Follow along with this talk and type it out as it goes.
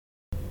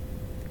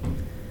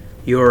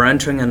You are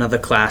entering another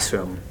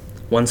classroom,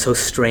 one so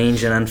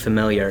strange and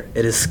unfamiliar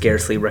it is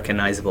scarcely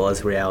recognizable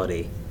as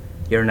reality.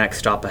 Your next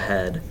stop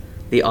ahead,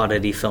 the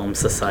Oddity Film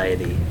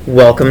Society.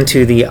 Welcome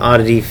to the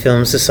Oddity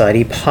Film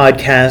Society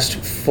podcast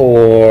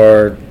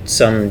for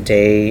some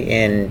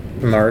day in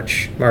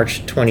March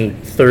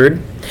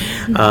 23rd,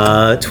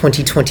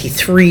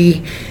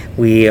 2023.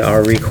 We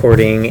are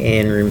recording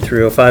in room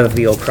 305 of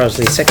the Old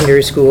Crosley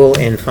Secondary School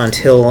in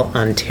Fonthill,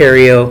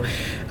 Ontario.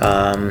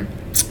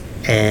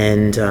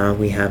 And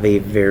we have a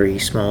very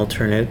small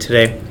turnout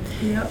today.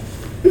 Yep.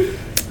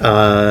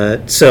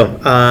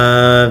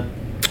 So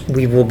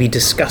we will be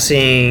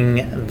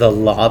discussing The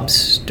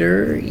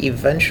Lobster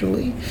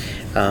eventually,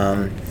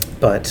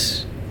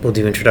 but we'll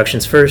do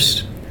introductions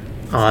first.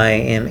 I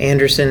am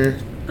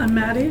Anderson. I'm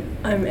Maddie.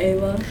 I'm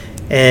Ayla.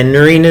 And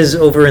Noreen is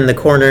over in the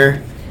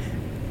corner.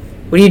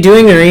 What are you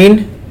doing,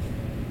 Noreen?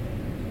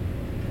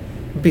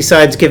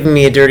 Besides giving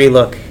me a dirty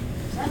look.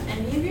 Is that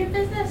any of your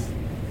business?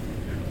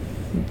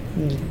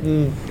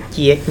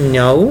 Yeah,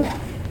 no.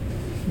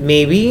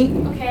 Maybe.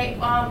 Okay,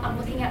 I'm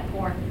looking at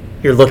porn.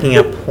 You're looking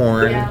at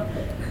porn. Yeah.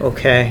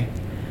 Okay.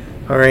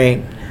 All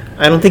right.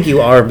 I don't think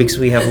you are because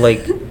we have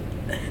like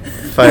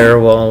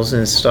firewalls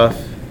and stuff.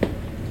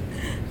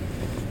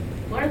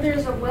 Where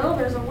there's a will,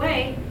 there's a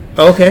way.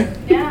 Okay.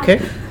 Yeah.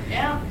 Okay.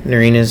 Yeah.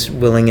 Noreen is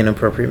willing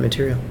inappropriate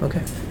material.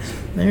 Okay.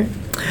 All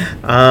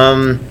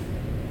right.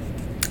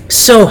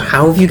 So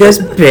how have you guys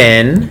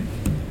been?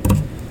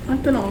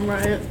 I've been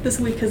alright. This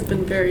week has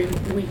been very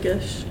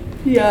weekish.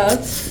 Yeah.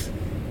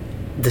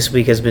 This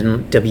week has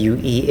been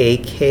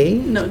W-E-A-K?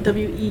 No,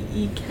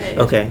 W-E-E-K.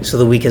 Okay, so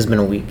the week has been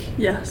a week.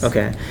 Yes.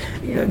 Okay.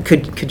 Yeah.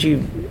 Could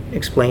you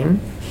explain?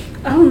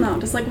 I don't know,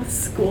 just like with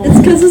school. It's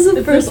because it's the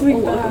It's first just week a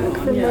lot back going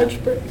on, from yeah.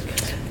 March break.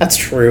 That's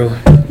true.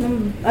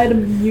 I had a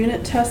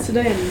unit test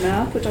today in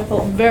math, which I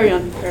felt very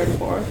unprepared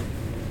for. I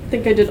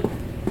think I did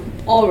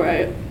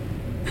alright.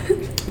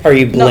 Are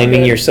you Not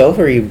blaming good. yourself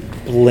or are you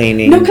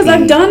blaming No, 'cause the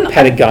I've done-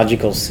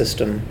 pedagogical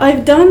system?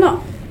 I've done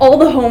all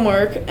the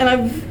homework, and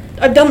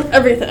I've done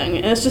everything,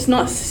 and it's just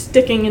not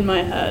sticking in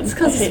my head. It's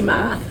 'cause I hate it's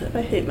math.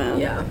 I hate math.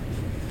 Yeah.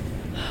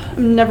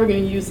 I'm never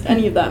going to use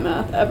any of that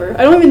math, ever.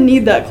 I don't even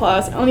need that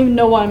class. I don't even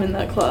know why I'm in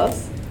that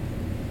class.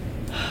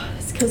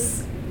 It's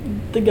because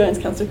the guidance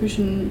counselor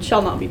who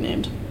shall not be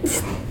named.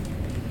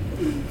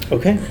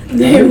 Okay.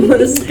 Name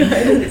what is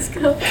guidance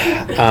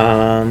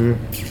counselor?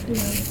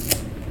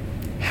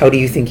 How do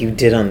you think you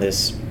did on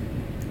this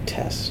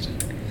test?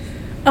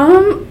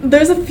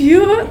 There's a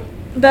few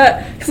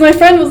that, because my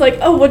friend was like,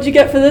 oh, what'd you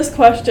get for this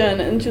question?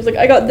 And she was like,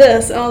 I got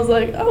this. And I was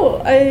like,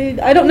 oh,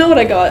 I don't know what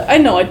I got. I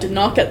know I did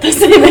not get the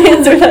same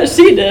answer that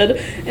she did.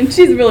 And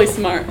she's really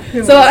smart.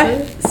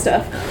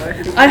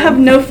 Steph. I have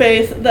no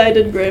faith that I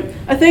did great.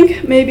 I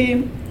think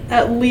maybe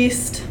at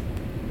least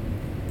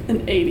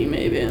an 80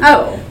 maybe.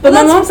 Oh, But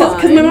my that's mom says,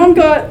 because my fine. mom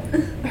got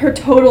her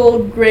total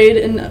grade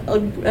in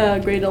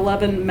grade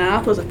 11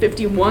 math was a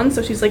 51,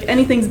 so she's like,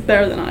 anything's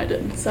better than I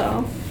did.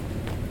 So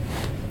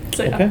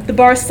yeah, Okay. the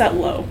bar is set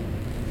low.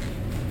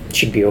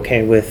 She'd be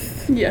okay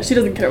with... Yeah, she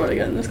doesn't care what I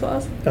get in this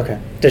class. Okay.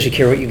 Does she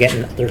care what you get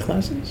in other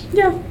classes?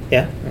 Yeah.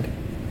 Yeah? Okay.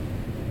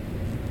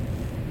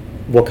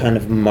 What kind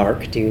of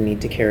mark do you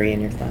need to carry in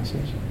your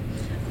classes?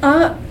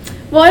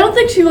 Well, I don't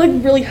think she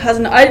really has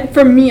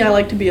for me, I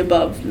like to be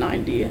above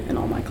 90 in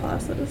all my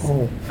classes.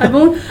 Oh. I've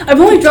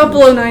only dropped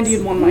below 90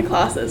 in one of my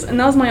classes, and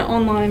that was my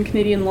online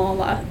Canadian law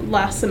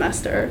last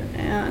semester,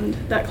 and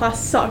that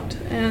class sucked,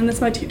 and it's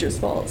my teacher's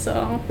fault,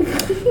 so.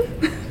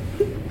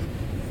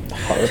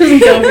 Harsh. She doesn't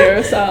go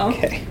here, so.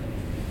 Okay.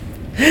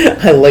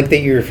 I like that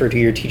you refer to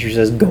your teachers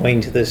as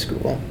going to this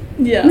school.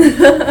 Yeah.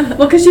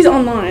 Well, because she's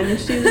online.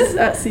 She's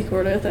at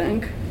Secord, I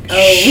think.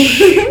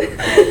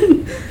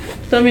 Oh.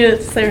 Do you want me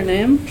to say her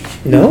name?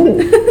 No.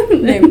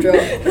 Name drop.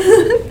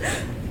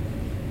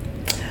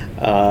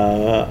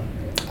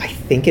 I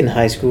think in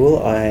high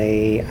school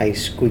I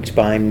squeaked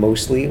by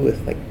mostly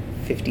with like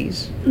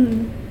 50s.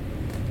 Mm.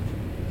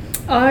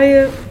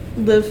 I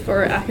live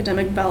for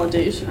academic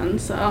validation,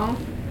 so.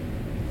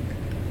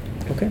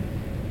 Okay.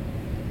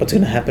 What's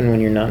going to happen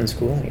when you're not in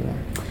school anymore?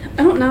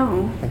 I don't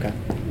know. Okay.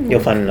 You'll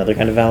find another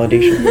kind of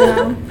validation?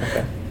 Yeah.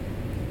 Okay.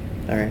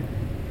 All right.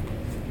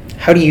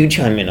 How do you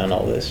chime in on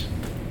all this?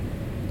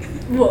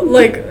 What,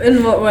 like,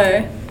 in what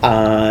way?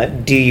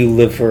 Do you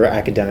live for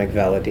academic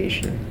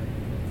validation?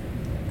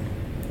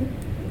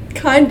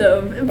 Kind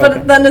of. But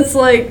Okay. then it's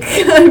like,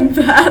 I'm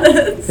bad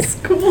at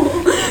school.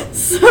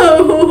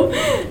 So,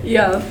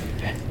 yeah.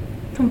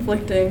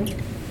 Conflicting.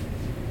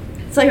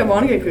 It's like I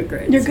want to get good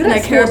grades. You're good and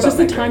at I care school, it's about just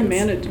the my time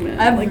grades. management.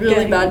 I have like really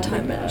getting bad it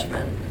time like that.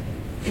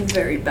 management.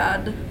 Very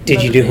bad.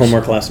 Did you do motivation.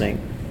 homework last night?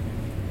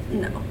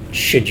 No.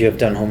 Should you have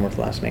done homework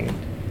last night?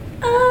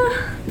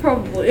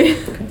 Probably.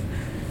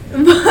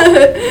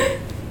 But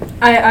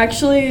I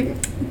actually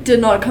did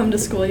not come to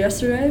school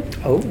yesterday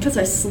Oh. because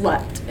I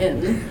slept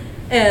in.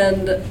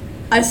 And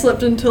I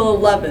slept until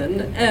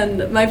 11,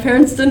 and my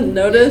parents didn't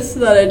notice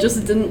that I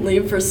just didn't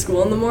leave for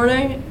school in the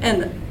morning,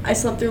 and I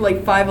slept through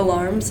like 5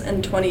 alarms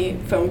and 20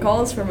 phone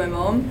calls from my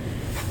mom.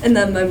 And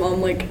then my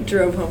mom like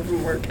drove home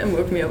from work and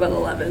woke me up at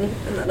 11.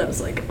 And then I was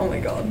like, oh my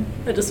god,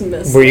 I just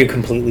missed. Were you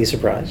completely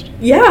surprised?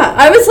 Yeah,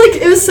 I was like,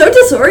 it was so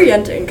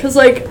disorienting because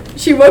like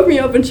she woke me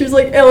up and she was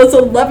like, oh, it's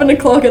 11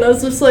 o'clock, and I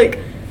was just like,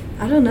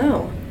 I don't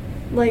know,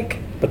 like.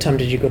 What time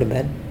did you go to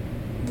bed?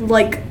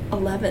 Like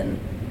 11.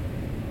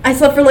 I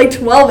slept for like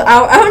 12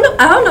 hours.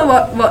 I don't know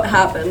what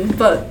happened,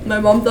 but my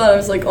mom thought I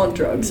was like on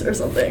drugs or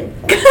something.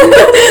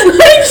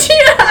 Like she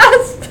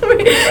asked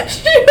me,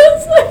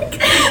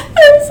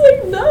 I was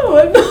like, no,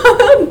 I'm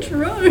not on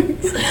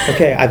drugs.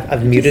 Okay,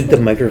 I've muted the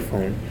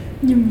microphone.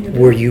 You muted.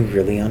 Were you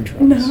really on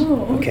drugs?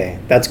 No. Okay,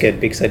 that's good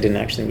because I didn't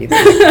actually mute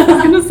I the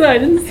was gonna say I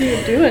didn't see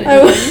you do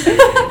anything.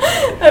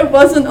 I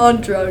wasn't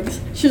on drugs.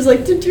 She was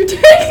like, did you take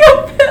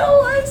a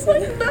pill? I was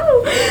like,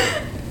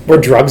 no. Were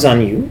drugs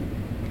on you?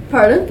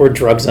 Pardon? Were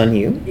drugs on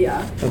you?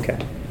 Yeah. Okay.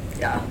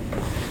 Yeah.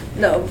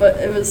 No, but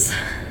it was,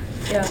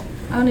 yeah.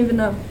 I don't even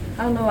know.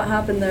 I don't know what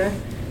happened there.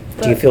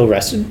 Do you feel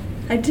rested?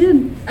 I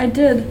did.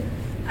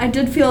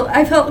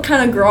 I felt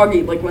kind of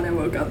groggy, like, when I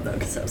woke up, though,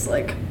 because I was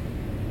like,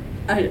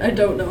 I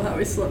don't know how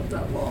I slept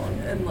that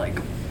long, and, like,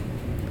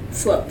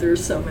 slept through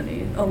so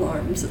many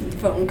alarms and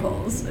phone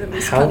calls. It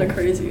was kind of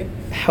crazy.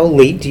 How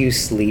late do you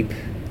sleep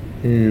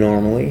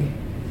normally?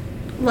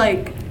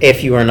 Like.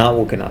 If you are not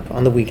woken up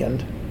on the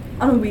weekend?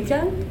 On a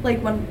weekend? Like,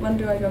 when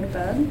do I go to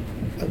bed?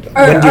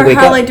 When do you wake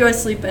how up? late do I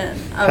sleep in?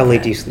 Okay. How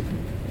late do you sleep?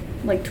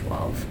 Like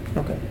 12.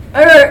 Okay.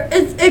 Or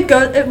it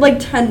goes like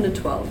 10 to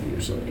 12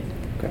 usually.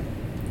 Okay.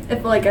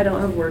 If like I don't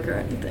have work or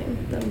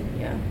anything, then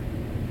yeah.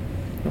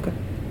 Okay.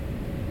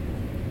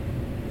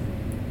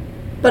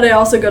 But I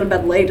also go to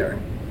bed later,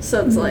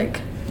 so it's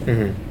like.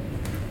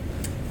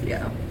 Mm-hmm.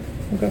 Yeah.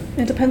 Okay.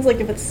 It depends, like,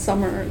 if it's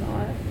summer or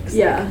not. 'Cause,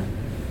 Yeah. like,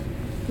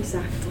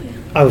 Exactly.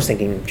 I was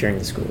thinking during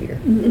the school year.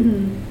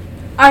 Mm-hmm.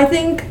 I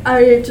think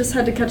I just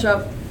had to catch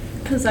up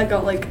because I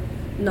got like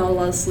not a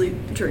lot of sleep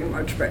during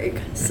March break,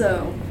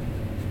 so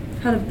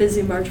had a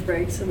busy March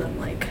break, so then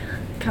like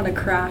kind of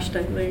crashed,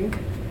 I think.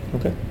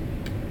 Okay.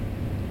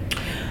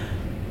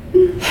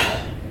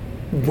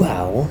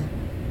 Well,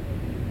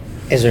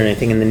 is there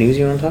anything in the news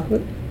you want to talk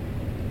about?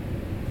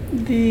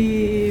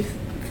 The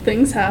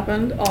things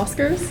happened.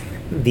 Oscars.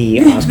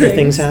 The Oscar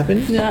things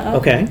happened? Yeah.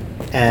 Okay.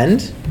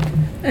 And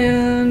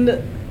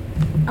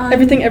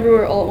Everything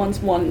Everywhere All at Once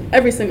won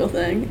every single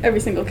thing,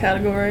 every single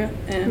category.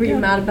 And Were you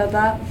mad about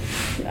that?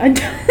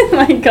 Oh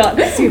my god.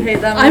 Do you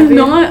hate that I'm movie?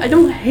 not. I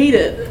don't hate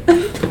it.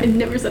 I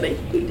never said I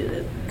hated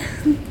it.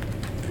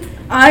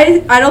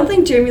 I don't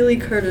think Jamie Lee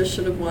Curtis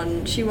should have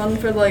won. She won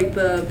for like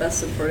the best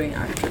supporting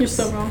actress. You're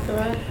so wrong for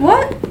that.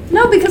 What?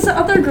 No, because the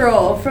other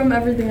girl from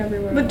Everything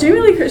Everywhere. But Jamie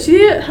Lee Curtis,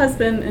 she has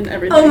been in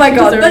everything. Oh my She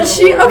god! deserves But an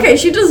she award.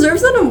 she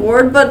deserves an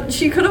award, but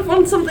she could have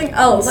won something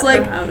else. Let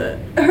her Like have it.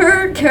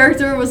 her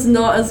character was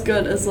not as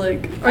good as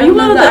like. Are you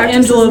one of the actress's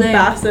Angela name.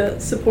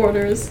 Bassett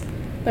supporters?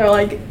 They're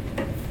like,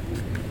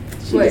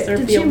 she Wait,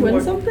 deserved did the she win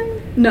award.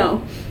 something?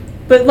 No,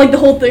 but like the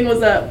whole thing was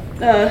that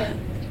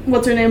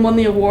what's her name won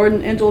the award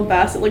and Angela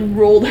Bassett like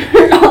rolled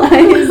her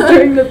eyes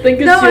during the thing.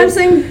 'Cause No, she I'm was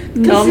saying because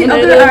the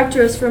nominated. other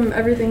actress from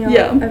Everything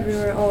Yeah.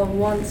 Everywhere All at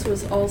Once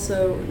was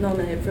also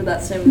nominated for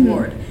that same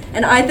award,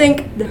 and I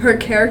think her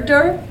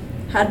character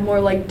had more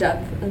like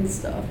depth and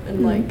stuff,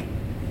 and like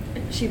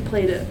she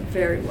played it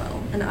very well,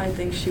 and I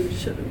think she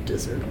should have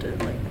deserved it.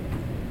 Like,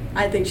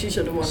 I think she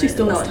should have won She it.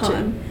 still has not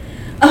time.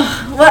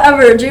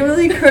 Whatever, Jamie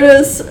Lee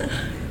Curtis.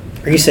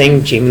 are you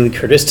saying Jamie Lee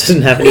Curtis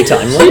doesn't have any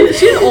time left?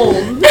 She's old.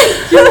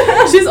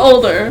 She's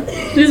older.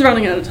 She's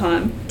running out of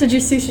time. Did you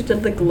see she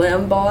did the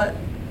glam bot?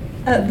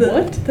 At the,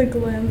 What? The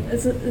glam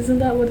isn't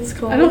that what it's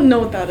called? I don't know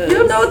what that is. You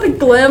don't know what the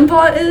glam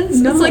bot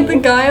is? No. It's like the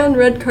guy on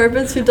red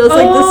carpets who does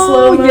like the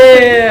slow mo.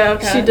 yeah,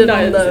 okay. She did No,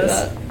 I one of didn't see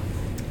those.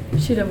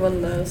 that. She did one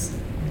of those.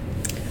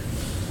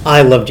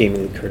 I love Jamie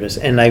Lee Curtis,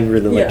 and I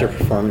really liked Yeah. her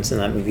performance in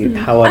that movie. I'm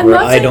However,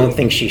 not I don't saying-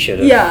 think she should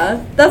have. Yeah,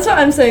 that's what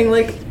I'm saying.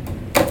 Like,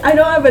 I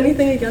don't have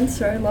anything against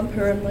her. I love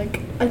her, and like,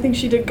 I think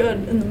she did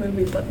good in the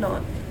movie, but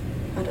not,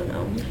 I don't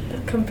know,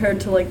 compared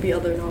to like the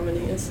other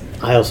nominees.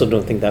 I also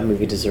don't think that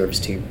movie deserves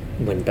to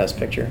win Best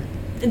Picture.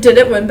 Did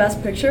it win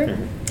Best Picture?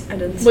 Mhm. I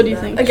didn't. See What do you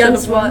that. think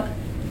Against should've won?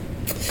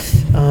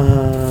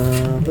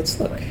 what? Let's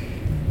look.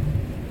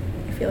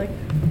 I feel like.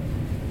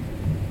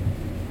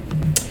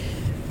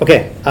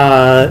 Okay,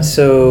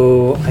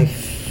 so I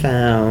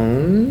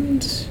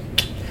found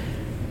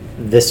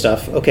this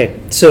stuff. Okay,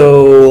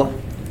 so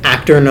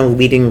actor in a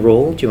leading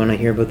role. Do you want to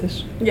hear about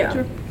this? Yeah.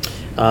 Sure.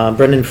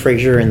 Brendan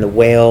Fraser in The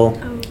Whale,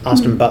 Oh.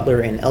 Austin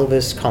Butler in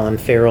Elvis, Colin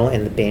Farrell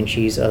in The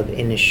Banshees of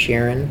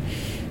Inisherin,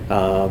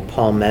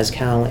 Paul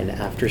Mescal in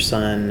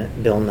Aftersun,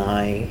 Bill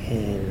Nye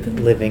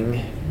in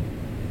Living.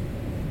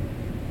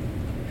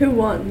 Who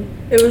won?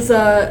 It was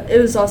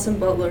Austin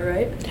Butler,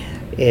 right?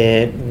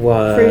 It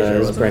was Fraser,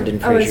 wasn't it? Brendan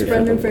Fraser. Oh, it's for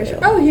Brendan The Fraser.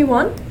 Whale. Oh, he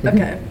won? Mhm.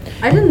 Okay.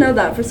 I didn't know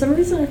that. For some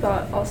reason, I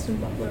thought Austin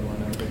Butler won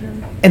over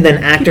him. And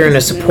then actor in a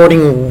his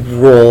supporting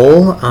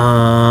role,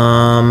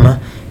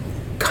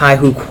 Kai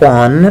Hu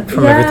Kwan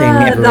from Everything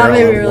Everywhere that made All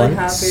me at really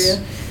Once.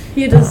 happy.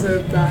 He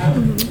deserved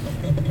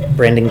that.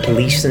 Brendan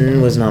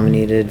Gleeson was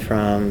nominated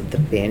from The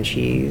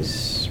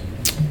Banshees.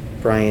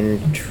 Brian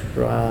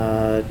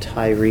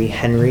Tyree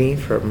Henry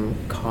from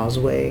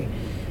Causeway,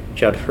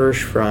 Judd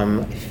Hirsch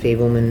from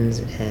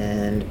Fabelmans,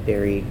 and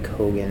Barry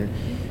Cogan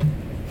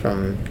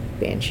from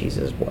Banshees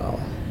as well.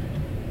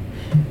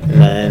 And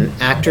then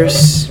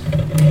actress.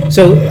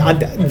 So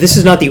this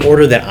is not the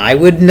order that I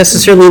would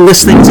necessarily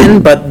list things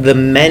in, but the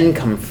men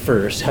come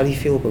first. How do you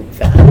feel about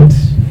that?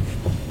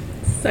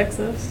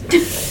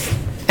 Sexist.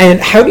 And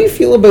how do you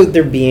feel about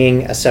there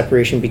being a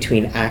separation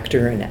between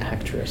actor and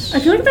actress? I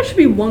feel like there should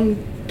be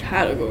one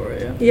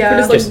category. Yeah.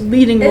 For just like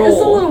leading It role. is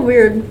a little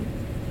weird.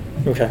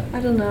 Okay. I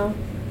don't know.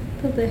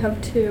 That they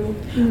have two.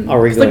 Are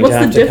we It's going like, to what's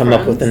have the to come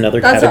up with difference?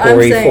 another That's what I'm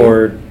category saying.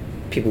 for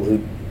people who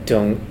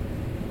don't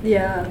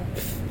Yeah.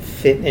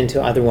 fit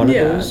into either one of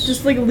Yeah, those?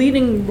 just like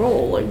leading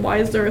role. Like, why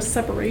is there a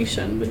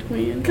separation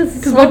between? 'Cause it's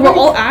Because not like we're like-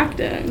 all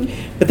acting.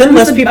 But then Who's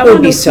less the- I people wanna would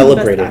know be who's the best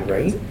celebrated, actor.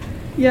 right?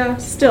 Yeah,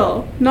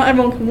 still, not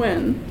everyone can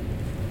win.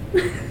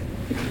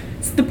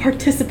 It's the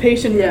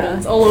participation Yeah.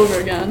 movements all over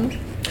again.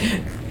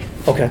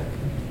 Okay.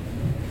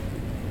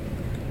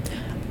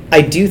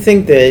 I do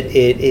think that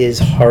it is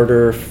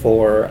harder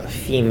for a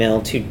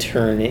female to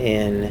turn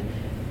in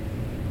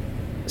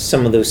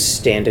some of those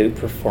standout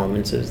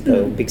performances,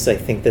 though, because I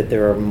think that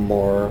there are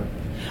more.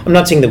 I'm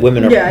not saying that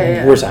women are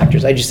Yeah. worse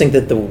actors. I just think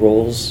that the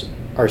roles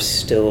are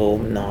still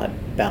not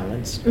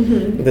balanced.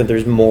 Mm-hmm. That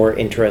there's more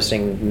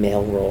interesting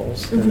male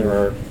roles than there Mhm.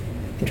 are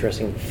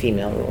interesting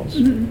female roles.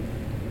 Mhm.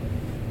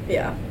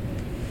 Yeah.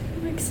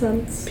 Makes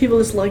sense. People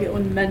just like it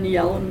when men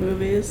yell in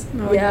movies.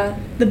 They're like, Yeah.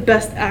 The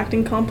best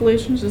acting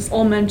compilations is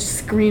all men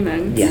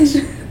screaming. Yes,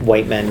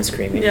 white men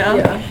screaming. Yeah.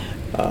 Yeah.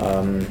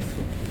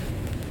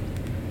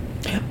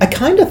 I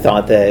kind of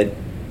thought that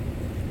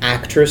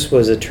actress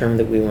was a term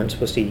that we weren't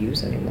supposed to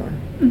use anymore.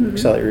 Mhm.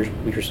 So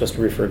we were supposed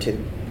to refer to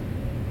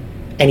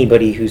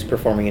anybody who's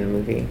performing in a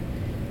movie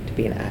to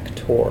be an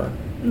actor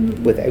Mhm.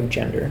 without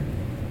gender.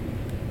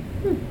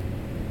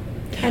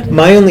 I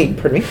Pardon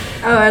me?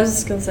 Oh, I was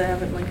just gonna say I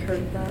haven't like heard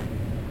of that.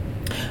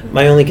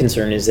 My only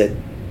concern is that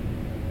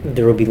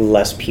there will be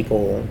less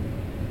people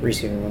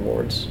receiving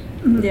awards.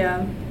 Mhm.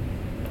 Yeah.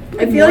 I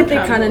Like feel more like they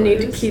kind of need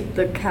to categories. keep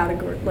the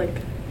category, like,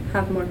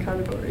 have more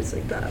categories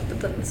like that, but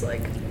then it's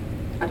like,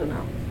 I don't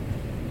know.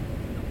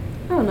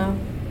 I don't know.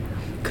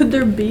 Could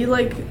there be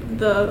like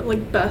the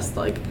like best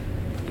like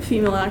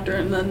female actor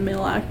and then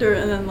male actor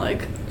and then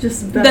like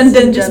Just best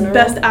then in just general.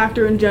 best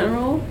actor in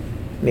general?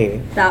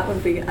 Maybe. That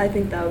would be, I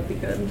think that would be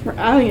good. We're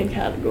adding a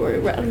category.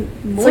 We're adding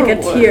It's more like a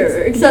awards.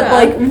 tier, except Yeah.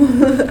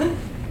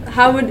 like,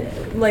 how would,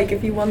 like,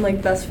 if you won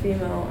like best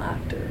female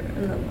actor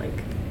and then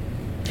like,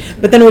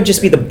 But then it would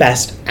just be the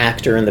best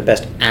actor and the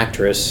best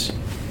actress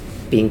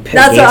being pit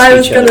that's what against I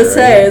was each gonna other,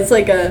 say. right? It's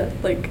like a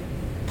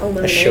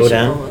elimination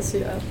showdown? almost,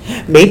 yeah.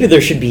 Maybe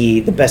there should be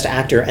the best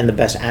actor and the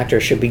best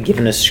actor should be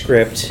given a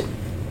script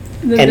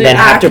and they then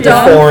have to act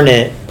on- perform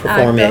it, act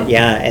on.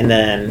 yeah, and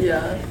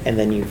Yeah.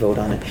 then you vote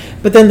on it.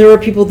 But then there are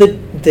people that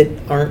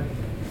aren't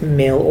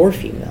male or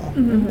female.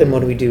 Mhm. Then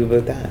what do we do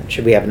about that?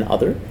 Should we have an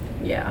other?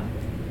 Yeah.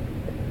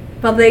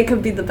 But they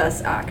could be the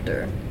best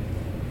actor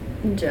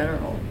in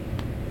general.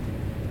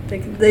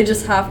 They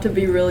just have to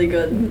be really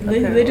good. They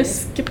apparently.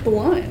 just skip the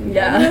line.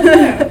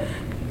 Yeah.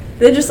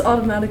 They just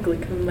automatically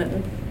can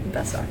win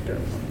best actor.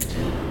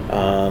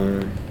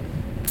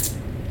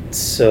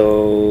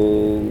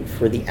 So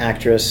for the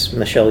actress,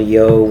 Michelle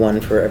Yeoh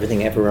won for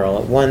Everything Everywhere All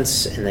at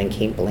Once, and then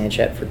Kate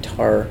Blanchett for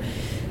Tar,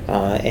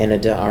 Ana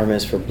de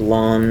Armas for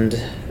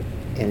Blonde,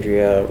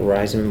 Andrea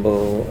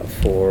Riseborough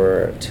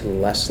for To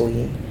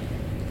Leslie,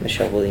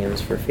 Michelle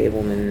Williams for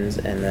Fabelmans,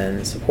 and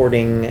then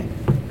supporting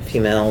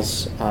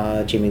females,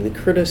 Jamie Lee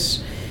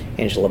Curtis,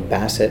 Angela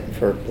Bassett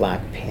for Black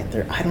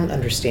Panther. I don't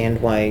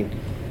understand why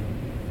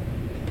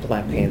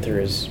Black Panther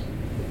is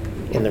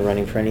in the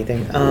running for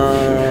anything.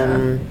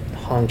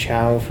 Hong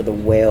Chow for The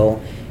Whale,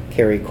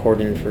 Carrie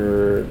Corden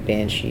for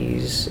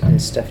Banshees,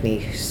 and Stephanie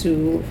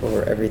Hsu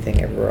for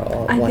Everything Everywhere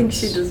All at I think Once.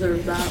 she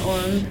deserved that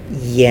one.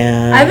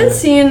 Yeah. I haven't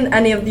seen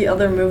any of the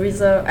other movies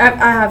though.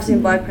 I have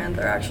seen Black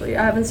Panther actually.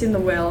 I haven't seen The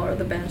Whale or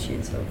The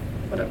Banshees, so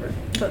whatever.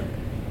 But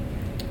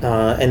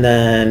And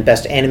then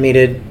Best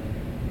Animated.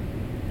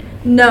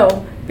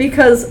 no,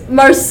 because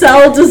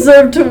Marcel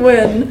deserved to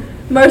win.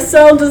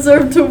 Marcel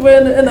deserved to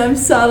win, and I'm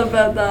sad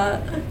about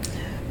that.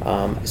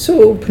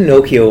 So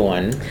Pinocchio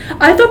won.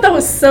 I thought that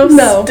was so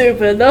No.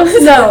 stupid. That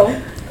was No.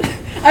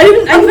 I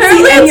didn't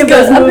Apparently see any it's of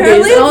those good. movies.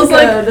 Apparently And I was it's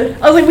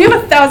like, good. we have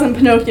 1,000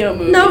 Pinocchio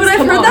movies. No, but I've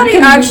Come heard on, that we he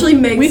can actually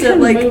move- makes we it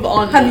can like. move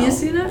on Have now. you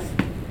seen it?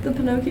 The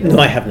Pinocchio? No,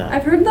 I have not.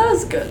 I've heard that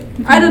is good.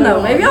 We I can don't know.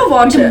 move Maybe on. I'll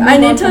watch We it. can I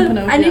move need on from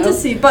to. I need to Pinocchio.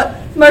 see. But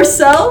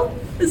Marcel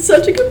is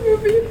such a good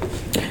movie,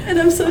 and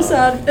I'm so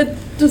sad. It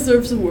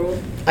deserves the world.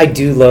 I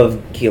do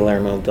love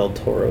Guillermo del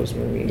Toro's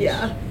movies.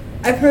 Yeah,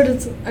 I've heard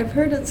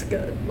it's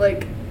good.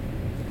 Like,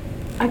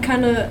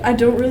 I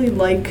don't really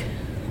like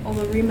all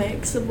the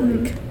remakes of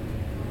like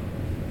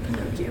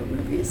Pinocchio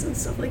movies and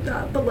stuff like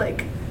that. But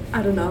like,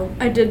 I don't know.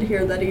 I did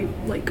hear that he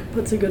like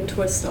puts a good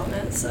twist on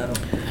it. So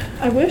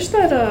I wish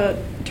that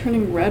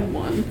Turning Red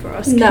won for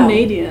us No.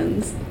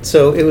 Canadians.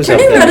 So it was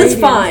Turning up there. Red is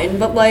fine,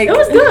 but like It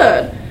was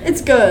good.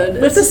 It's good.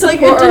 Let's It's just just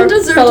like it support didn't our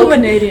deserve fellow to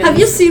win. Canadians. Have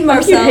you seen If you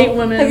Marcel? hate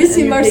women Have you and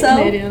seen you hate Marcel?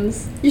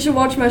 Canadians. You should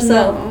watch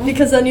Marcel No.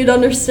 because then you'd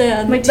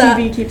understand. My that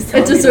TV keeps it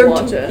telling me to deserved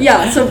watch it.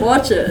 Yeah, so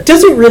watch it.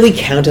 Does it really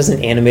count as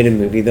an animated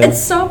movie though?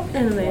 It's stop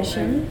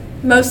animation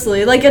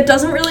mostly. Like it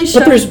doesn't really show.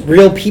 But there's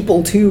real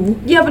people too.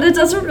 Yeah, but it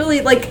doesn't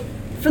really like.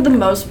 For the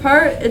most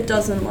part, it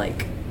doesn't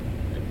like.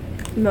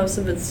 Most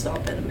of it's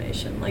stop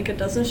animation. Like it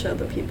doesn't show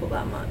the people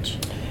that much.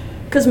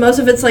 Because most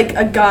of it's like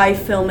a guy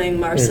filming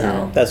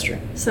Marcel. Mhm, that's true.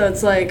 So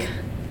it's like.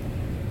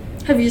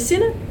 Have you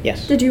seen it?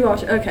 Yes. Did you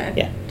watch it? Okay.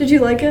 Yeah. Did you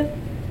like it?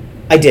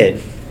 I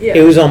did. Yeah.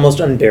 It was almost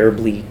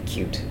unbearably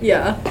cute.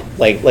 Yeah.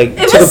 Like It to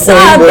the was point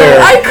sad where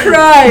though. I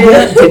cried.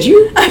 Yeah, did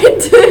you? I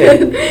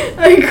did.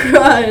 I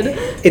cried.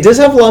 It does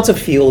have lots of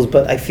feels,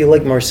 but I feel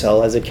like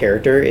Marcel as a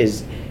character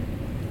is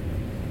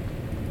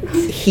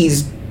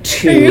he's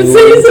too. Are you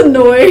saying he's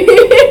annoying?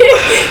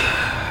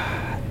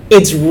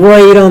 It's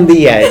right on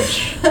the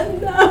edge.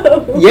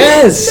 No.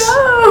 Yes.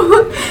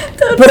 No.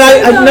 Don't But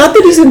say I that. not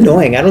that he's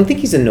annoying. I don't think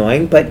he's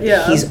annoying, but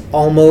Yeah. he's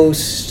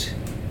almost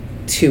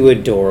too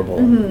adorable.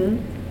 Mhm.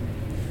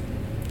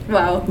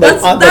 Wow. Like,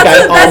 That's I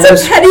that's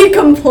almost- a petty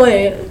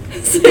complaint.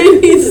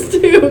 Saying he's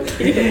too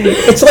cute.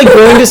 It's like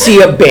going to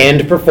see a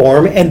band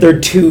perform and they're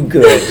too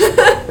good,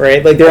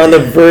 right? Like they're on the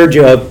verge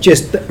of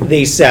just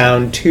they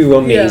sound too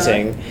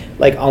amazing.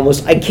 Like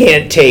almost I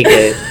can't take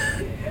it.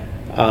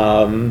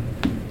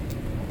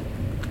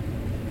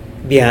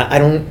 Yeah, I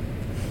don't.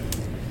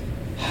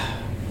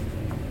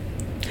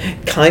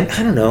 I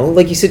don't know.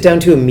 Like you sit down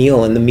to a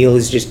meal and the meal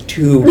is just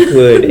too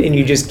good and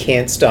you just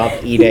can't stop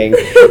eating,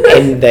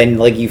 and then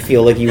like you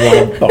feel like you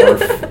want to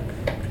barf.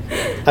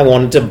 I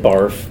wanted to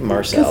barf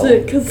Marcel.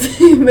 Because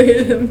he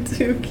made him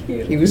too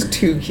cute. He was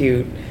too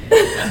cute.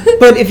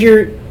 But if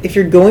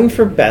you're going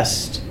for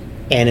best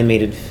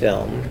animated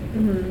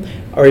film,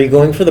 are you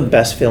going for the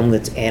best film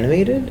that's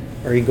animated,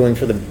 or are you going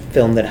for the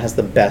film that has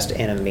the best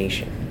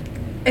animation?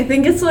 I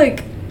think it's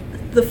like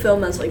the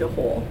film as like a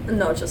whole, and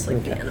not just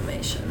like the Okay.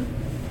 animation.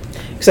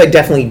 Because I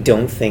definitely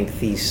don't think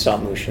the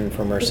stop motion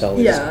for Marcel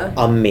is Yeah.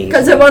 amazing.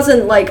 Because it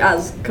wasn't like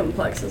as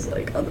complex as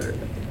like other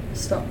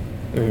stop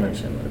Mhm.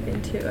 motion would have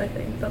been too, I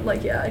think. But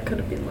like, yeah, it could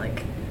have been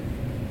like,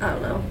 I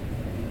don't know.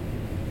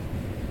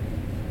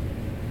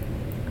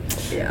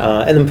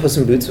 Yeah. And then Puss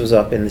in Boots was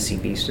up in the Sea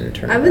Beast and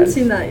Turner I haven't Red.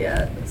 seen that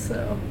yet,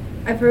 so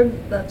I've heard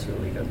that's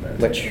really good though.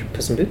 too. Which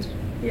Puss in Boots?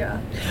 Yeah.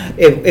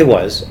 It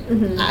was.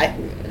 Mhm.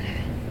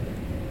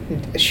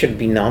 It should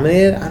be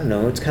nominated. I don't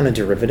know. It's kind of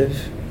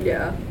derivative.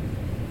 Yeah.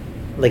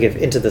 Like if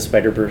Into the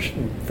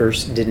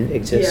Spider-Verse didn't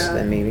exist, Yeah.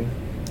 then maybe.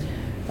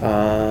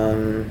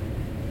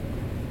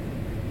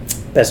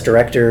 Best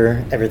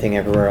Director, Everything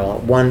Everywhere All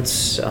at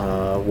Once,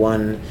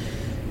 won.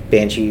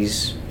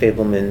 Banshees,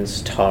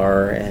 Fabelmans,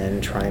 Tar,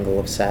 and Triangle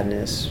of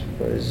Sadness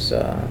was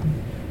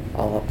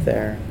all up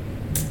there.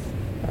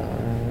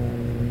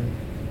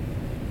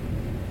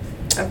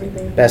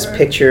 Everything. Best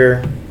Everywhere.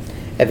 Picture,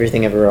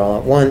 Everything Everywhere All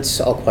at Once,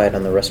 All Quiet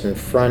on the Western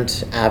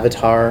Front,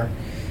 Avatar,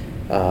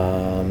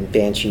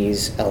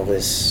 Banshees,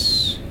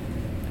 Elvis,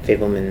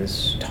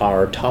 Fabelmans,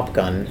 Tar, Top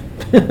Gun,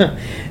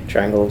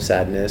 Triangle of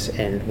Sadness,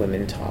 and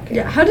Women Talking.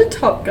 Yeah. How did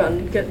Top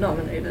Gun get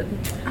nominated?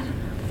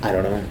 I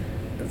don't know.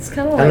 It's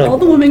kind of I don't like know. All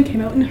the women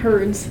came out in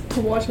herds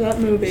to watch that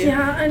movie.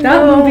 Yeah, I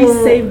That know. movie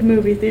saved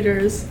movie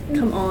theaters.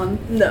 Come on.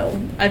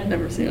 No, I've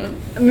never seen it.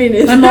 I mean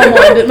it's My mom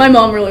wanted it. My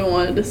mom really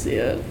wanted to see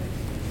it.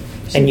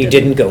 She And you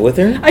didn't go with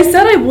her? I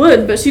said I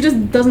would, but she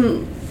just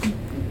doesn't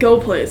go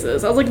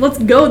places. I was like, let's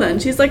go then.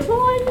 She's like,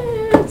 well,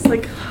 it's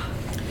like.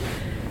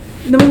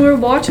 And then when we were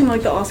watching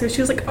like the Oscars,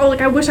 she was like, oh, like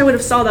I wish I would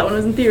have saw that when it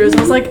was in theaters. I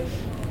was like,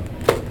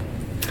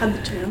 had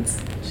the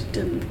chance. She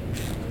didn't.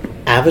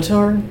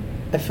 Avatar,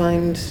 I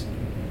find,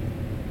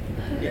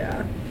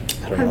 Yeah.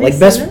 I don't Have know, you like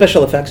best seen it?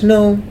 special effects,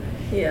 no.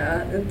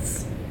 Yeah,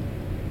 it's.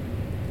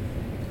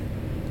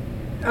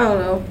 I don't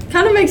know.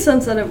 Kind of makes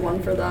sense that it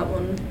won for that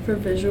one for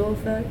visual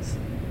effects.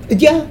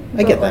 Yeah, I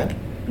But, get like,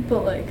 that.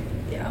 But like,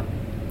 yeah.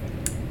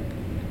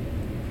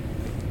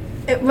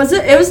 It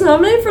was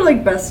nominated for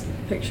like best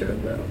picture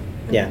though.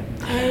 Yeah.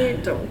 I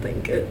don't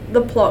think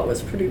the plot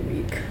was pretty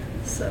weak,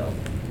 so.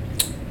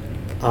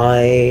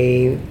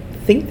 I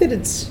think that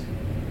it's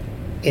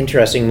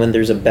interesting when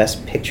there's a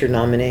best picture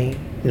nominee,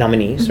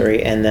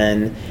 and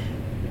then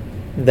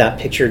that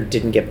picture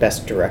didn't get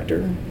best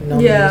director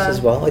nominees Yeah.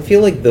 as well. I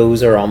feel like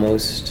those are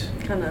almost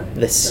Kind of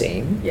the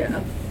same.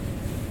 Yeah.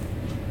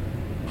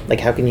 Like,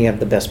 how can you have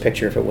the best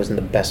picture if it wasn't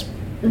the best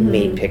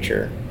made Mhm.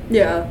 picture?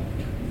 Yeah.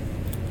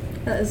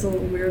 That is a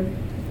little weird.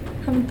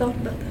 Haven't thought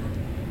about that.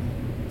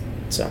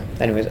 So,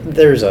 anyways,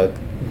 there's a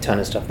ton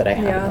of stuff that I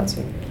have Yeah. not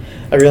seen.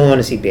 I really want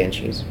to see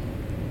Banshees.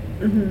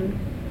 Mhm.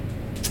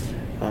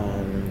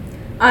 Um,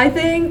 I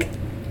think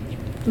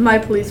My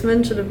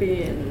Policeman should have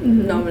been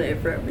Mhm. nominated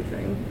for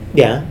everything.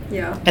 yeah,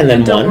 Yeah. and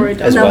then Don't won Worry,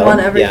 as and then well. won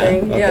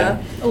everything. okay. Yeah.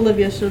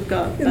 Olivia should have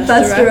got best,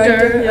 Best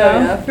director. Yeah. Oh,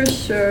 yeah, for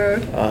sure.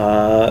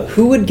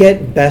 Who would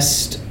get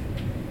best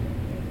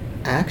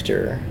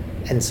actor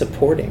and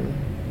supporting?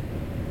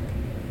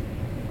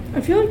 I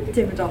feel like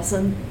David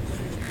Dawson.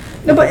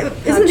 No, but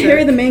isn't Patrick.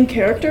 Harry the main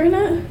character in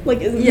it?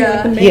 Like, isn't he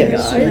like the Yeah. main He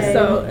is, guy? yeah.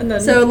 So, and then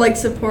So like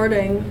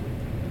supporting,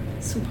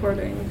 I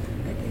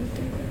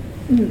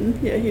think.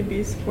 yeah, he'd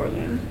be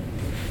supporting.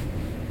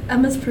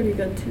 Emma's pretty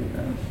good too,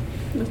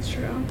 though. That's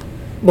true.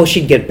 Well,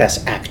 she'd get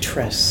Best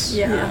Actress.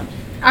 Yeah.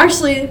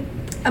 Actually,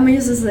 Emma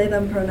uses they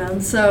them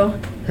pronouns, so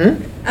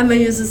Emma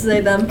uses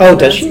they them. Oh, pronouns.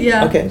 does she?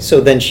 Yeah. Okay,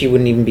 so then she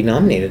wouldn't even be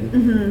nominated.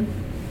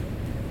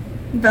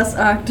 Best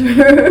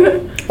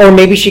actor. Or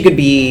maybe she could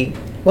be.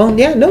 Well,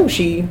 yeah, no,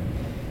 she.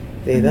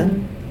 They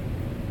them.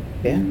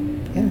 Yeah,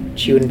 yeah.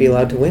 She wouldn't be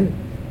allowed to win.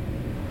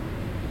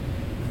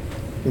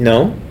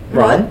 No,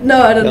 wrong. What?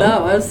 No, I don't No?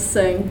 know. I was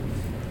saying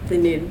they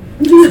need.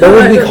 What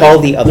would we call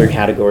the other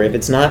category if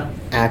it's not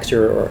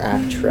actor or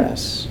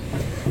actress?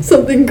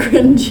 Something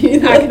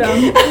cringy. Act Like,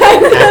 them.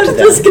 I was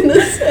just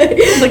gonna say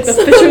Like the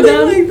something Fisher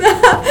them? like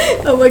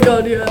that. Oh my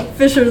god, yeah,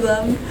 Fisher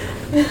them.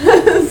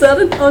 Is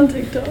that on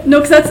TikTok?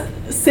 No, because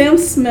that's Sam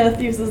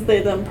Smith uses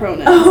they them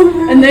pronouns, Oh,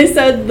 right. and they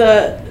said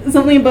that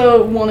something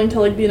about wanting to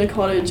like be in a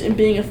cottage and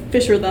being a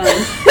fisher them.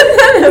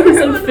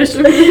 Everyone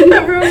fisherman.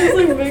 everyone was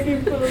like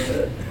making fun of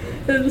it.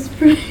 It was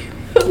pretty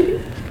funny.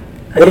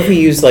 What if we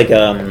use like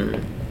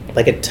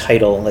a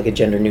title, like a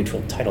gender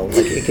neutral title?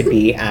 Like it could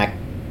be act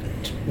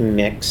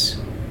mix.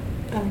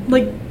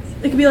 Like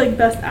it could be like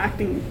best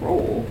acting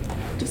role,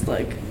 just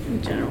like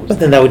in general. But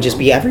then that would just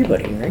be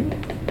everybody,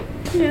 right?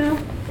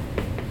 yeah.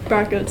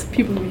 Brackets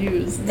people who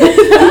use pronouns.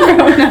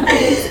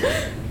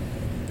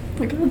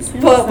 My God,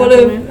 Sam. But what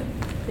Smith,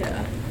 if?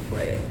 Yeah.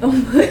 Wait. Oh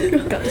my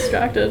god. got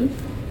distracted?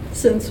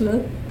 Sam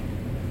Smith.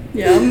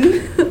 Yeah.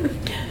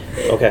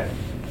 Okay.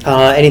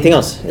 Anything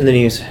else in the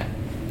news?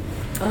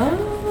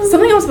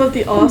 Something else about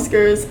the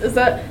Oscars is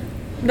that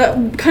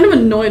kind of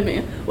annoyed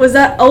me was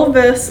that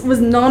Elvis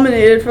was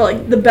nominated for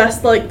like the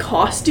best like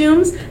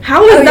costumes.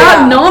 How is Oh, that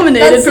yeah.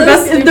 nominated That's for so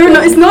best?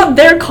 stupid. It's not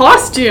their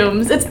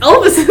costumes. It's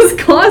Elvis's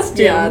costumes.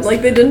 Yeah,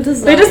 like they didn't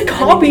design. they just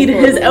copied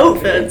anything his for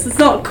outfits. It's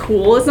not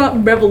cool. It's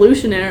not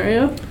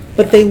revolutionary.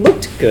 But they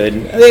looked good.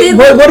 They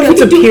What look if good.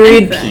 it's a They do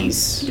period anything.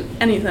 piece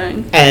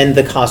Anything. and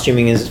the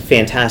costuming is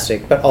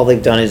fantastic, but all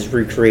they've done is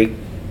recreate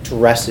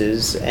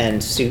dresses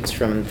and suits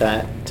from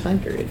that time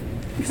period?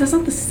 Because that's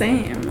not the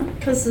same.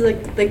 Because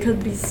like they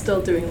could be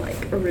still doing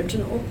like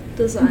original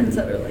designs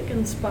that are like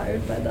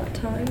inspired by that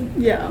time.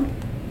 Yeah.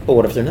 But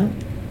what if they're not?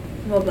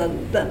 Well,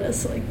 then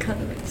it's like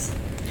kind of makes.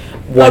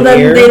 One then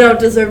year, they don't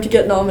deserve to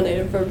get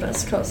nominated for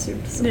best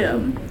costume design. Yeah.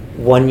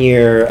 1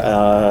 year,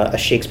 a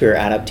Shakespeare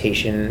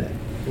adaptation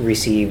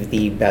received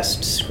the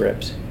best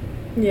script,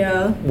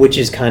 Yeah. which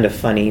is kind of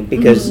funny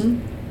because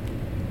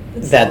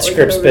It's that not, like,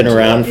 script's an been original-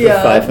 around for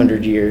yeah.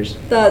 500 years.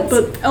 That's.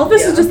 But Elvis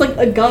yeah. is just like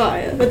a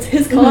guy. That's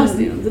his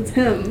costumes. It's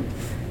him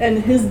and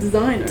his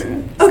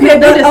designer. Okay, They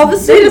but just-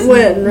 Elvis they didn't just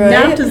win, right?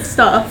 napped his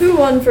stuff. Who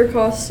won for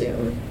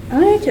costume?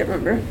 I can't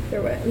remember.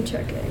 Here, wait, I'm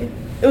checking.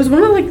 It was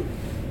one of like.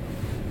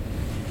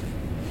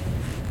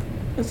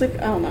 It's like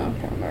I don't know. I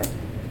can't remember.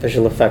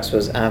 Visual effects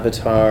was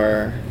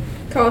Avatar.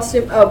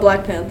 Costume. Oh,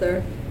 Black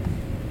Panther.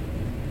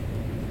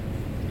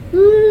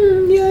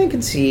 Yeah, I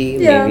could see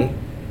Yeah. maybe.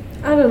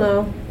 I don't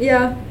know.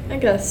 Yeah, I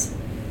guess.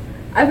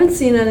 I haven't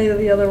seen any of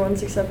the other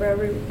ones except for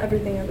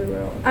Everything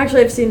Everywhere All.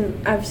 Actually, I've seen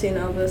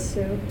Elvis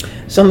too.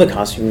 Some of the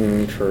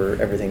costume for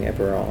Everything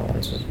Everywhere All at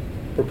Once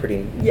were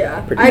pretty.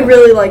 Yeah, Pretty I good.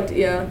 really liked.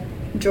 Yeah,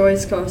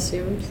 Joy's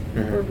costumes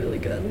Mhm. were really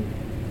good.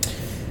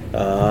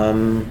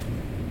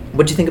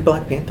 What do you think of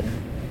Black Panther?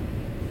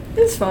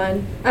 It's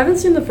fine. I haven't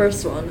seen the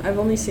first one. I've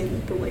only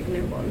seen the like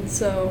new one.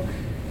 So,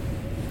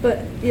 but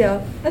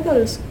yeah, I thought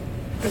it was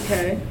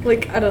okay.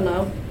 Like I don't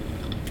know.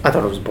 I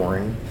thought it was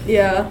boring,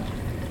 Yeah,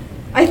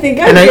 I think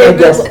and I gave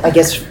guess it, I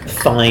guess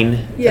fine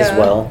as Yeah.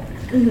 well.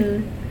 I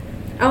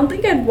don't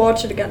think I'd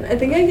watch it again. I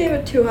think I gave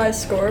it too high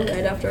score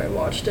right after I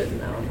watched it,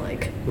 and now I'm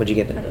like, What'd you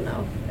get? I don't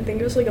know. I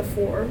think it was like a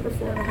 4 or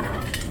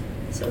 4.5.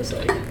 So it's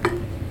like,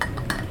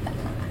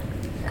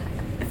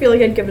 I feel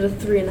like I'd give it a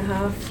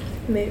 3.5,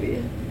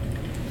 maybe.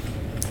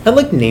 I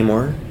like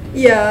Namor.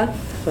 Yeah,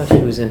 I thought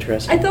he was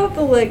interesting. I thought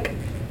the like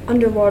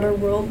underwater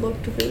world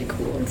looked really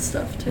cool and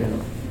stuff too. Like,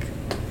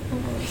 I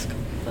don't know what it's called,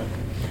 but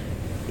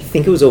I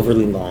think it was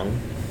overly long.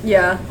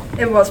 yeah,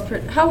 it was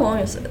pretty. How long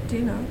is it? Do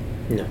you know?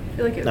 No, I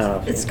feel like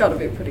No. it's got to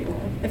be pretty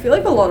long. I feel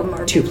like a lot of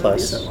Marvel 2 movies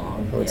plus. are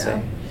long. I would yeah.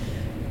 say.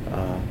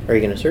 Are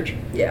you gonna search?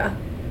 Yeah.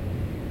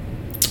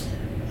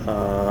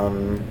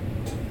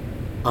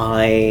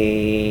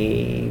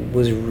 I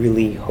was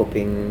really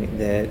hoping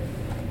that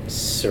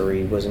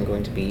Surrey wasn't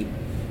going to be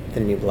the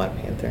new Black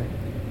Panther.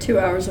 2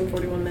 hours and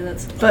 41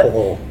 minutes. But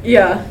Oh,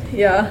 yeah.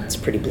 it's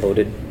pretty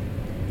bloated.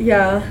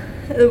 Yeah,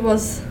 it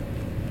was.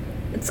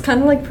 It's kind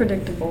of like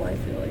predictable, I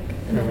feel like,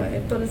 in a Mhm.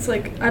 way. But it's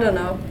like, I don't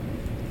know.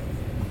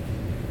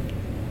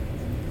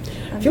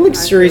 I feel like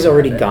Surrey's about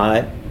already it.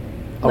 got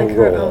a like role,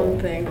 her own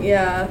thing.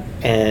 Yeah.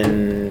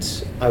 and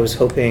I was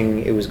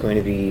hoping it was going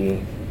to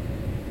be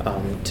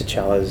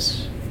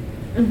T'Challa's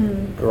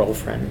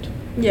girlfriend,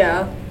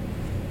 Yeah.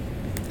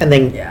 and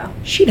then Yeah.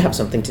 she'd have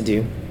something to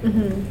do.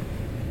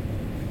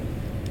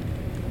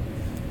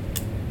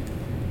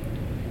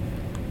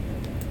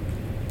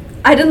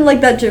 I didn't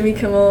like that Jimmy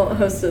Kimmel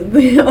hosted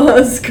the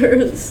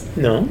Oscars.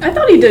 No. I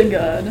thought he did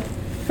good.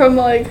 From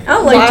like I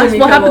don't like Jimmy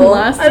what Kimmel. happened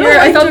last I don't year,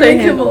 I like thought they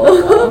Jimmy handled Kimmel.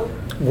 it well.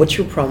 What's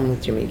your problem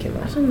with Jimmy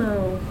Kimmel? I don't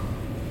know.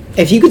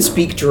 If you could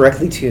speak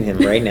directly to him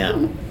right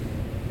now,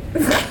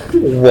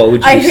 what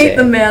would you I say? hate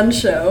the Man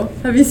Show.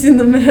 Have you seen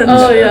the Man Show?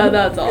 Oh yeah,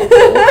 that's awful.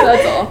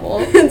 That's awful.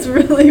 It's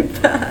really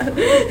bad.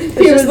 It's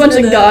just a bunch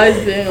of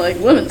guys being like,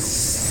 women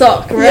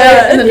suck, right?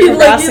 Yeah, and then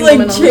harassing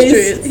women on the chased.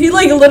 streets. He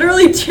like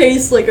literally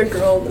chased like a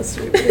girl on the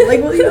street.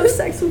 Like, will you have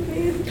sex with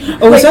me?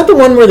 Oh, like, is that the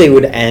one where they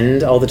would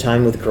end all the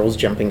time with girls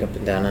jumping up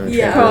and down on a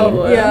Yeah. trampoline?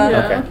 Probably.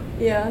 Yeah. Okay.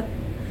 Yeah.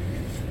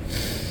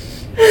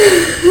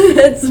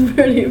 It's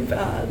pretty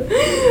bad.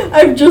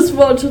 I've just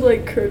watched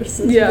like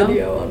Curtis's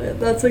video on it.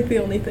 That's like the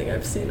only thing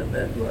I've seen of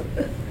it. But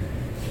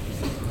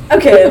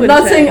okay, I'm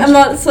not saying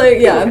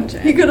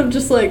he could have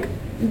just like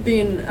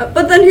been.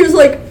 But then he was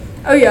like,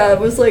 oh yeah, it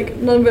was like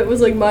none of it was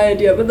like my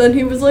idea. But then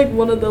he was like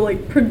one of the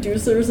like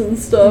producers and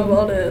stuff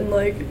on it, and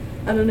like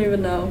I don't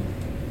even know.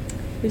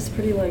 He's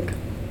pretty like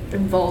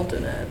involved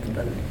in it.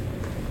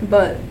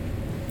 But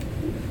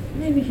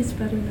maybe he's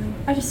better now.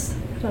 I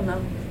don't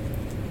know.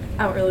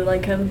 I don't really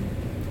like him.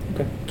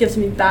 Okay. Gives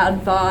me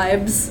bad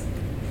vibes.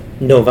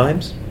 No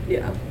vibes?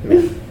 Yeah.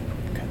 Yeah.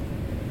 Okay.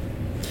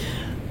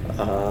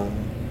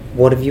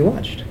 What have you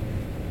watched?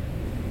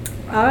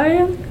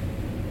 I've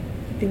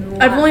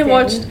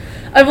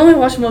only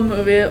watched one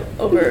movie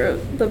over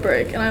the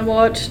break, and I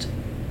watched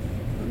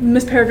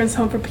Miss Peregrine's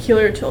Home for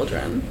Peculiar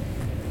Children.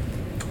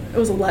 It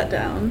was a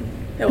letdown.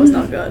 It was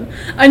not good.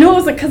 I know it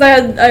was like because I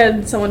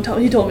had someone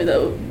he told me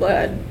though,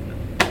 but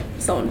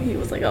he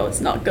was like, oh, it's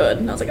not good,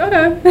 and I was like,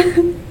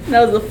 okay.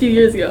 That was a few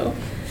years ago,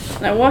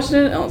 and I watched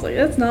it, and I was like,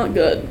 it's not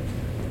good.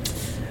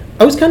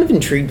 I was kind of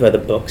intrigued by the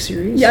book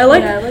series. Yeah,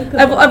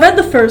 I read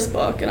the first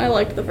book, and I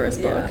liked the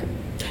first book.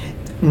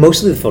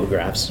 Mostly the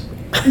photographs.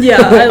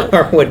 Yeah,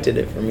 are what did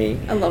it for me.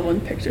 I love when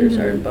pictures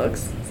are in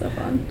books. So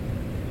fun.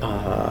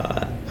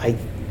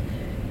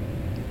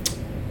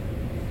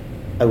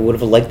 I would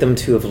have liked them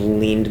to have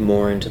leaned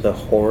more into the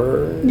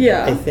horror.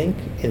 Yeah. I think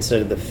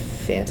instead of the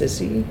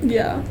fantasy.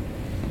 Yeah.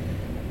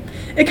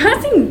 It kind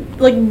of seemed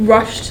like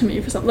rushed to me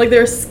for something. Like they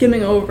were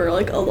skimming over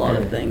like a lot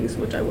of things,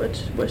 which I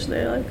wish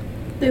they like.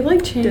 They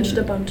like changed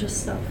didn't. a bunch of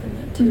stuff in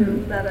it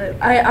too. That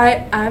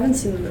I haven't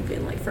seen the movie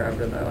in like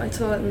forever though. I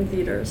saw it in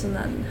theaters and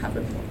then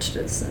haven't watched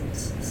it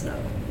since. So.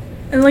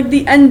 And like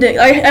the ending,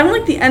 I don't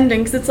like the ending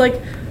because it's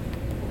like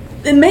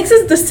it makes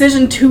his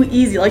decision too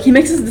easy. Like he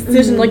makes his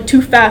decision like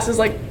too fast. It's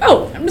like,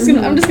 oh, I'm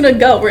just gonna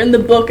go. Where in the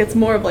book it's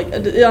more of like I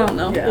don't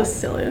know. Yeah. It was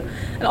silly.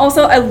 And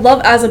also I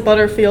love Asa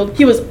Butterfield.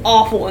 He was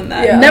awful in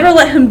that. Yeah. Never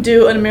let him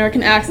do an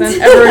American accent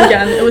ever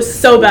again. It was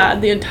so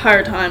bad the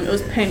entire time. It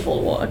was painful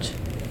to watch.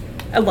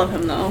 I love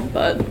him though,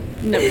 but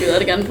never do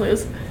that again,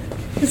 please.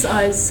 His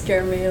eyes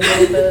scare me a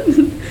little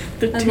bit.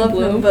 They're I too love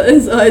blue. him, but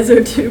his eyes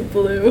are too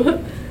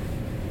blue.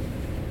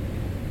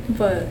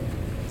 But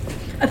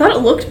I thought it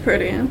looked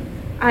pretty.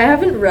 I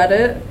haven't read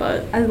it,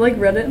 But I like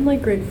read it in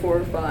like grade 4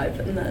 or 5,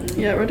 and then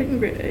yeah, I read it in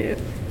grade 8.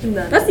 and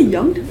then That's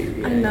young to be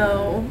reading. I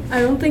know. I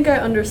don't think I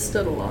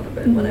understood a lot of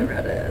it when I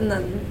read it, and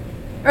then,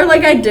 or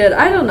like I did.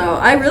 I don't know.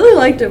 I really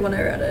liked it when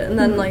I read it, and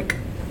then like,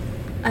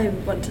 I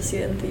went to see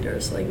it in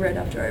theaters like right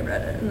after I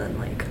read it, and then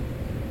like,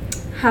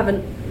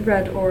 haven't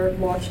read or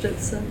watched it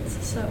since.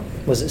 So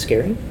Was it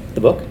scary?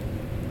 The book?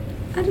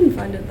 I didn't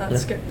find it that No?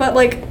 scary, but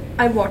like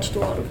I watched a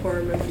lot of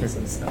horror movies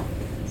and stuff,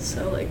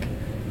 so like,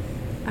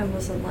 I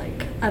wasn't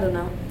like I don't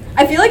know.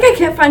 I feel like I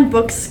can't find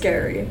books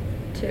scary,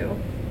 too.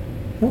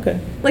 Okay.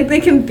 Like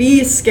they can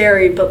be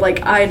scary, but like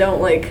I'm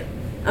not like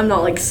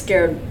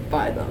scared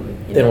by them.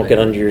 They don't get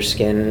under your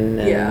skin.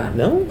 And Yeah.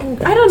 No.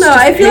 Okay. I don't know. just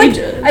I feel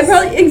pages. like I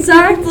probably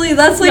exactly.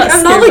 That's like Not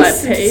I'm not scared like by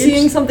a page.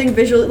 seeing something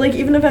visually. Like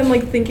even if I'm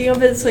like thinking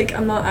of it, it's like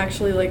I'm not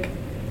actually like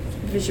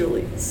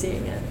visually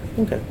seeing it.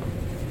 Okay.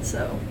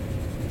 So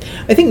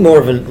I think more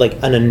of an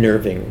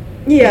unnerving.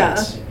 yeah.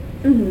 Yes.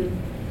 Mm-hmm.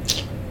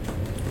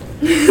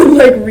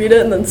 Like read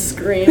it and then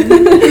scream.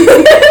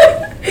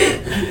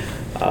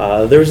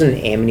 There was an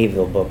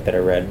Amityville book that I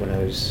read when I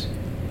was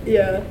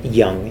Yeah.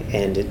 young,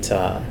 and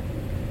I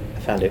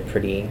found it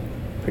pretty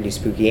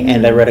spooky.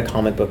 And I read a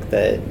comic book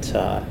that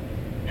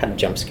had a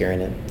jump scare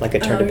in it. Like I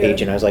turned a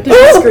page and I was like, did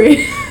you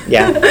scream?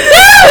 Yeah.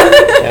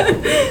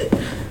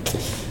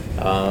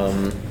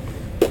 Yeah.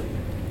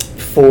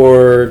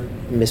 For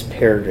Miss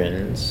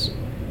Peregrine's,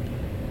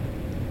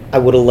 I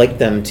would have liked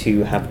them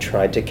to have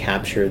tried to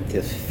capture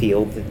the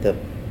feel that the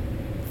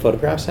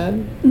photographs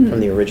had from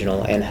the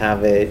original and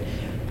have it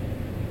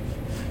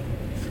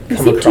come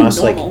seemed too across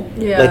like normal.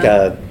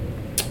 Yeah.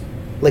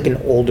 like an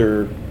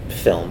older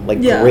film, like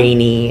Yeah.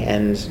 grainy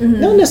and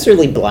not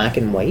necessarily black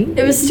and white.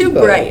 It was too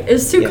but- bright. It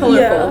was too yeah.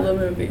 colorful. Yeah. The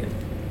movie.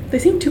 They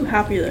seem too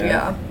happy there.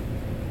 Yeah.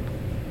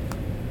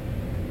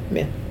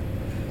 Yeah.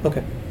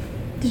 Okay.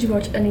 Did you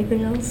watch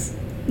anything else?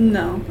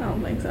 No, I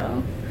don't think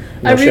so.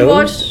 No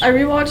shows? I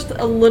rewatched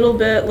a little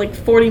bit, like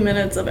 40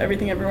 minutes of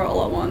Everything Everywhere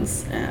All at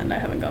Once, and I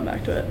haven't gone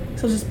back to it.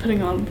 So I was just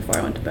putting on before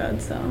I went to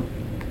bed, so.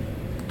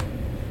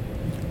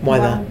 Why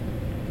Wow.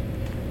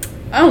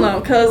 I don't know,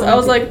 because I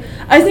was like,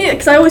 I think,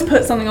 because I always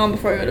put something on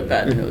before I go to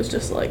bed, and it was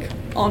just like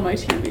on my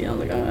TV. I was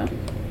like, oh yeah.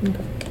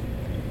 Okay.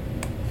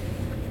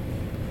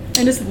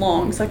 And it's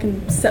long, so I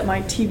can set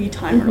my TV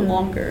timer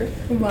longer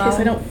in case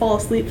I don't fall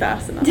asleep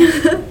fast enough.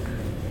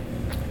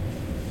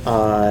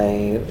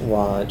 I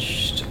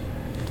watched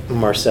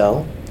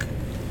Marcel,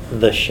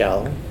 the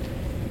Shell,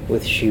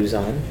 with shoes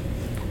on.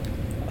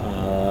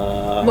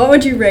 What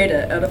would you rate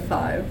it out of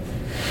 5?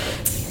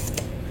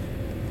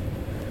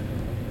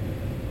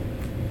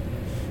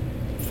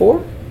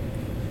 4?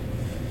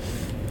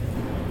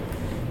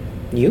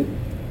 You?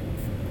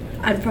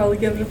 I'd probably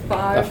give it a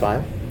 5. A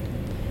 5?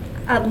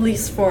 At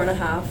least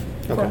 4.5.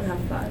 Okay.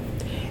 4.5, 5.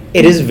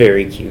 It is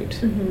very cute.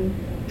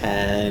 Mm-hmm.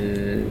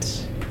 And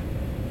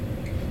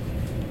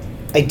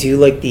I do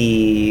like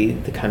the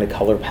kind of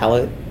color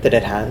palette that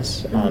it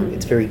has.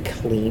 It's very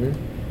clean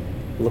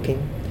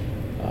looking.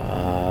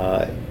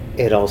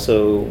 It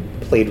also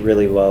played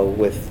really well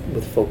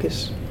with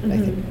focus, I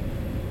think.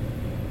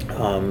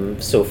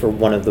 So for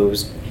one of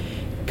those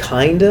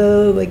kind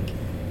of like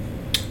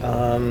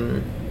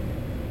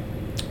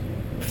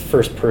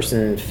first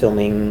person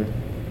filming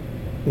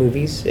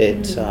movies,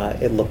 it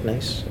looked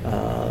nice.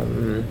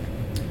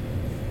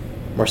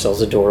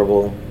 Marcel's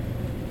adorable.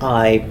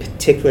 I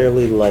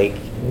particularly like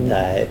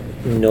that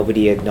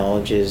nobody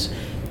acknowledges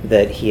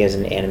that he has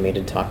an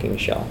animated talking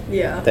shell.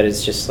 Yeah. That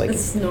it's just like...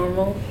 It's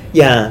normal.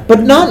 Yeah,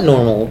 but not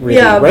normal, really,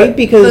 Yeah, right? but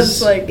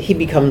Because that's, like- he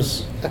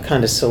becomes a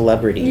kind of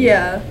celebrity.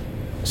 Yeah.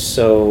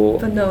 So...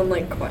 But no one,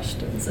 like,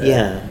 questions it.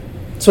 Yeah.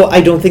 So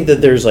I don't think that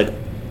there's, like,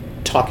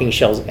 talking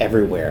shells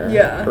everywhere.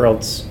 Yeah. Or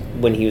else,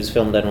 when he was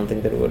filmed, I don't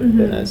think that it would have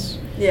been Mhm. as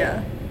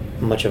Yeah.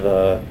 much of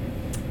a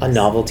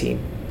novelty.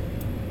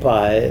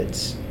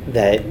 But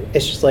that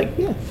it's just like,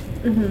 yeah.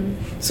 Mm-hmm.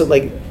 So,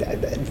 like,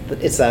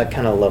 it's that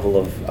kind of level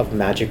of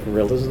magic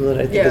realism that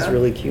I think is Yeah.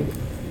 really cute.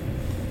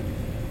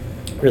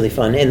 Really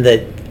fun. And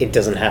that it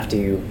doesn't have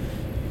to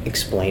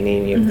explain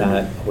any of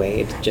that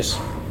away. It just,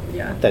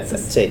 Yeah. that's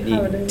It's it. how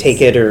You it is.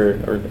 take it or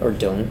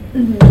don't.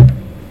 Mm-hmm.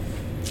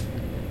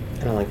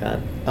 I don't like that.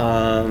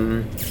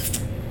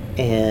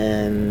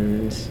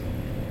 And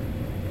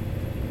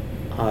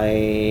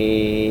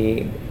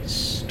I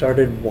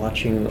started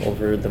watching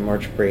over the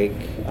March break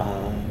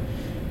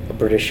a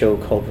British show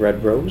called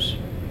Red Rose.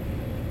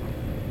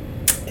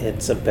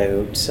 It's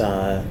about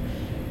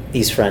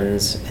these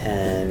friends,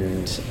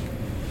 and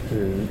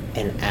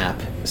an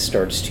app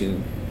starts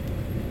to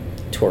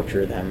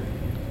torture them.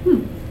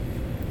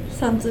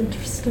 Sounds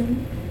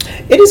interesting.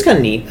 It is kind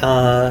of neat,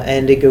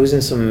 and it goes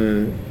in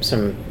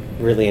some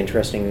really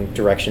interesting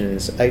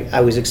directions.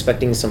 I was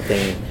expecting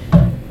something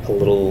a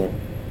little,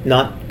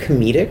 not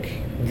comedic,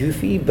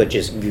 goofy, but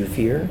just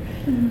goofier.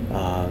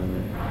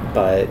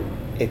 But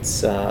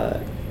it's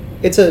a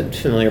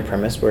familiar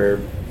premise where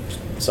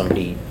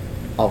somebody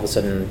all of a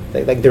sudden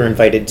they're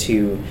invited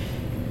to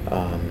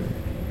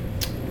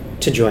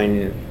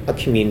join a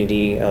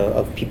community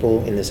of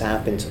people in this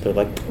app, and so they're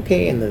like,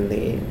 okay, and then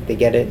they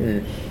get it,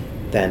 and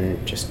then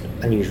just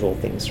unusual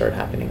things start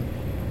happening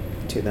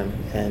to them,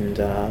 and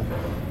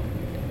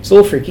it's a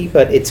little freaky,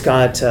 but it's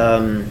got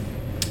a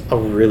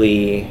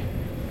really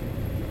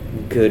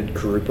good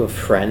group of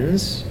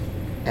friends,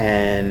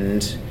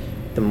 and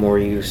the more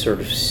you sort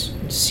of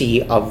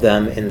see of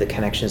them and the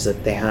connections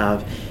that they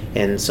have,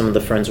 and some of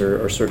the friends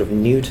are sort of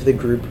new to the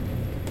group,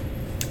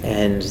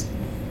 and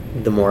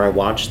the more I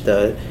watched,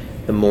 the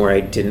more I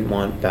didn't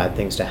want bad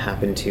things to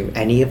happen to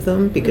any of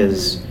them,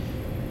 because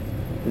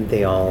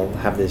they all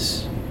have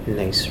this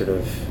nice sort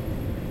of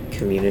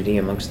community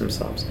amongst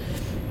themselves.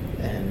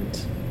 And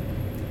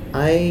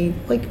I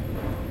like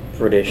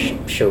British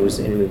shows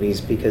and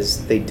movies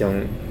because they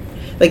don't,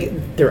 like,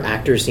 their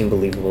actors seem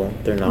believable.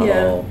 They're not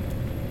all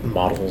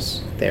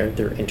models.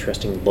 They're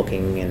interesting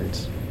looking, and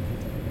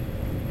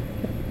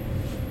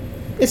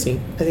it's neat.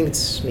 I think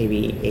it's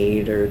maybe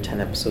 8 or 10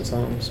 episodes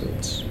long, so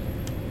it's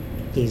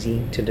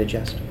easy to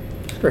digest.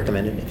 I'd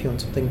recommend it if you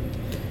want something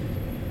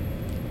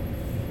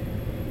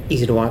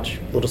easy to watch,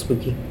 a little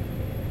spooky.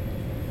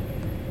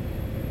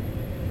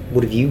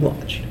 What have you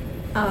watched?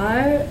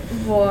 I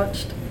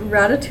watched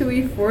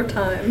Ratatouille 4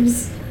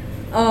 times.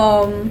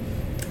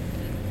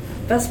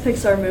 Best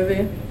Pixar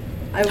movie.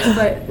 I would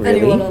fight Really?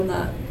 anyone on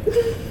that.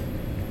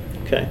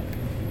 Okay.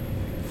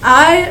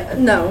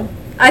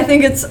 I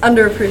think it's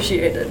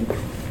underappreciated.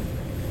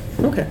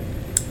 Okay.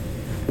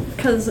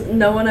 Because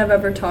no one I've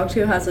ever talked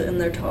to has it in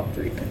their top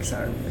 3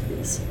 Pixar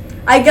movies.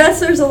 I guess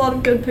there's a lot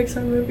of good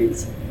Pixar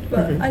movies,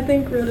 but I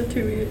think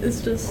Ratatouille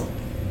is just,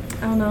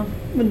 I don't know.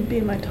 Wouldn't be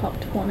in my top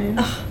 20.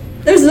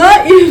 There's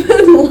not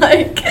even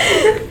like,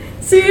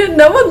 see,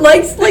 no one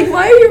likes, like,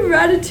 why are you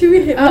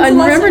Ratatouille? When's I the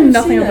last remember time you've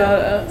nothing seen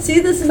about it. See,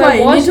 this is So I why you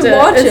need watched to it.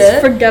 watch It's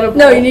it. forgettable.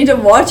 No, you need to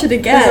watch it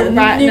again. There's a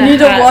rat you in a need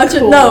to hat. watch it.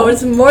 Cool. No,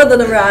 it's more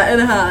than a rat in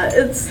a hat.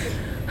 It's.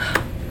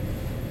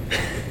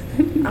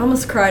 I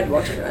almost cried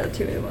watching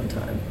Ratatouille one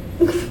time.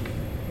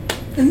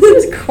 And you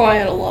just cry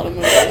at a lot of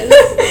movies.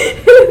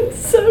 It's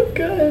so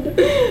good.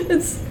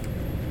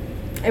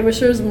 I wish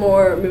there was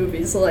more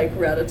movies like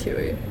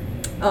Ratatouille.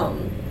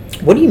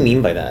 What do you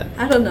mean by that?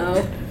 I don't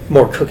know.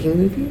 More cooking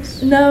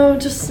movies? No,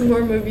 just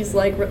more movies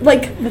like With a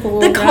the little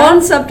rat?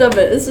 concept of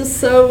it is just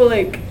so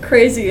like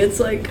crazy. It's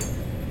like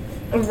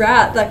a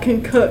rat that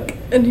can cook,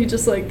 and he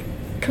just like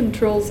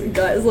controls a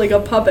guy as like a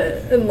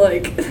puppet, and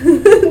like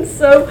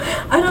so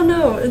I don't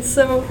know. It's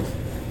so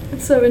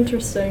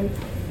interesting.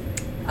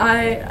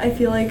 I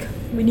feel like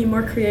we need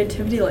more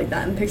creativity like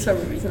that in Pixar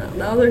movies now.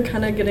 Now they're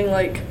kind of getting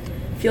like,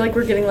 I feel like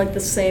we're getting like the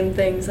same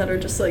things that are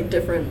just like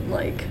different,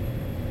 like,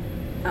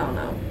 I don't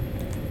know.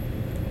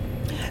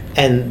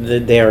 And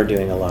they are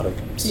doing a lot of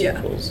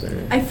sequels.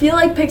 And I feel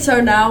like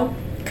Pixar now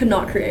could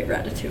not create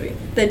Ratatouille.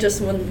 They just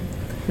wouldn't.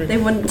 They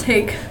wouldn't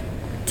take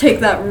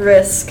that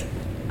risk.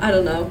 I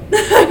don't know.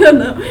 I don't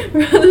know.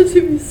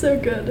 Ratatouille is so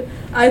good.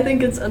 I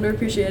think it's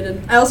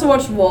underappreciated. I also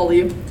watched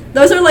WALL-E.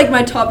 Those are like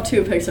my top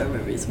 2 Pixar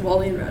movies: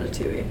 WALL-E and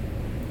Ratatouille.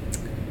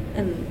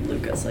 And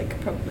Lucas,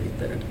 like, probably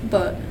third.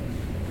 But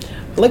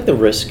I like the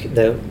risk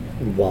that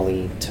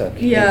WALL-E took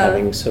in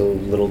having so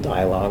little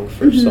dialogue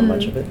for so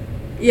much of it.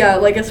 yeah,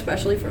 like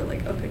especially for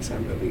like a Pixar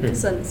movie,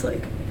 because then it's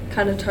like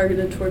kind of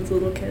targeted towards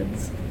little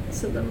kids.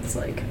 So then it's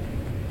like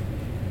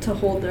to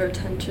hold their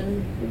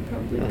attention would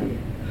probably be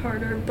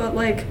harder. But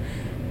like,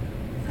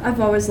 I've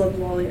always loved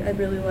WALL-E. I'd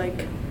really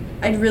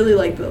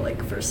like the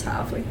like first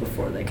half, like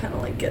before they kind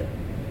of like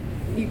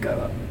you go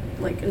up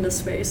like into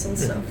space and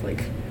stuff.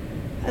 Like,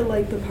 I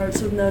like the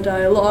parts with no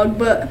dialogue,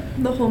 but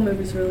the whole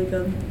movie's really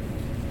good.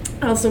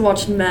 I also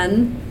watched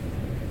Men.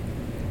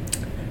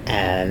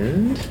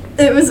 And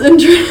It was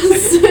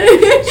interesting.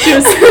 She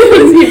was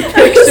sending me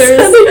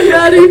pictures.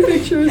 Maddie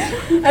pictures.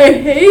 I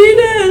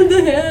hated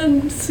the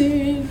hand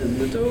scene in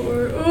the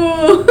door.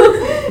 Oh,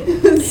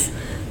 it was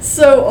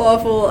so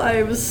awful.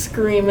 I was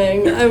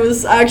screaming. I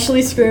was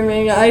actually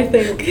screaming. I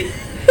think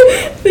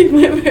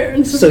my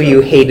parents. so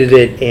you hated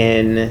it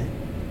in the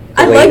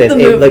I way liked that the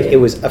movie. like it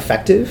was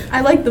effective,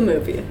 I liked the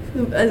movie.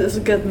 It was a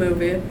good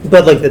movie.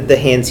 but like the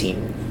hand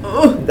scene,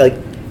 Ugh. like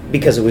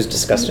because it was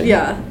disgusting.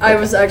 Yeah, I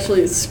was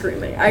actually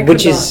screaming. I could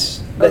Which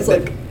is not. I was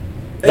like.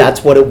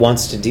 that's what it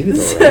wants to do,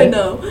 though, right? I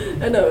know,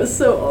 it was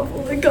so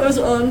awful. It goes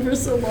on for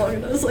so long,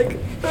 and I was like,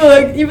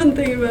 oh, even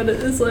thinking about it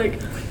is like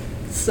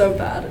so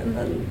bad. And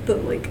then the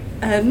like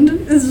end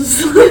is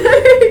just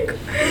like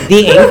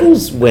The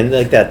angles when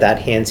like that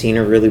hand scene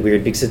are really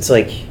weird because it's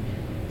like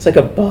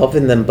above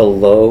and then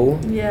below.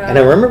 Yeah. And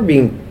I remember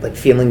being like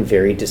feeling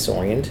very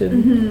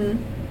disoriented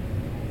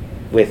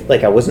with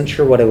like I wasn't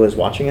sure what I was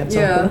watching at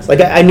some points.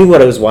 Like I knew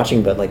what I was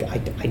watching, but like I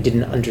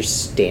didn't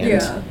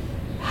understand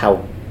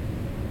how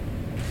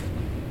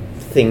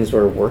things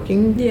were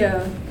working.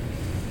 Yeah.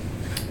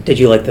 Did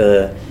you like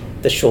the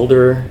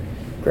shoulder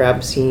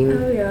grab scene?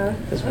 Oh yeah.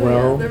 As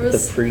well. There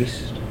was, the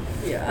priest.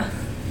 Yeah.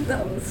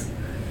 That was.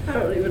 I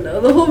don't even know.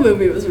 The whole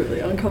movie was really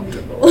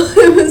uncomfortable.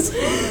 It was,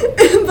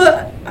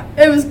 but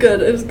it was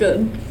good. It was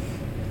good.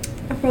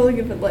 I'd probably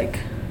give it like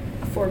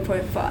a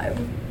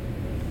 4.5.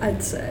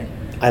 I'd say.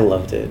 I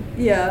loved it.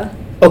 Yeah.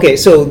 Okay,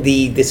 so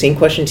the same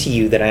question to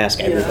you that I ask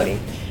everybody,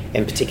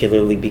 and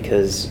particularly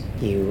because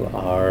you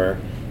are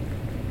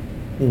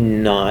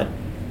not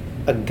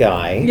a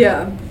guy.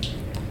 Yeah.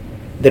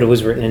 That it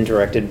was written and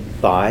directed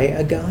by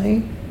a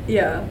guy.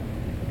 Yeah.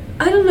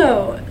 I don't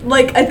know.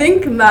 Like, I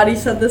think Maddie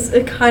said this,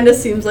 it kind of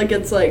seems like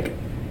it's like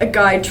a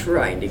guy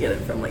trying to get it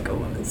from like a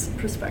woman's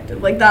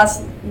perspective. Like, that's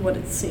what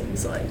it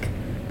seems like.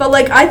 But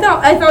like, I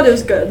thought it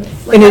was good.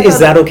 Like, and is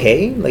that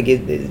okay? Like,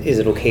 is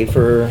it okay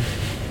for...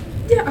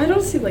 Yeah, I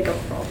don't see like a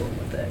problem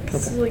with it.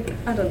 'Cause like,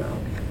 I don't know.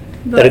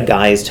 But that a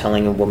guy is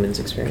telling a woman's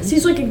experience?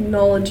 he's like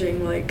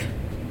acknowledging like,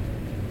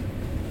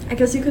 I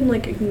guess you can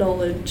like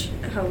acknowledge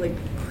how like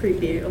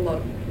creepy a lot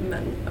of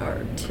men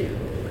are too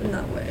in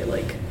that way,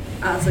 like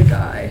as a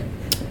guy.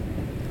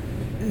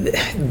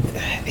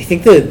 I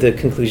think the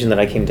conclusion that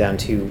I came down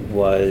to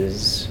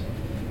was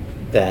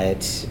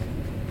that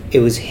it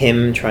was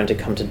him trying to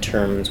come to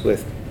terms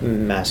with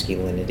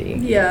masculinity.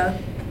 Yeah.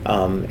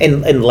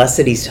 And less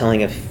that he's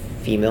telling a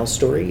female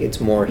story, it's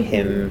more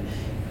him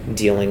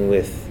dealing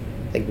with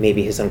like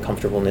maybe his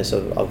uncomfortableness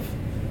of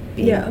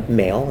being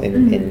male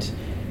and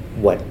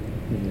what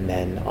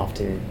men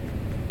often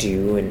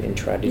do and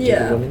try to do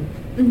to women.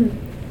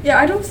 Mm-hmm. Yeah,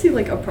 I don't see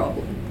like a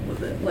problem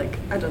with it. Like,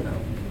 I don't know,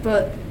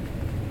 but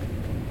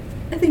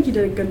I think he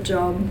did a good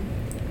job.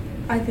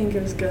 I think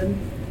it was good,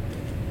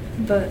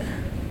 but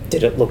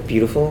did it look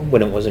beautiful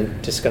when it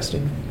wasn't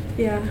disgusting?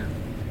 Yeah,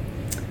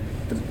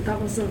 but that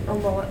wasn't a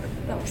lot.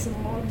 That wasn't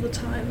a lot of the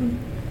time.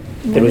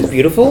 That it was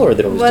beautiful or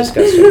that it was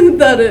disgusting?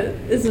 That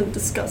it isn't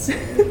disgusting.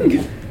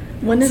 Okay.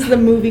 When is the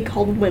movie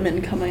called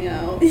Women coming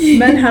out?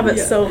 Men have it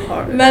so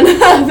hard. Men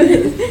have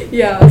it.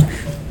 Yeah.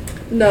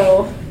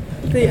 No.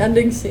 The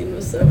ending scene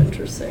was so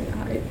interesting.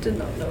 I did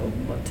not know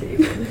what to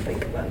even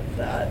think about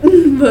that.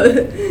 But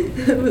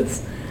it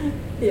was,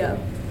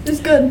 it was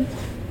good.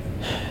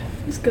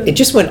 It was good. It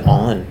just went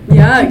on.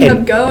 Yeah, it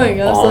kept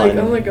going. I was like,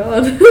 oh my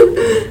god.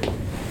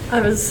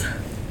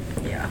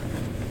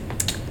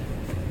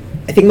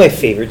 I think my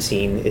favorite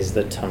scene is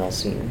the tunnel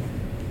scene.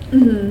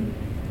 Mm-hmm.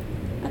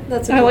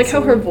 That's a I good like how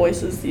scene. her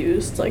voice is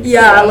used. Like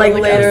Yeah, throughout, like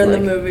later as, in the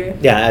like- movie.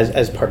 Yeah,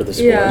 as part of the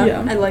score. Yeah,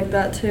 Yeah. I like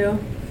that too.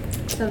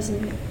 That was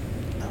neat.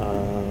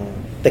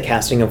 The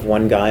casting of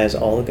one guy as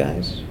all the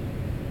guys.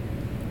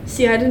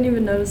 See, I didn't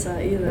even notice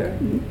that either.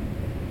 Mm-hmm.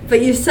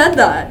 But you said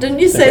that, didn't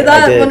you I say did,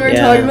 that when we were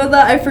yeah. talking about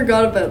that? I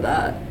forgot about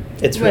that.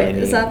 It's Wait, really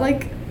neat. is that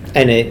like?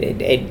 And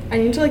it I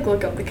need to like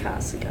look up the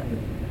cast again.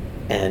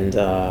 and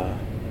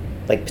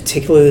like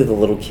particularly the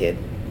little kid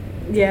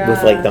Yeah.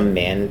 with like the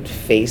man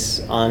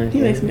face on He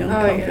him. makes me Oh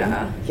uncomfortable.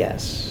 yeah.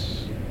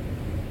 Yes.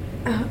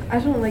 I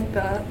don't like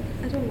that.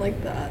 I don't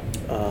like that.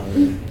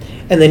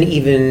 And then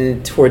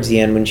even towards the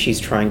end when she's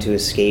trying to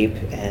escape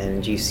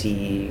and you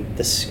see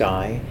the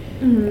sky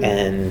Mhm.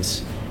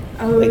 and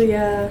Oh like-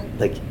 yeah.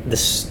 like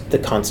the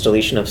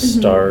constellation of Mhm.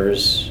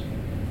 stars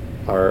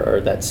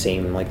are that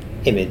same like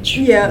image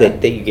Yeah.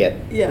 that you get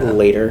Yeah.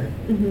 later.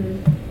 Mhm.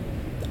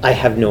 I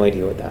have no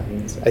idea what that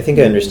means. I think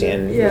I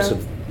understand Yeah. most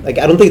of, like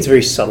I don't think it's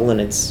very subtle in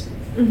its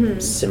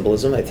Mhm.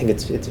 symbolism. I think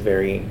it's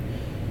very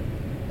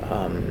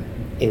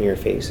in your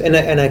face, and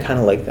I kind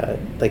of like that.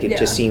 Like it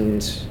just Yeah.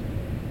 seemed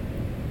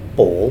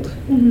bold.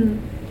 Mhm.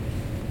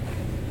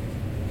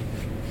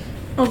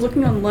 I was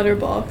looking on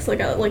Letterboxd, like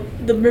at like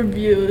the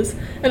reviews,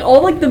 and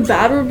all like the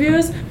bad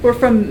reviews were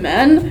from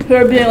men who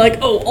are being like,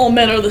 "Oh, all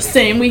men are the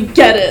same. We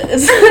get it."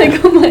 It's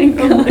like, oh my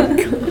god.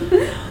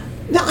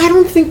 No, I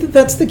don't think that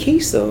that's the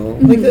case though.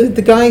 Like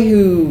the guy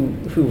who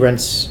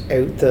rents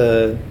out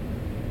the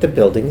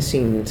building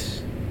seemed.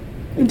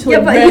 Until Yeah,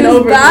 he but ran he was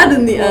over bad the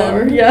in the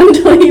floor. end. Yeah,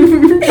 until he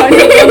tried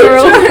to run her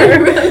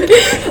over. Like,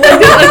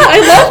 I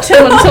loved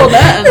him until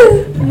then.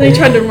 And then he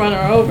tried to run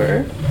her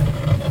over.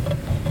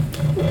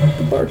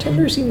 The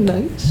bartender seemed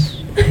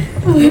nice.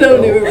 I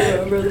don't even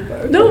remember the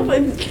part. No,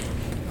 but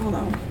oh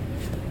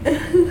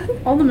no,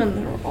 all the men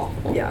there were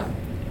awful. Yeah.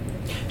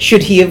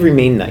 Should he have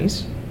remained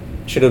nice?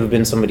 Should it have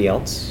been somebody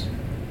else,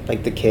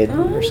 like the kid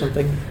or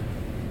something?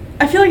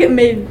 I feel like it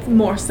made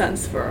more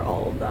sense for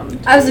all of them.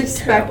 to I was be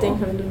expecting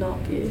terrible. him to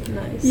not be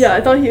nice. Yeah,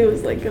 I thought he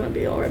was like gonna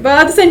be alright, but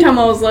at the same time,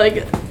 I was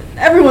like,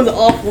 everyone's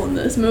awful in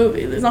this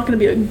movie. There's not gonna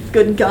be a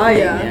good guy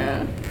Yeah. in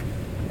here.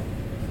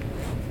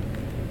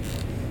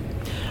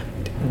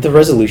 The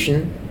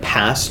resolution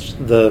past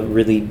the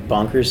really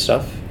bonkers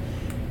stuff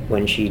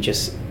when she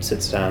just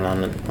sits down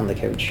on the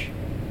couch.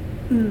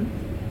 Mm.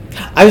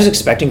 I was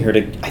expecting her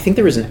to. I think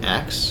there was an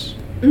axe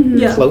Mhm.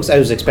 Yeah. close. I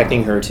was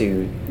expecting her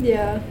to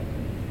Yeah.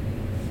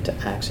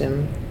 axe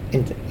him,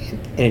 and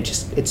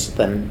it's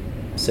them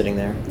sitting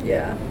there.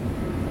 Yeah.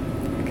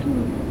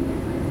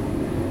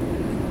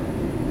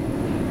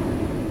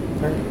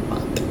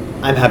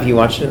 I'm happy you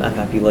watched it. I'm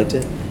happy you liked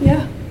it.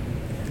 Yeah.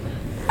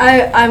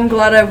 I'm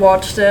glad I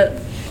watched it.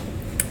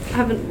 I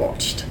haven't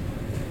watched.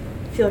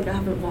 I feel like I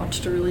haven't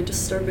watched a really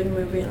disturbing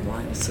movie in a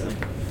while, so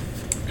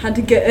had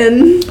to get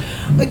in.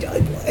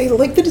 I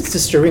like that it's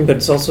disturbing, but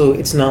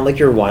it's not like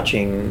you're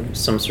watching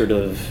some sort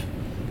of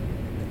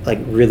like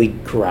really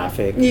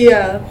graphic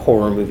Yeah.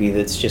 horror movie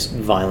that's just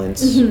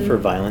violence Mhm. for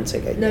violence.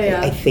 Like No,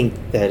 yeah. I think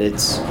that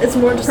it's It's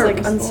more just like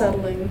Purposeful.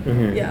 unsettling.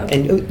 mhm. Yeah.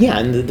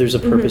 and there's a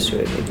purpose Mhm. to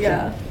it.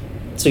 Yeah.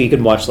 So you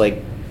could watch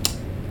like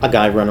a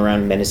guy run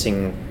around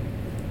menacing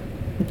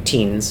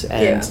teens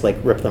and Yeah. like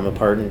rip them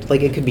apart, and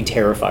like it could be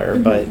Terrifier,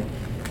 Mhm. but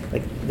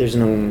like there's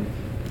no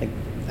like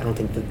I don't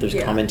think that there's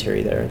Yeah.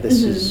 commentary there.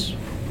 This Mhm. is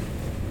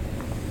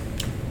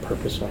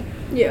purposeful.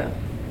 Yeah.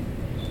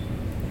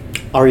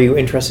 Are you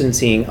interested in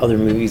seeing other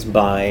movies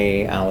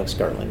by Alex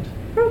Garland?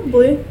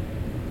 Probably.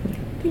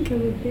 I think I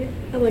would be.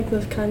 I like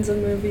those kinds of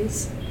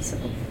movies. So.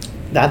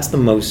 That's the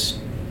most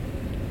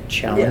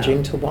challenging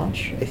Yeah. to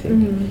watch, I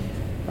think. Mhm.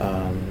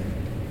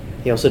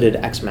 He also did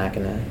Ex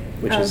Machina,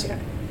 which is Okay.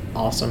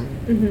 awesome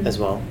Mhm. as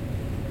well.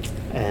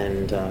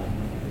 And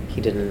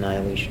he did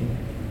Annihilation.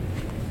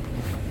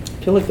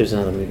 I feel like there's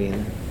another movie in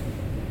there.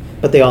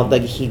 But they all,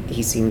 like,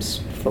 he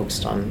seems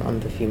focused on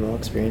the female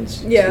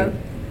experience. Yeah. Too,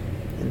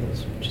 in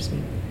those, which is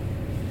neat.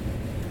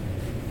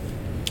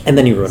 And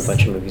then he wrote a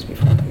bunch of movies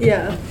before.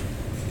 Yeah.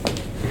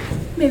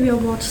 Maybe I'll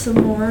watch some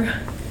more.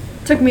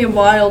 Took me a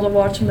while to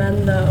watch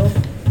Men though,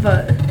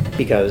 but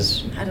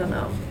Because, I don't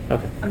know.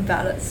 okay. I'm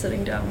bad at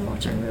sitting down and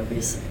watching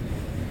movies.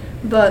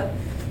 But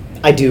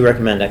I do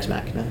recommend Ex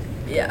Machina.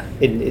 yeah.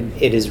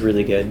 It is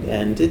really good,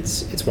 and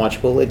it's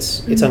watchable.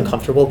 It's Mhm.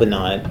 uncomfortable, but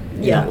not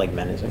Yeah. like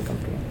Men is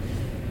uncomfortable.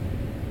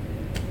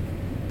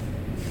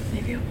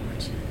 Maybe I'll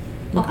watch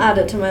it. I'll add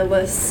it to my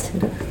list.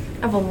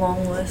 I have a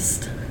long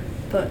list.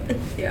 But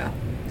yeah.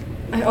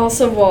 I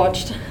also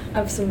watched I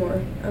have some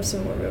more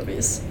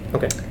movies.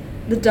 Okay.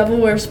 The Devil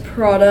Wears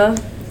Prada.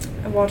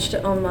 I watched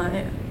it on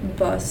my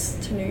bus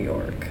to New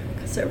York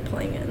because they were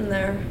playing it in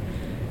there.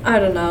 I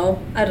don't know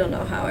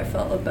how I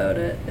felt about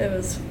it. It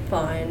was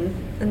fine.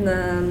 And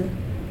then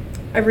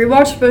I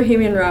rewatched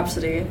Bohemian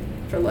Rhapsody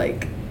for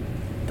like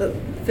the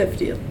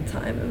 50th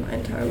time in my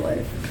entire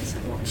life because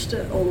I watched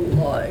it a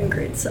lot in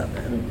grade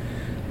 7.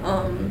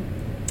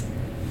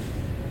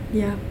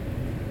 Yeah.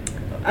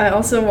 I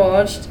also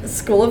watched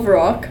School of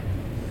Rock.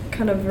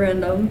 Kind of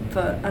random,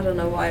 but I don't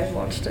know why I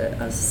watched it.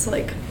 I was just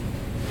like,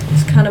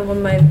 It's kind of one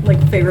of my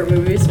like favorite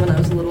movies when I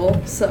was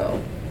little.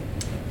 So,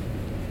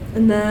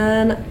 and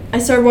then I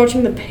started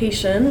watching The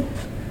Patient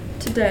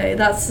today.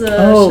 That's the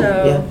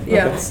show.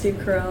 Yeah, okay. With Steve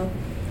Carell.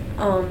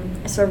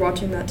 I started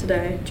watching that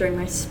today during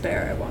my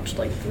spare. I watched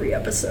like 3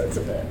 episodes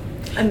of it.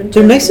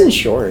 They're nice and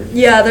short.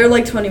 Yeah, they're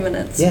like 20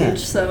 minutes Yeah.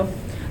 each. So,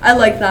 I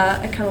like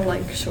that. I kind of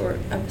like short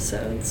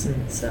episodes.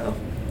 So,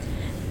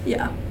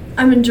 yeah,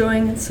 I'm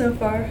enjoying it so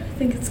far. I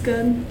think it's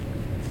good.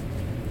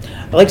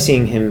 I like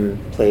seeing him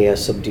play a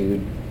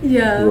subdued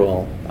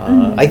role.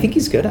 I think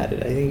he's good at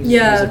it. I think he's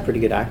a pretty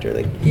good actor.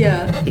 Like,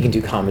 he can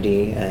do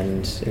comedy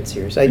and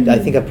serious. I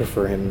think I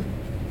prefer him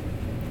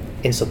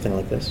in something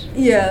like this.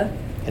 Yeah.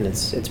 And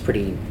it's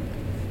pretty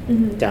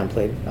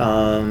downplayed.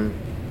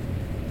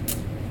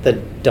 The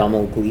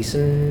Domhnall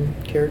Gleeson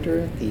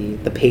character,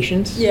 the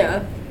patient. Yeah.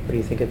 What do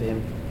you think of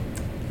him?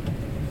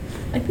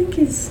 I think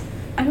he's.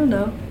 I don't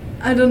know.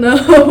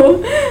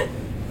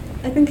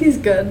 I think he's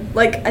good.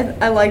 Like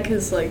I like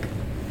his like.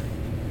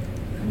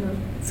 I don't know.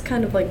 It's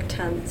kind of like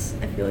tense.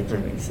 I feel like he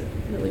makes it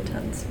really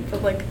tense.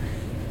 But like,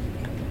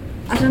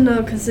 I don't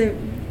know, cause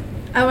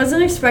I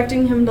wasn't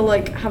expecting him to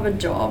like have a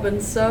job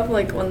and stuff.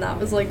 Like when that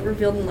was like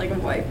revealed and like a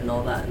wife and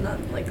all that, and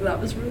that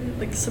was really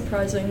like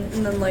surprising.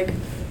 And then like,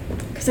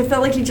 cause I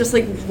felt like he just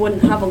like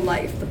wouldn't have a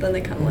life. But then they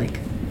kind of like,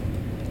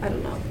 I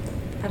don't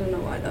know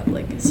why that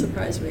like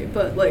surprised me.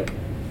 But like.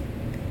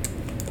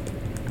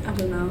 I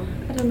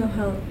don't know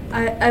how.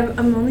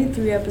 I'm only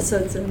 3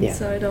 episodes in,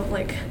 so I don't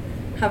like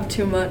have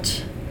too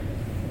much.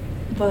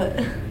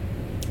 But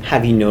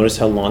have you noticed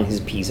how long his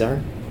P's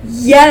are?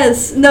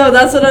 Yes. No,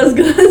 that's what I was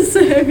gonna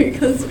say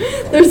because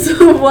there's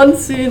one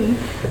scene.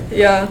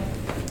 Yeah.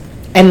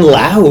 And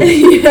loud.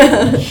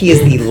 Yeah. He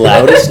is the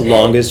loudest,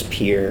 longest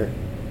peer.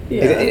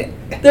 Yeah.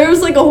 There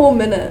was like a whole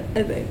minute,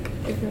 I think.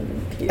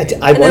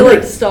 I wonder. It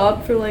like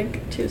stopped for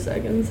like 2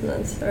 seconds and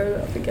then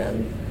started up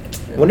again.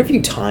 I wonder if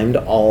you timed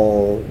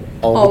all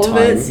the time.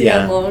 Of it, see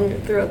how long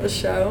throughout the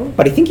show.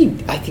 But I think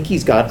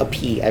he's got a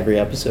pee every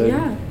episode.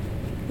 Yeah.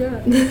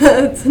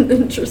 It's an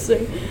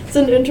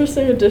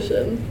interesting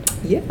addition.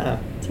 Yeah.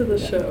 To the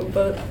show,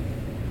 but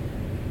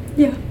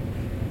yeah.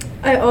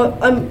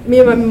 Me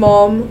and my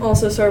mom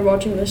also started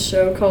watching this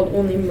show called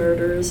Only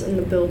Murders in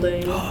the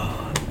Building.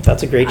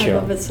 That's a great show.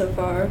 I love it so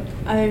far.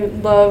 I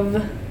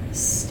love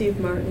Steve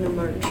Martin and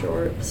Martin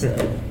Short. So,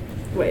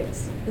 wait,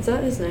 is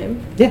that his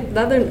name? Yeah.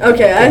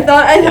 Okay, yeah. I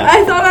thought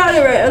I had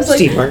it right. I was like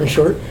Steve Martin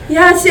Short.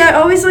 Yeah. See, I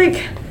always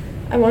like.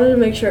 I wanted to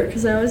make sure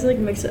because I always like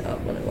mix it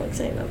up when I'm like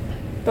saying them,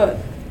 but.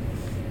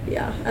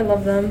 Yeah, I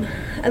love them.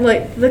 I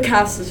like the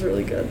cast is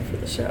really good for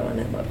the show, and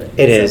I love it.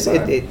 It is.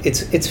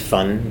 It's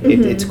fun.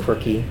 It's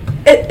quirky.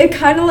 It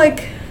kind of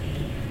like,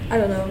 I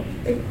don't know.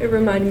 It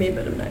reminded me a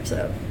bit of Knives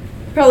Out,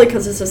 probably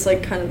because it's just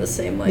like kind of the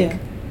same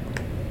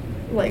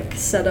like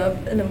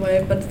setup in a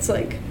way, but it's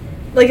like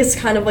it's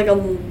kind of like a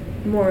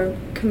more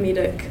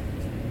comedic,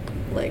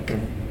 like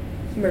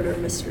murder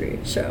mystery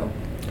show,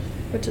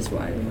 which is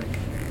why I'm like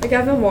I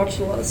haven't watched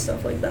a lot of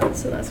stuff like that,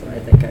 so that's why I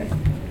think I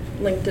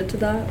linked it to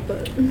that,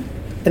 but.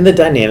 And the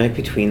dynamic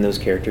between those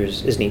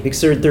characters is neat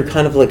because they're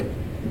kind of like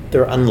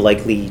they're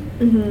unlikely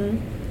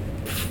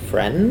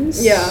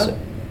friends. Yeah,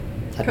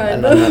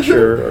 I'm not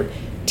sure, or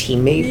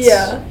teammates.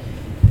 Yeah,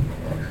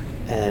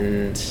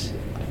 and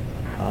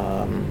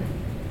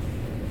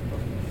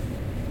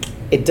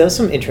it does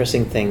some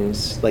interesting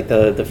things. Like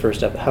the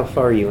first episode. How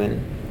far are you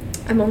in?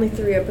 I'm only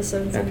 3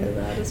 episodes into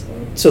that as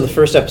well. So the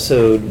first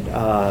episode,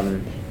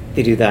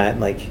 they do that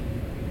like.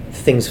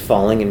 Things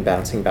falling and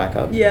bouncing back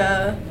up.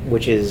 Yeah.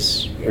 Which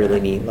is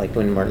really neat. Like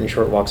when Martin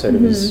Short walks out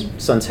of his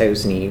son's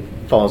house and he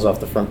falls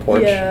off the front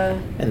porch. Yeah.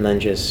 And then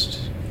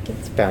just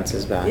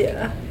bounces back.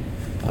 Yeah.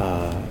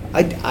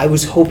 I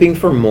was hoping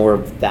for more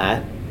of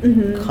that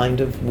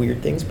kind of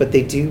weird things, but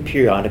they do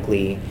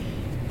periodically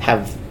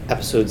have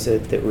episodes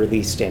that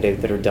really stand out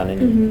that are done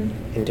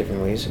in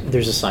different ways.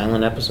 There's a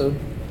silent episode.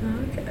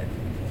 Okay.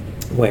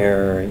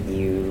 Where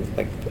you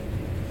like.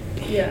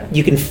 Yeah.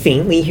 You can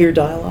faintly hear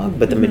dialogue,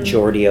 but the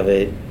majority of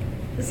it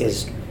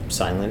is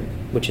silent,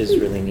 which is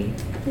really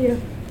neat. Yeah.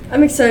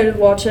 I'm excited to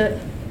watch it.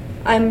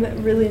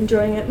 I'm really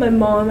enjoying it. My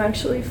mom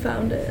actually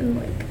found it and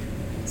like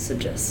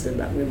suggested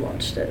that we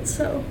watched it.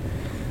 So,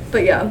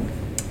 but yeah,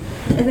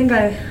 I think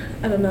I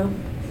don't know.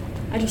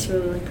 I just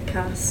really like the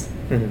cast.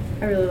 I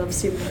really love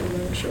Steve Martin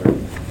and Short.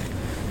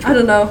 I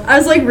don't know. I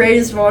was like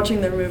raised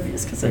watching their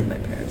movies because like my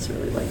parents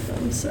really like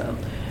them. So.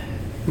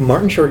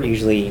 Martin Short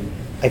usually.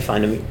 I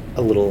find him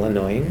a little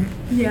annoying.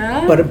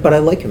 Yeah. But I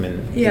like him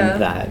in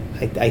that.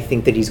 I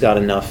think that he's got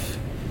enough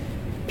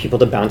people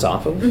to bounce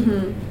off of.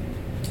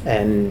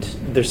 And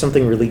there's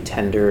something really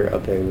tender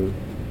about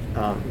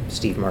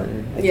Steve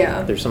Martin. I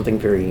think there's something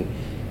very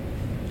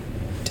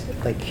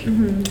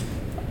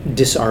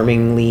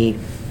disarmingly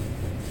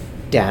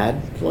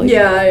dad-like.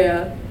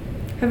 Yeah.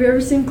 Have you ever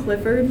seen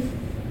Clifford?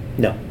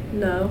 No.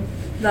 No.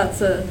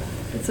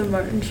 It's a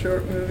Martin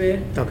Short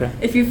movie. Okay.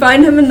 If you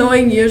find him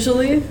annoying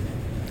usually,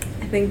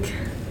 I think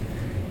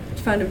you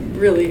find him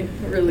really,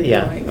 really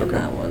annoying in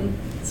that one.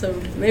 So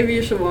maybe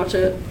you should watch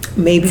it.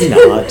 Maybe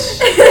not.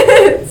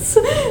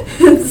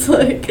 it's it's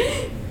like,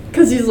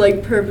 because he's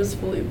like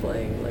purposefully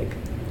playing like,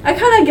 I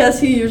kind of guess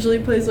he usually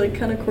plays like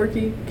kind of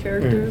quirky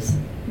characters,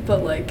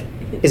 but like.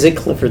 Is it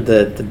Clifford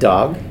the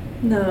dog?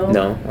 No.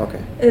 No?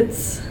 Okay.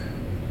 It's,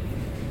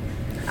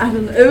 I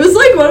don't know. It was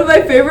like one of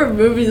my favorite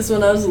movies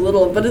when I was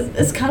little, but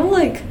it's kind of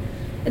like,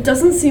 it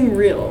doesn't seem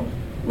real.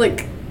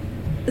 Like,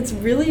 it's a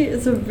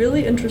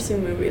really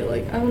interesting movie.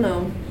 Like, I don't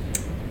know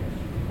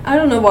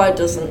why it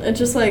doesn't. It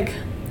just like,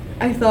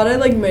 I thought I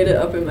like made it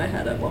up in my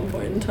head at one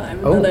point in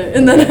time, and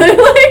then I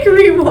like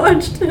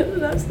rewatched it,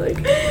 and I was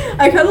like,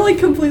 I kind of like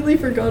completely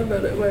forgot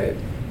about it. Wait,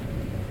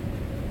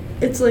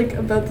 it's like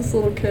about this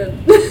little kid.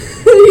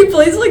 He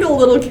plays like a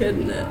little kid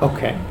in it.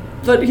 Okay.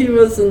 But he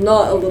was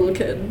not a little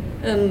kid,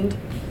 and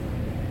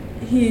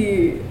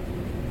he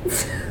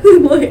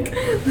like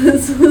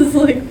this was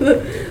like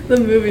the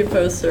movie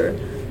poster.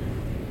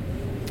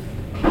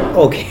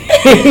 Okay.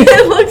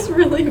 It looks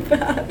really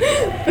bad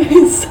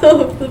based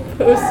off the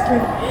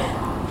poster.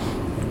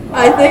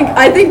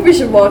 I think we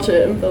should watch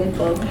it in Film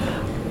Club.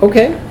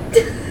 Okay.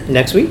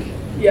 Next week?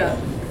 Yeah.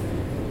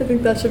 I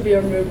think that should be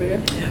our movie.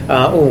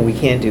 We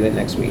can't do it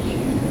next week.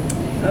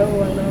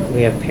 Oh, I know.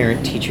 We have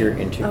parent-teacher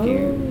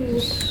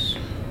interviews.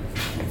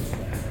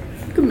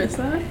 You can miss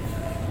that.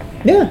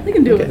 Yeah. They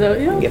can do it without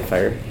you. Get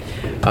fired.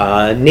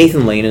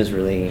 Nathan Lane is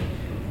really,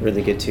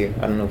 really good too.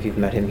 I don't know if you've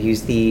met him.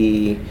 He's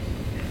the...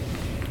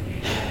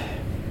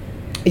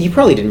 You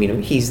probably didn't meet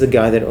him. He's the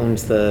guy that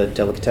owns the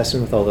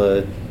delicatessen with all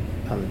the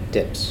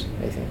dips,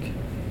 I think.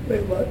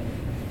 Wait, what?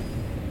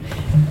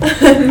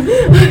 I'm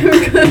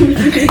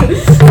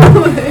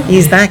confused.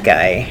 He's that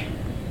guy.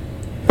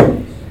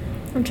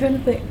 I'm trying to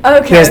think.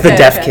 Okay. He has the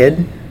deaf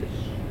kid.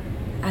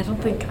 I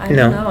don't think. I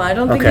No. don't know. I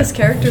don't think Okay. his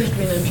character's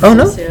been introduced Oh,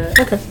 no? yet.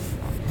 Okay.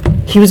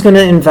 He was going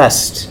to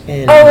invest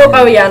in...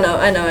 Oh yeah, no,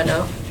 I know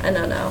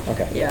now.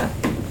 Okay. Yeah.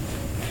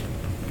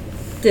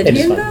 Did It he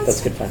is fun. invest?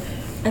 That's good fun.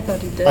 I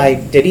thought he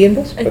did. Did he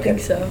invest? I think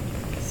so.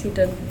 'Cause he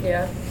did,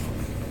 yeah.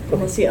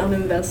 Unless he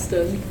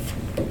uninvested.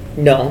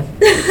 No.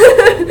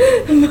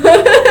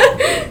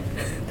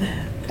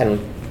 I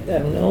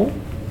don't know.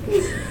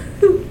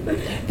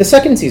 The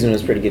second season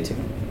was pretty good too.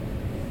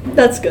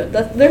 That's good.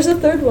 There's a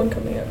third one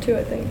coming out too,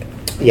 I think.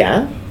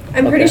 Yeah?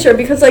 I'm pretty Okay. sure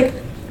because like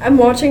I'm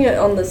watching it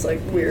on this like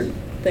weird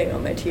thing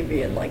on my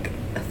TV, and like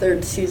a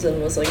third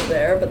season was like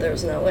there, but there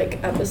was no like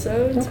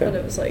episodes, Okay. but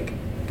it was like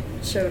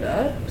showed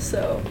up.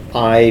 So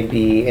I'd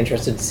be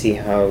interested to see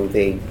how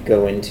they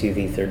go into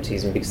the third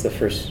season because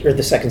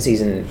the second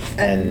season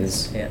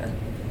ends yeah.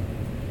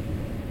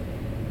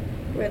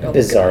 Wait, I'll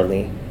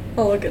bizarrely.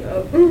 I'll look it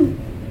up.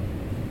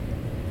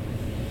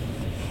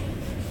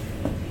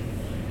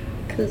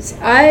 Because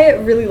I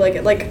really like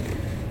it. Like,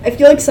 I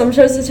feel like some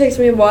shows it takes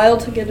me a while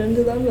to get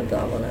into them, but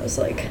that one I was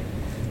like,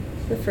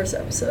 the first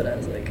episode I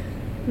was like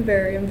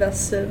very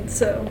invested,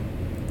 so.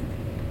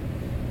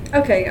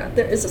 Okay, yeah,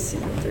 there is a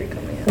season 3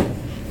 coming out.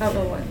 I don't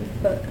know when,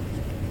 but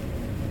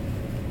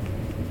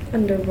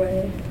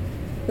underway.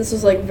 This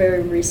was like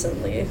very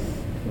recently.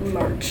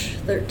 March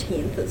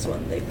 13th is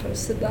when they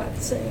posted that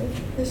saying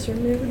it's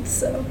renewed,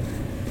 so.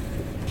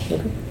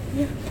 Okay.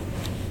 Yeah.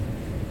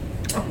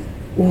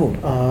 Ooh,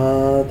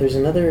 there's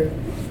an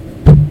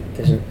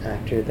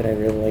actor that I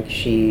really like.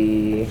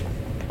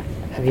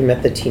 Have you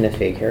met the Tina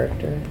Fey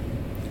character?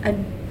 I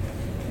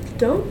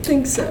don't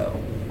think so.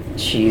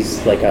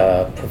 She's like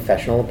a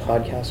professional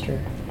podcaster.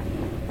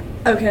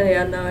 Okay,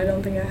 yeah, no, I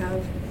don't think I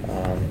have.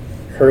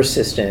 Her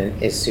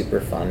assistant is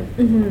super fun.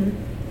 Mm-hmm.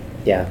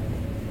 Yeah.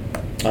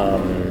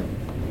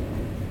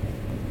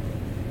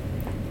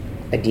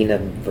 Adina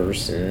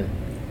Verson.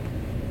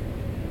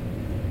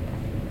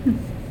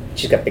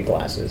 She's got big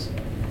glasses.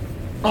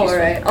 All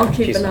right, I'll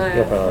keep She's an fun. eye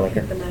You'll out. probably I'll like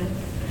keep her. an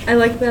eye. I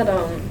like that. I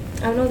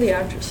don't know the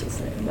actress's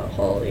name, but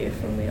Holly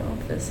from The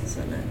Office is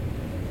in it.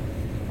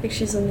 Like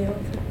she's in The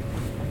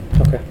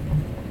Office. Okay.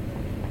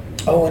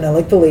 Oh, and I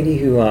like the lady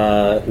who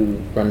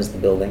runs the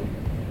building.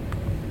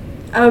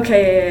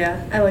 Okay,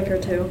 yeah. I like her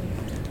too.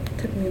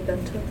 Took me a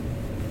bit to.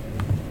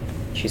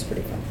 She's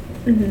pretty fun.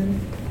 Mhm.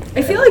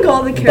 I feel like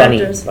all the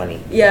characters. Bunny.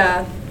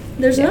 Yeah.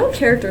 There's Yeah. no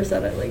characters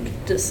that I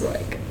like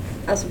dislike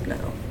as of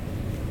now.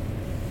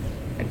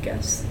 I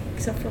guess,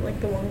 except for like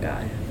the one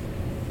guy.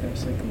 There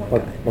was like the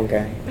one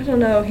guy. guy? I don't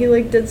know. He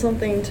like did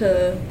something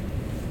to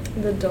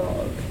the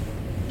dog.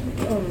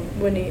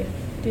 Winnie.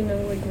 Do you know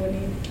like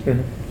Winnie?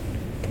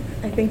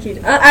 Mm-hmm. I think he.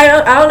 I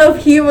don't know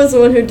if he was the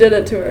one who did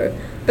it to her,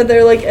 but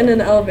they're like in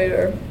an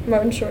elevator.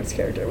 Martin Short's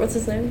character. What's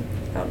his name?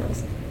 I don't know.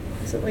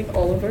 Is it like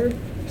Oliver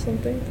or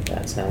something?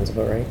 That sounds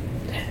about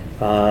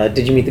right.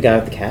 Did you meet the guy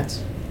with the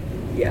cats?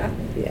 Yeah.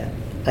 Yeah.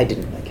 I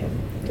didn't like him.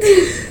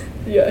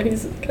 Yeah,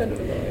 he's kind of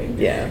annoying.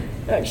 Yeah.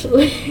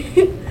 Actually,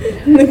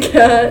 and the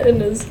cat in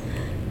his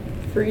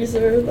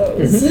freezer. That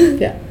was. Mhm.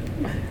 Yeah.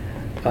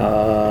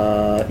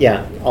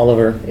 Yeah.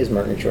 Oliver is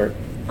Martin Short.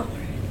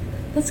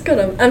 That's good.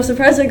 I'm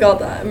surprised I got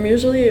that. I'm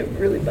usually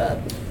really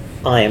bad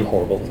I am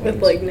horrible with with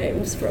names. like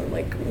names from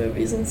like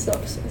movies and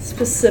stuff. So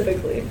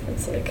specifically,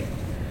 it's like,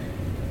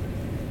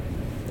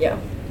 yeah.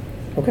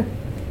 Okay.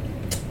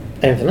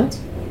 Anything else?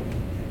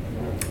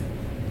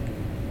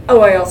 Oh,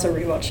 I also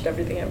rewatched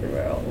Everything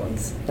Everywhere All at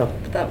Once. Oh.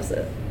 But that was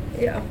it.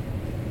 Yeah.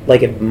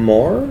 Like it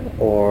more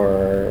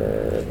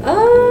or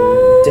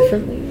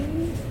differently?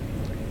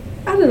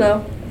 I don't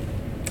know.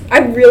 I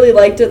really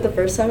liked it the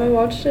first time I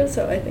watched it,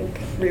 so I think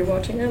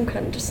rewatching it, I'm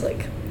kind of just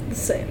like the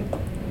same.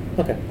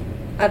 Okay.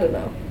 I don't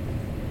know.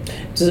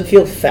 Does it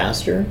feel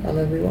faster on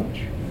a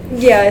rewatch?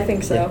 Yeah, I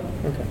think so. Yeah.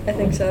 Okay. I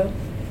think so.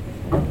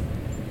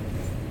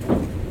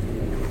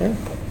 Yeah.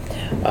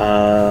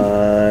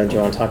 Do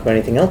you want to talk about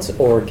anything else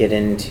or get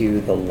into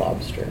The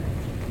Lobster?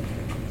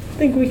 I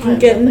think we I can have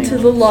get nothing into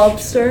else. The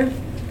Lobster.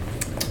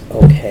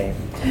 Okay.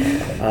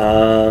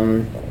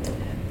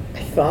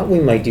 I thought we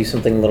might do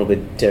something a little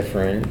bit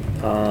different.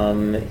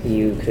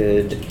 You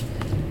could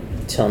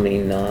tell me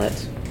not.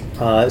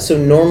 So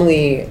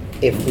normally,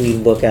 if we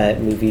look at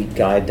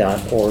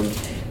movieguide.org,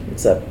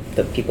 it's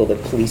the people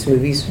that police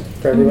movies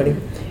for everybody.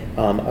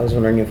 I was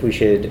wondering if we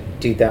should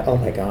do that. Oh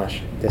my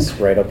gosh, this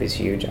write-up is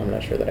huge. I'm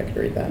not sure that I could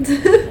read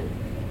that.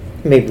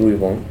 Maybe we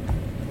won't.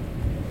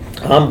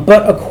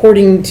 But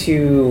according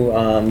to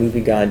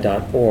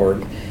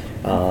movieguide.org,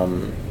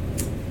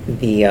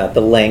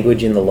 the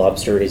language in The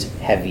Lobster is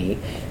heavy,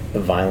 the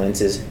violence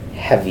is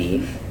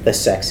heavy, the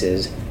sex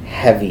is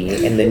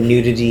heavy, and the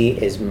nudity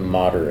is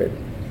moderate.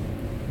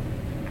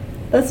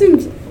 That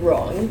seems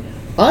wrong.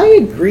 I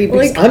agree,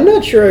 because Like- I'm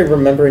not sure I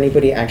remember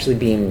anybody actually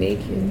being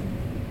naked.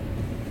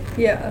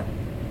 Yeah.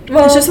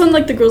 Well, It's just when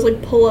like the girls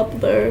like pull up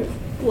their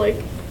like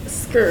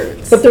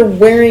skirts. But they're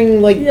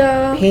wearing, like,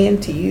 Yeah.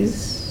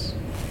 panties.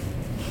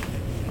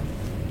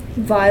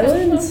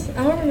 violence?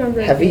 I don't remember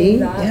it Heavy? being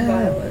that Yeah.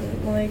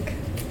 violent. Like,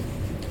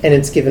 And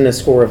it's given a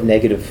score of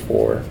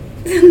 -4.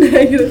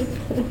 negative.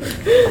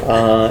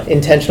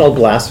 Intentional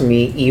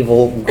blasphemy,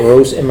 evil,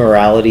 gross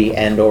immorality,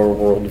 and/or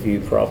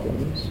worldview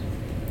problems.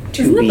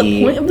 Isn't that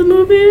the point of the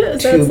movie?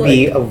 Is that to it's,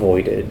 be like,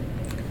 avoided.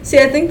 See,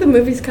 I think the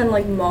movie's kind of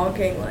like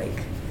mocking, like,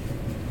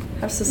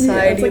 how yeah,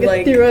 society, it's like a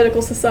like.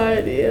 theoretical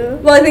society. Yeah.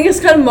 Well, I think it's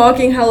kind of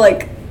mocking how,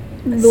 like,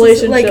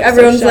 Relationships like are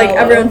everyone's like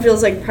shallow. everyone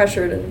feels like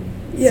pressured in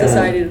Yeah.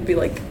 society to be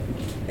like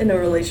in a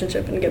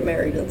relationship and get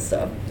married and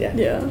stuff. Yeah.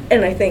 Yeah.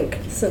 And I think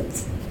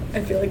since I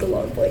feel like a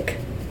lot of like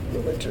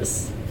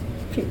religious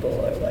people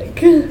are like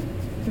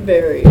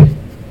very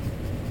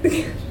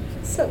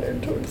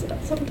centered towards that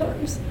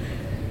sometimes.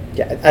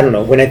 Yeah, I don't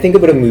know. When I think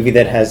about a movie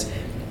that has,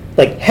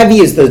 like, heavy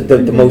is the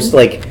most,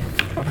 like,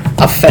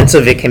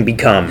 offensive it can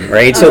become,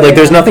 right? So, Oh, like,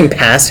 there's yeah. nothing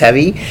past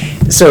heavy.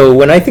 So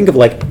when I think of,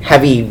 like,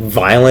 heavy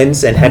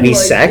violence and heavy Like,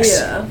 sex,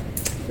 Yeah.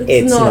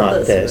 it's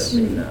not this.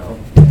 movie, no.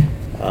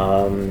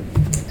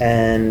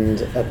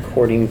 And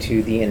according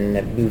to the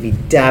Internet Movie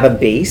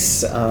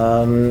Database,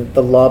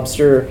 The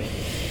Lobster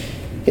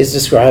is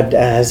described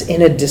as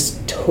in a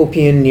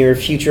dystopian near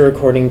future.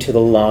 According to the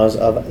laws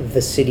of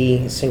the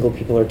city, single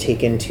people are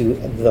taken to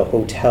the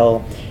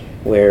hotel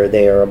where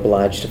they are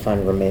obliged to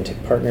find romantic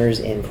partners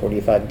in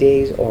 45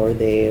 days, or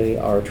they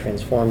are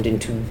transformed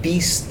into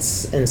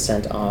beasts and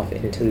sent off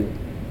into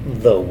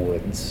the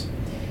woods.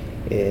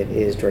 It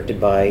is directed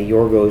by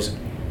Yorgos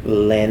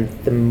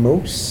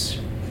Lanthimos,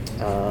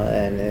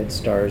 and it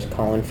stars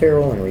Colin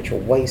Farrell and Rachel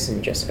Weisz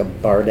and Jessica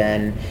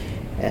Barden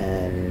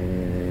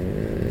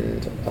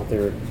and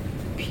other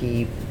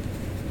people.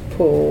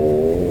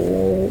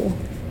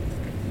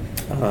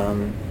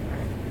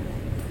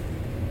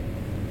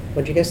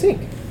 What'd you guys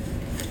think?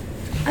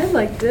 I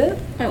liked it.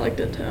 I liked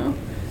it too.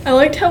 I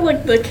liked how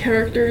like the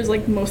characters,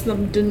 like most of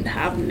them didn't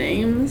have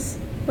names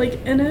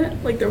like in it.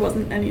 Like there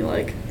wasn't any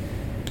like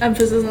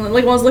emphasis on it.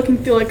 Like when I was looking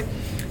through like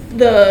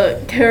the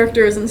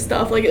characters and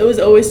stuff, like it was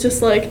always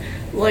just like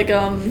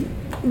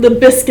the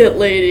biscuit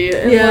lady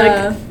and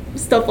Yeah. like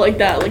stuff like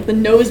that. Like the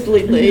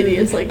nosebleed lady.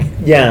 It's like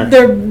Yeah.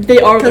 they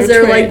are Because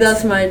their they're like, traits.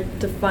 that's my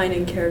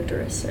defining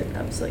characteristic.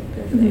 That was like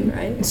their thing,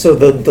 right? So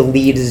the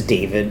lead is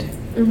David,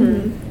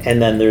 Mm-hmm.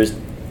 and then there's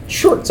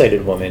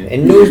short-sighted woman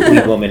and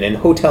nosebleed woman and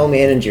hotel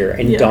manager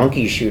and Yeah.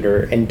 donkey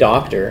shooter and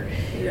doctor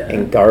Yeah.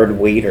 and guard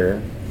waiter,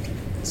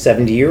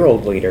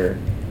 70-year-old waiter.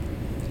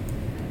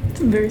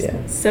 It's a very Yeah.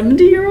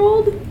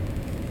 70-year-old.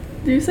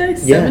 Do you say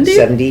 70? Yeah,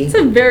 70. It's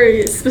a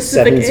very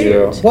specific 70.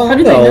 age. Well, How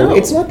do they no, know?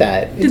 it's not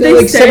that. Did It's they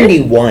like say?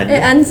 71. It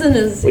ends in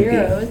a Would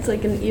zero. be. It's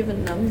like an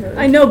even number.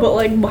 I know, but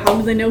like, how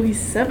do they know he's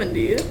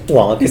 70?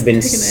 Well, it could He's have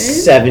been picking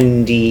age?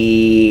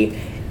 70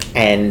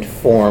 and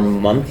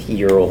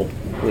 4-month-year-old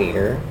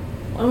waiter.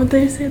 Why would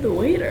they say the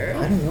waiter?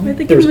 I don't know. Why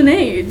they give him an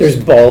age? There's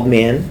bald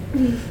man.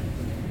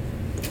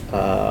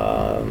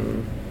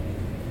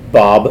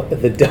 Bob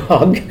the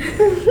dog.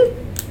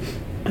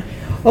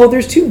 Oh,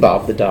 there's two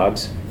Bob the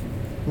dogs.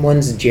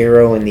 One's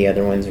Jero and the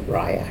other one's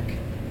Ryak.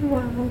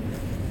 Wow.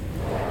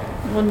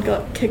 One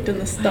got kicked in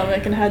the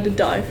stomach and had to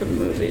die for the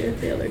movie.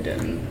 The other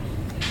didn't.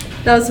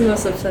 That was the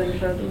most upsetting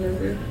part of the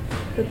movie.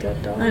 The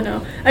dead dog. I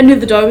know. I knew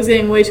the dog was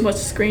getting way too much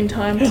screen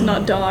time to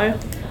not die.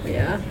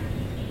 Yeah.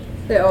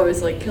 They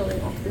always like killing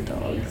off the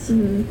dogs.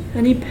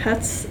 Any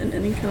pets in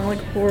any kind of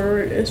like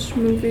horror-ish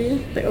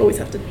movie, they always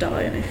have to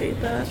die, and I hate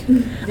that.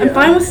 Yeah. I'm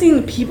fine with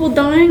seeing people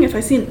dying. If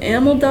I see an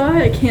animal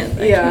die, I can't.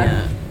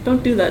 Yeah.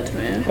 Don't do that to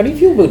me. How do you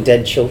feel about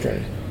dead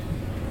children?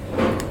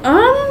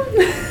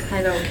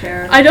 I don't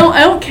care. I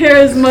don't care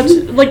as much,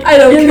 like, I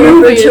don't in care for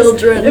movies,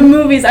 children. In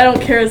movies, I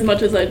don't care as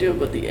much as I do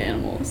with the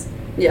animals.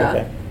 Yeah.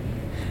 Okay.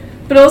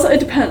 But also, it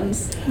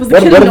depends. Was the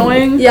What- kid what if-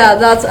 annoying? Yeah,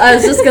 I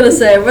was just gonna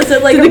say, was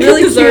it like Did a the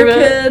really kids cute deserve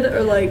it? kid,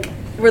 or like,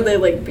 were they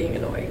like being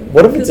annoying?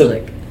 What if it's 'Cause, a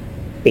like,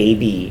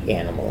 baby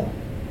animal?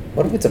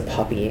 What if it's a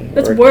puppy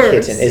That's or a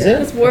worse. kitten? Is it?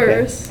 That's Okay.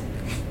 worse.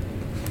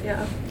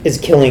 yeah. Is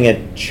killing a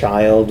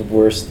child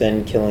worse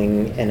than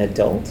killing an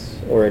adult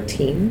or a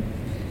teen?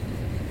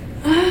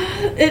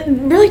 It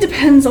really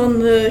depends on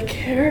the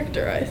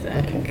character, I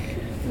think. Okay.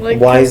 Like,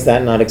 Why is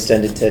that not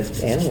extended to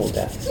animal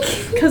deaths?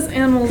 Because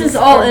animals. Because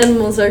all are-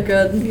 animals are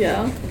good.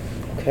 Yeah.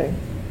 Okay.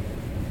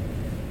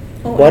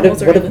 All What if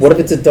animals are what if what if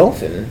innocent. it's a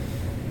dolphin?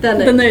 Then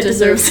Then it they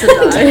deserves to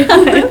deserve to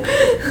die.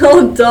 die.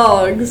 All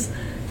dogs.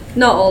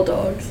 Not all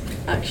dogs,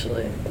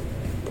 actually.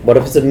 What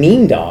if it's a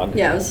mean dog?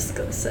 Yeah, I was just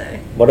gonna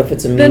say. What if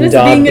it's a Then mean it's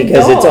dog being a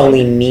because it's dog.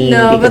 only mean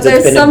No, because but there's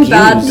it's been some abused?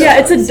 bad. Yeah,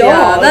 it's a dogs. dog.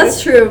 Yeah,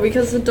 that's true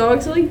because the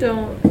dogs like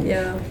don't.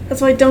 Yeah. That's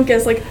why I don't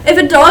guess. Like, If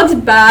a dog's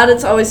bad,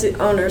 it's always the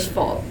owner's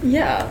fault.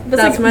 yeah, but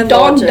That's like my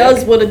dog logic.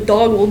 does what a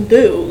dog will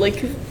do.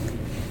 Like,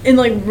 in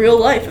like real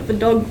life, if a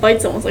dog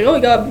bites someone, it's like, oh,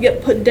 you gotta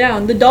get put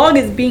down. The dog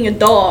is being a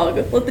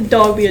dog. Let the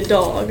dog be a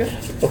dog.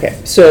 Okay,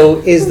 so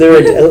is there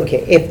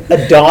okay, if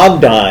a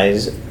dog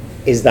dies,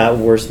 is that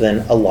worse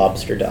than a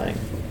lobster dying?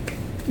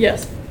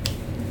 Yes.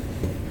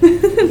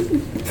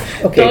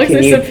 Okay, Dogs can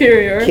are you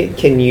superior.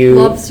 can you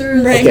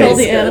Lobsters. Rank Okay. all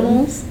the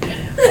animals.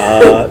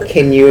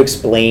 can you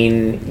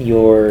explain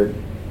your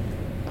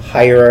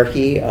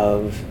hierarchy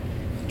of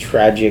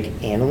tragic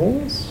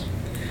animals?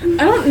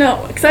 I don't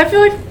know, because I feel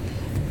like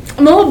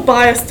I'm a little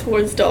biased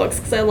towards dogs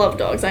because I love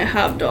dogs. I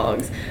have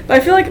dogs, but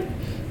I feel like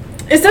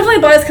it's definitely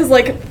biased because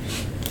like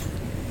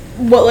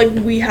what like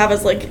we have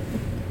as like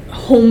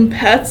home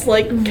pets,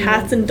 like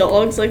cats and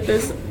dogs. Like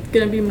there's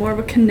gonna be more of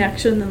a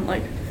connection than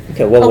like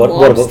Okay, well A what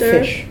about lobster?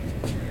 fish?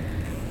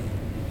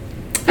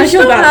 I Fish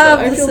feel don't bad.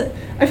 have Though. the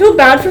I feel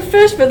bad for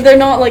fish, but they're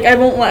not like I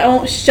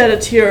won't shed a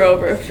tear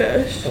over a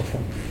fish. Okay.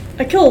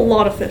 I kill a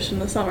lot of fish in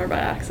the summer by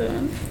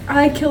accident.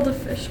 I killed a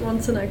fish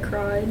once and I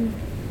cried.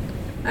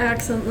 I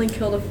accidentally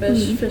killed a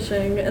fish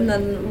fishing, and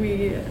then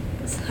we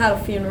had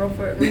a funeral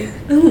for it.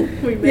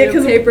 We made a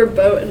 'cause- paper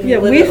boat and yeah,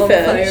 lit we it on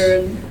fish. fire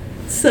and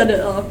set it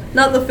off.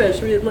 Not the fish.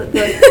 We lit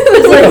the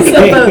it was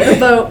like Okay. a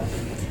boat,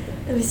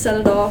 and we set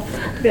it off.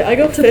 Yeah, I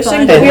go To fishing,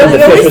 find but it. we And only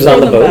the fish always was on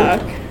throw the them boat?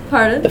 back.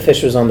 Pardon? The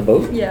fish was on the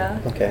boat? Yeah.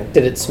 Okay.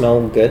 Did it smell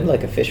good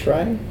like a fish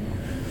fry?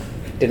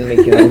 Didn't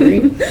make you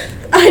hungry?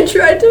 I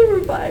tried to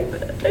revive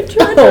it. I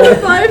tried Oh. to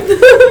revive the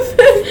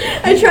fish.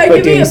 I tried But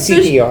giving doing it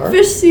CPR?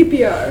 fish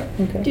CPR.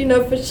 Okay. Do you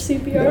know fish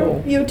CPR?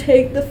 No. You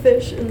take the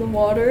fish in the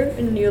water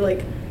and you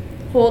like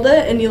hold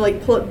it and you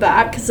like pull it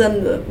back because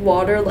then the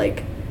water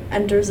like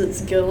enters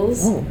its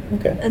gills Oh,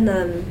 okay. and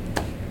then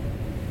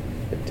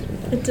It didn't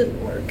it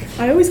didn't work.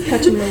 I always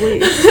catch and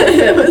release.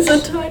 It was a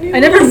tiny. I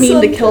never little mean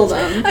to sunfish. kill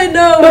them. I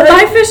know. But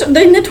my fish,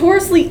 they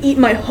notoriously eat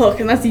my hook,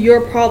 and that's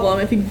your problem.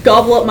 If you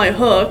gobble up my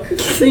hook,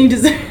 then you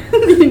deserve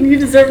you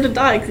deserve to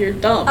die because you're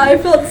dumb. I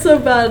felt so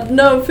bad.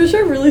 No, fish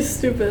are really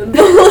stupid.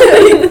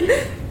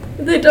 Like,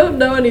 they don't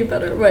know any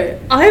better. Wait.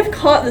 I've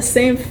caught the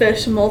same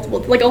fish multiple.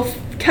 Like I'll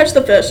catch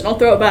the fish and I'll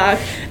throw it back,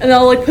 and then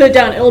I'll like put it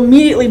down. It'll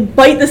immediately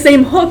bite the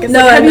same hook. It's No,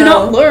 like, I have you know.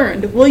 not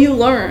learned? Will you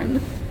learn?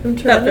 I'm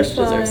trying That fish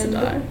to deserves to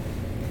find- die.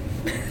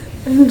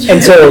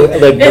 And so,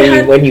 like,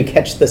 had- when you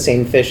catch the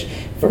same fish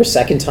for a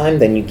second time,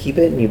 then you keep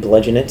it and you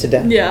bludgeon it to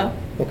death? Yeah,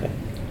 Okay.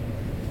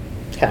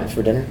 Have it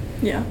for dinner?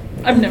 yeah.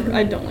 I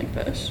don't like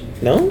fish.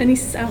 No? Any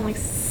sound like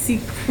sea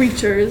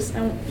creatures, I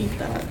won't eat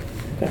that.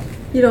 Okay.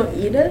 You don't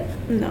eat it?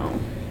 No.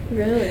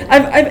 Really?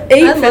 I've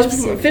ate I fish love before.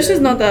 seafood. Fish is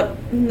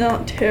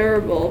not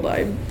terrible, but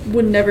I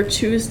would never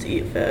choose to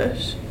eat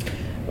fish.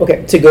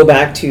 Okay, to go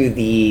back to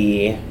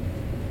the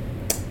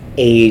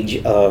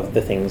age of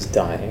the things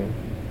dying,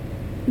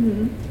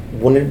 Mhm.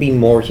 wouldn't it be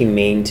more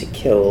humane to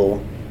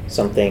kill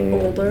something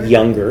Older?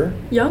 younger?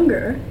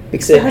 Younger.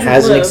 Because It it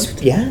hasn't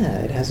hasn't,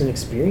 lived. it hasn't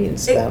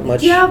experienced that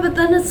much. Yeah, but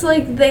then it's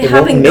like they It won't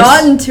haven't miss-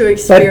 gotten to but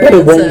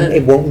experience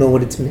it won't know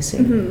what it's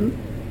missing. Mhm.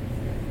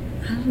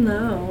 I don't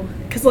know.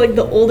 Because like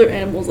the older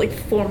animals like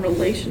form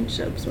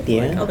relationships with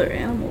like Yeah. other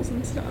animals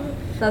and stuff.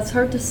 That's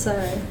hard to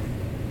say.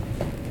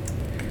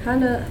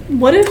 Kind of.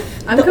 What if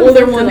I'm the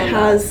older conflicted one on that.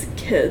 has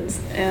kids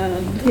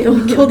and The you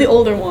older- kill the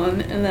older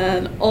one and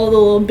then all the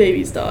little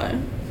babies die?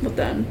 What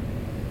then?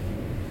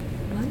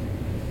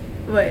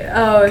 Wait.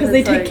 Oh. Because they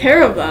it's take like-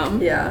 care of them.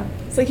 Yeah.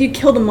 It's like you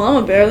kill the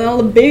mama bear, then all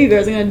the baby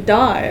bears are gonna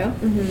die.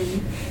 Mm-hmm.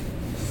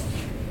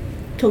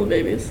 Kill the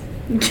babies.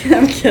 I'm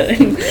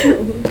kidding.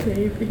 Kill the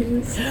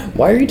babies.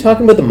 Why are you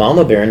talking about the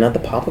mama bear and not the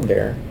papa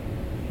bear?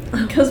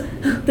 Because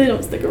they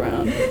don't stick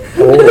around.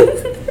 Oh.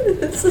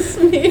 This is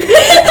me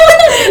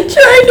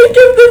trying to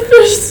give the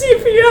fish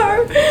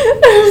CPR.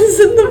 I was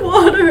in the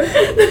water.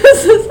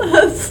 This is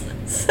us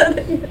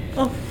setting it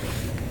off.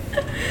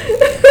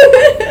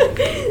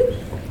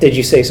 Did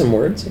you say some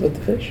words about the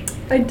fish?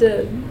 I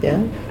did.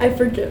 Yeah? I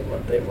forget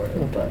what they were,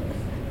 but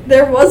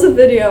there was a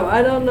video.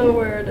 I don't know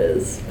where it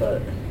is,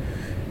 but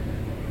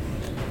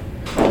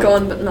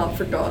gone but not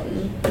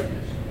forgotten.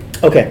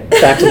 Okay,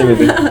 back to the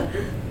movie.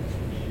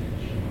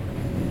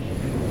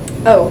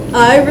 Oh,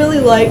 I really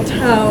liked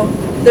how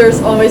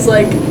there's always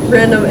like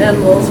random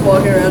animals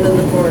walking around in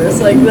the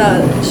forest. Like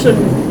that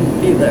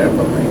shouldn't be there,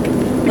 but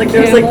like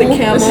there's like the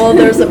camel,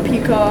 there's a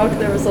peacock,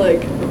 there was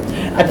like.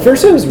 At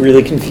first, I was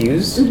really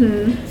confused,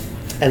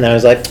 Mm-hmm. and I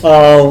was like,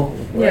 "Oh,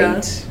 Yeah.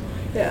 right."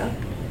 Yeah.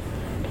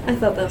 I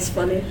thought that was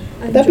funny.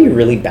 That'd be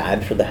really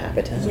bad for the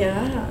habitat.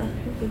 Yeah,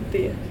 it would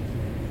be.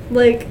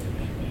 Like,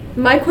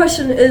 my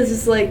question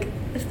is like,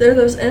 if they're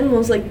those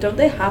animals, like, don't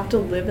they have to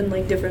live in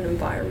like different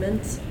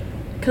environments?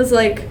 Cause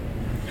like,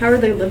 how are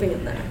they living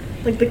in there?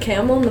 Like the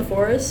camel in the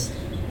forest?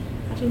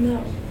 I don't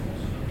know.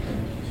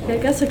 Yeah, I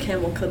guess a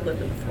camel could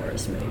live in the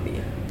forest,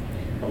 maybe.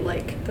 But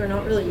like, they're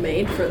not really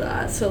made for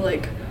that. So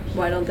like,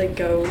 why don't they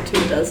go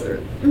to a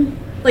desert?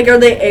 Like, are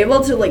they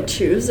able to like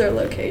choose their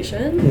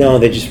location? No,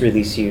 they just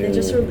release you. They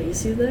just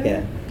release you there?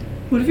 Yeah.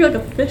 What if you're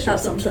like a fish or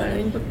That's something?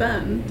 upsetting. What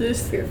then? Do they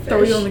just You're a throw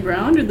you fish. on the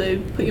ground or they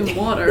put you in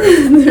water?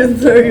 They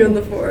throw you in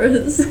the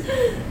forest.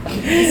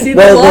 See,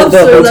 Well, the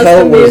lobster, the that's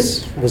hotel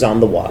gonna was on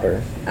the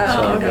water, Oh,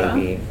 so okay.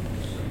 maybe.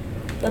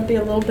 That'd be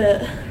a little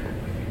bit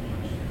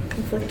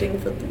conflicting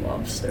for the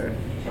lobster.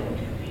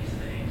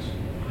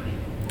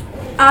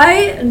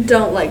 I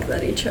don't like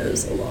that he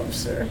chose a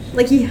lobster.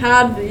 Like, he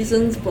had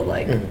reasons, but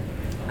like,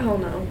 I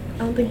don't know. I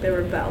don't think they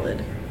were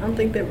valid. I don't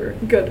think they were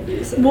good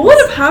reasons. What would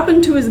have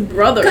happened to his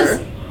brother? 'Cause-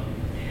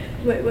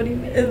 Wait, what do you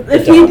mean?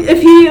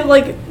 If he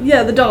like,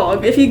 yeah, the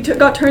dog. If he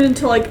got turned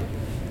into like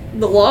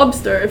the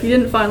lobster, if he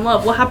didn't find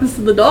love, what happens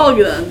to the dog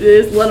then? Do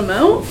they just let him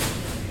out?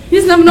 He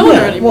doesn't have an owner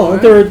anymore.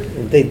 Well,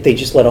 they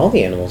just let all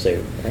the animals out,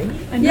 right?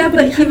 I know, Yeah,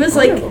 but he had was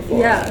an owner like, before.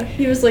 yeah,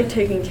 he was like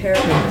taking care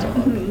of the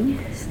dog. Mhm.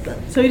 So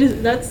that's So he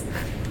just that's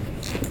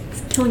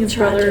it's killing his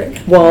brother.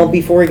 tragic. Well,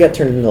 before he got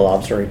turned into the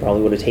lobster, he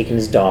probably would have taken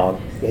his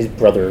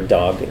brother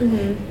dog,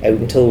 Mm-hmm. out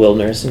into the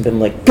wilderness and been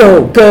like,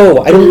 "Go,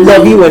 go! I don't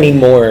love you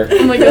anymore."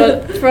 Oh my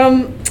god,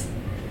 from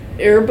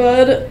Air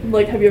Bud,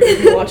 like, have you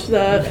ever watched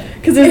that?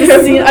 Because there's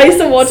a scene, I used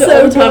to watch it So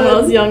all the time when I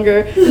good. was younger,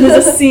 and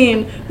there's a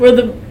scene where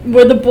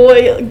the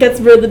boy gets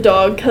rid of the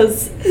dog,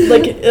 because,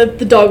 like,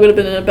 the dog would have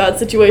been in a bad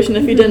situation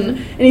if he didn't,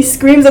 and he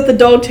screams at the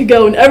dog to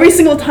go, and every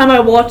single time I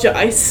watch it,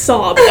 I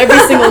sob, every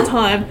single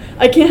time.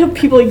 I can't have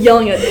people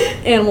yelling at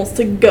animals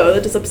to go,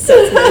 that just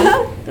upsets me.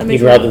 That You'd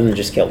makes me- rather than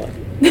just kill them.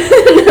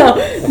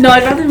 no,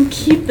 I'd rather them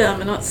keep them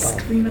and not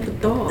scream at the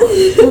dog.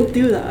 Don't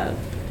do that.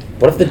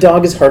 What if the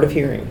dog is hard of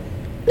hearing?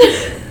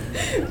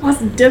 Well,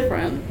 that's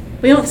different.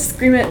 We don't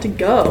scream at it to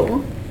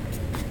go.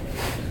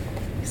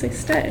 You say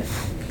stay.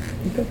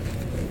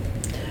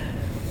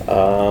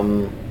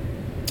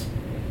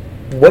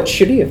 What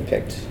should he have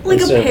picked? Like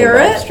a instead of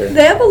parrot? lobster?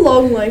 They have a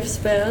long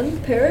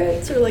lifespan.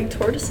 Parrots or like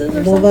tortoises or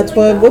something Well, that's like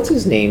what. that. What's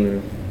his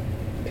name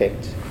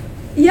picked?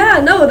 Yeah,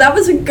 no, that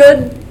was a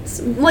good.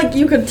 Like,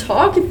 you could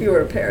talk if you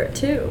were a parrot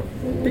too.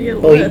 But you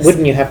Well, list.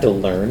 wouldn't you have to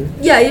learn?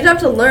 Yeah, you'd have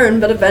to learn,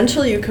 but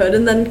eventually you could,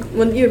 and then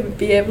wouldn't you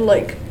be able to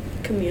like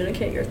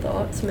communicate your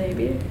thoughts?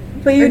 Maybe.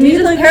 But Or you do you need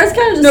just- like parrots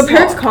kinda just no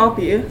parrots talk.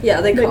 copy.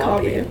 Yeah, they They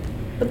copy. copy.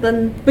 But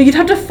then, But you'd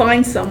have to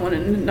find someone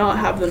and not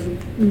have them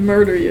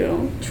murder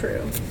you.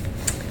 true.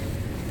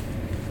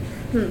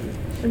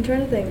 I'm trying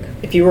to think.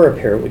 If you were a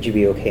parrot, would you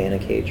be okay in a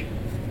cage?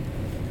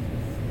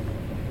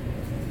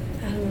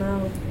 I don't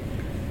know.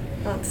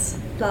 That's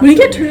When you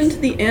get turned into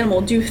the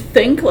animal, do you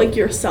think like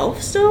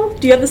yourself still?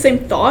 Do you have the same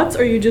thoughts,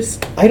 or you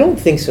just? I don't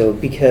think so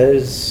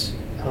because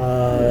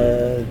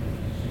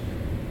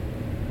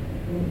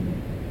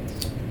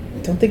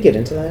don't they get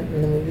into that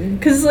in the movie?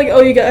 Because it's like,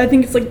 oh, you got. I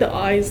think it's like the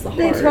eyes, the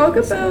They heart. talk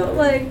or something. about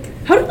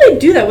like How do they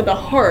do that with the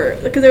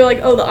heart? Because they're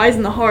like, oh, the eyes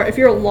and the heart. If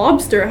you're a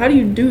lobster, how do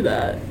you do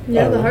that?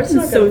 yeah, the heart's It's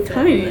not so gonna fit in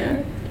tiny.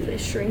 there. Do they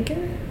shrink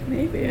it?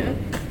 Maybe.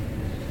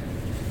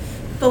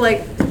 But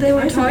like they were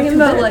Why is it talking too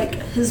about big? like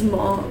his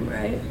mom,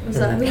 right? Was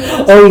that who it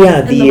was? Oh yeah,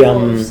 And the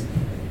wolves.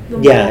 The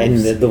yeah, and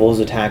wolves. the wolves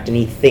attacked, and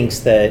he thinks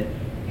that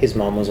his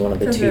mom was one of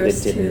the 'Cause two there that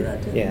was two didn't.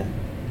 that didn't. Yeah.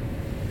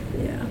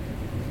 Yeah.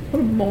 What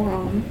a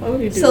moron. Why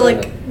would you do So that?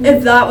 like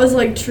if that was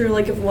like true,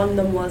 like if one of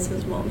them was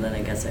his mom, then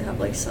I guess they have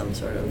like some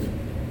sort of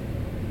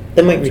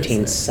That might retain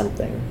Interesting.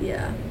 something.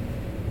 yeah.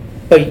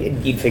 But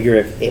you'd figure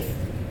if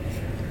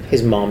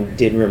his mom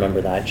did remember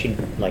that, she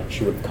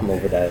would come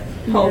over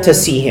Help. to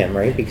see him,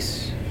 right?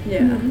 Because Yeah.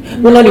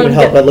 Mhm. well, not Let even him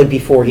help, get- but like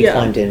before he Yeah.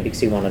 climbed in because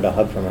he wanted a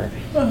hug from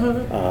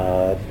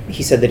her.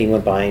 He said that he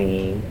went by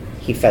and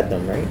he fed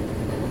them, right?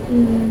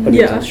 But he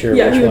Yeah, wasn't sure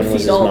yeah, which he would one was feed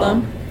his all of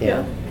mom. them. Yeah.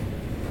 Yeah.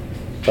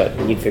 But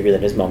you'd figure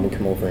that his mom would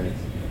come over and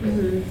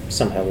Mm-hmm.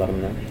 somehow let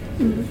him know.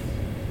 Mhm.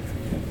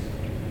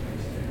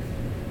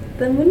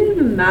 Then wouldn't it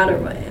even matter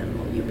what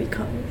animal you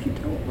become if you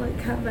don't like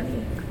have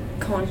any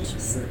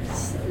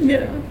consciousness.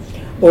 Yeah.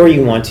 Or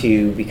you want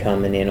to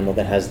become an animal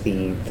that has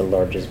the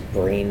largest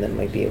brain that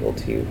might be able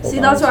to hold See,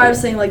 on that's why to- I was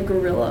saying like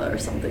gorilla or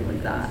something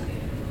like that.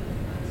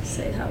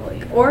 Say how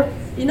like, or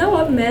you know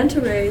what, manta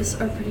rays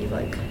are pretty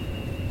like,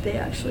 they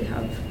actually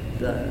have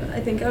I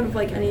think out of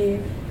like any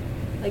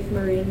like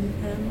marine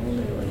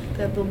animal,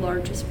 they have the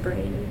largest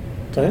brain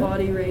Oh, to yeah?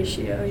 body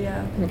ratio.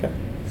 Yeah. Okay.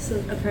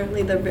 So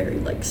apparently they're very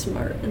like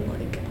smart and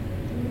like.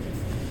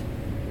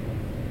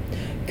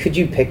 Could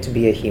you pick to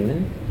be a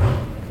human?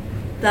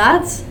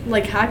 That's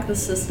like hack the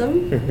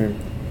system.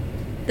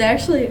 Mm-hmm. They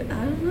actually,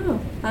 I don't know.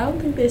 I don't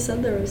think they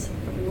said there was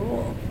a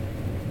rule.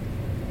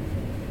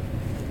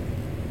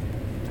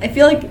 I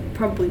feel like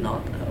probably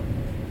not though.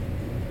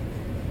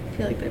 I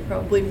feel like they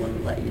probably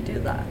wouldn't let you do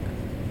that.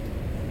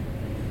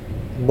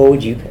 What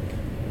would you pick?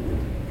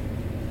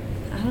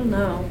 I don't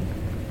know.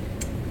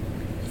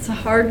 It's a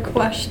hard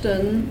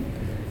question.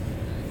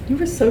 You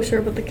were so sure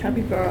about the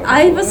capybara.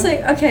 I before. was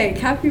saying, okay,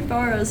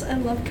 capybaras. I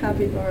love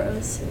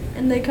capybaras.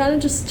 And they kind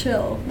of just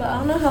chill. But I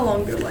don't know how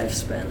long their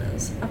lifespan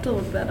is. I have to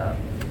look that up.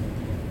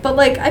 But,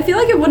 like, I feel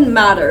like it wouldn't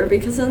matter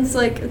because then it's,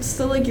 like, it's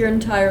still, like, your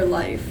entire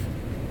life.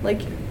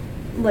 Like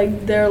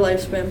their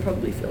lifespan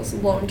probably feels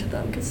long to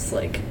them because it's,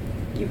 like,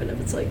 even if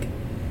it's, like,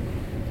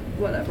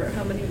 whatever,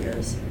 how many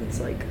years, it's,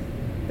 like,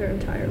 their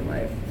entire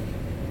life.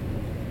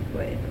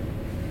 Wait.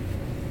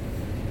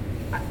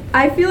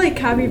 I feel like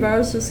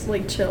capybaras just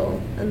like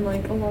chill and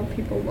like a lot of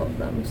people love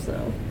them,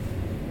 so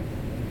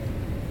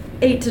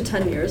 8 to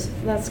 10 years.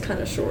 That's kind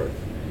of short.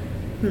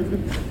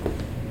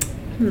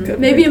 Good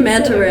Maybe a way to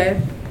manta consider.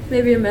 ray.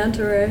 Maybe a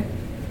manta ray.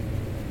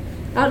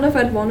 I don't know if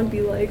I'd want to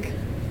be like.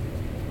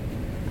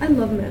 I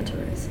love manta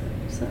rays,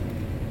 so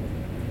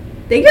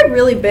they get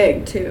really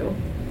big too.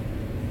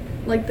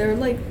 Like their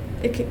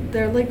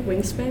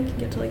wingspan can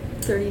get to like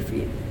 30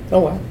 feet. Oh,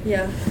 wow.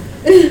 Yeah.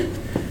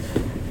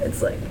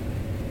 It's like,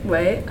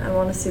 wait, I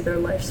want to see their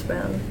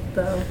lifespan,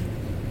 though.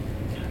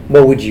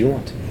 What would you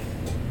want to be?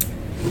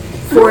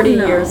 40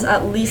 No. years,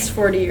 at least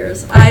 40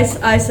 years.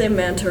 I say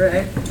manta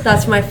ray.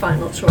 That's my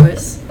final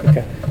choice.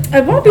 Okay.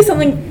 I want to be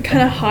something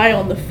kind of high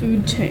on the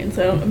food chain,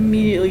 so I don't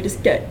immediately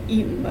just get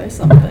eaten by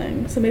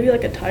something. So maybe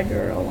like a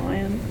tiger or a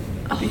lion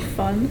would be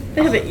fun.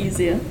 They have it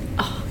easier.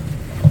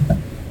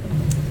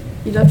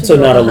 You'd have to So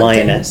do all not a the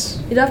hunting.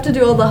 lioness. You'd have to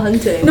do all the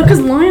hunting. No, because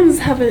lions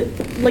have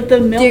it, like the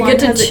male Do you lion get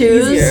to has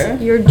choose it easier.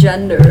 your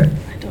gender?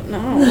 I don't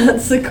know.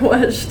 That's the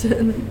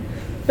question.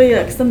 But yeah,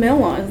 because the male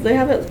lions, they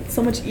have it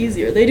so much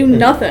easier. They do Hmm.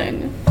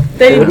 nothing.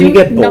 They Wouldn't do you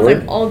get nothing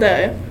bored? all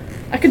day.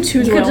 I could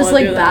choose You when could I just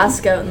wanna like do that.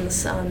 bask out in the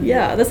sun.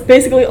 Yeah, that's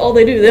basically all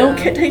they do. They don't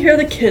Yeah. take care of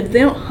the kids. They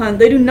don't hunt.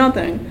 They do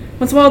nothing.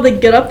 Once in a while, they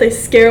get up. They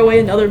scare away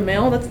another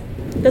male.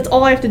 That's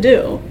all I have to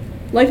do.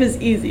 Life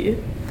is easy.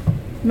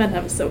 Men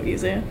have it so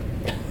easy.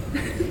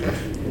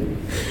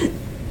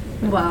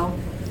 Wow.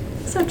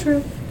 So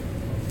true.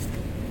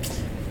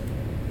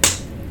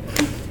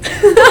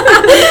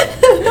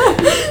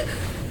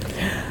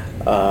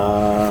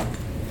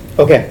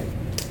 Okay.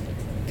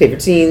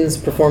 Favorite scenes,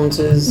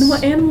 performances. Then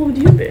what animal would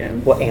you be?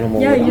 What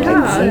animal Yeah, would you I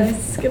have be? to Yeah,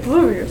 skip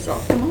over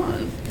yourself. Come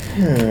on.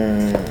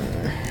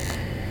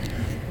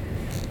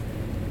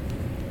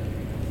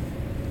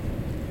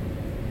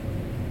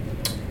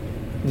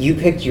 You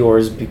picked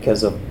yours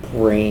because of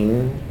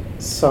brain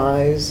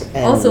size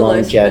and Also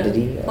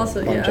longevity. lifespan.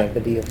 Also, yeah.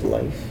 longevity of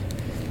life.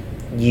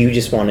 You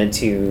just wanted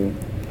to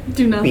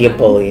Do nothing. be a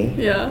bully.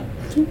 Yeah.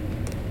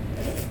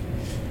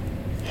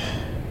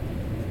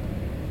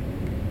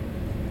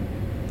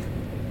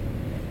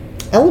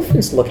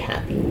 Elephants look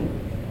happy.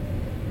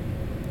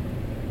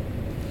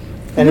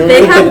 I don't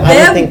They really have, think- they I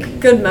have don't think.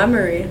 good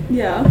memory.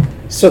 Yeah.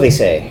 So they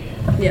say.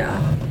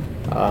 Yeah.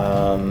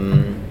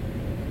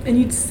 And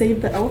you'd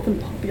save the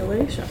elephant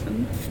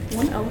population.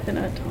 One elephant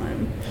at a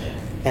time.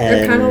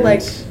 They're kind of and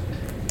like.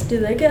 Do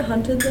they get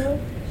hunted though?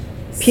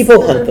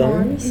 people For hunt their them.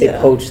 horns? They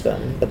Yeah. poach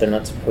them, but they're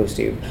not supposed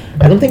to.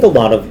 I don't think they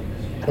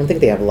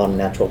have a lot of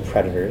natural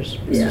predators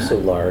because Yeah. they're so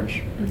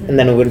large. Mhm. And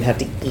then it wouldn't have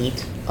to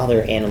eat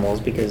other animals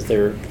because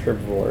they're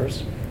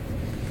herbivores.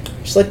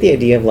 Just like the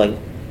idea of like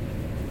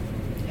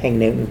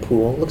hanging out in the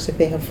pool. Looks like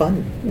they have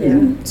fun. Yeah.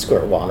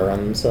 Squirt water on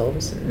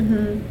themselves.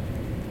 Mm-hmm.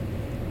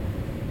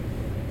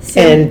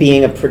 And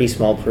being a pretty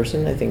small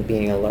person, I think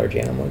being a large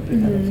animal would be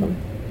kind of Mhm. fun.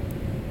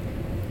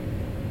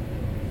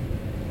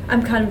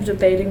 I'm kind of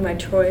debating my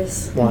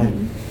choice. Why?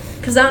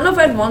 Because I don't know if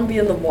I'd want to be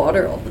in the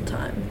water all the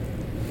time.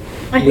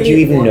 I Would you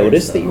hate even water,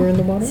 notice so. that you were in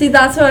the water? See,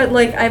 that's what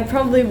I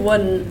probably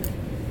wouldn't.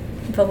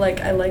 But like,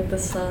 I like the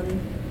sun.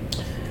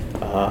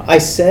 I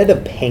said a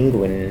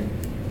penguin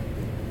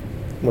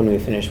when we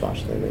finished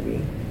watching the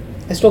movie.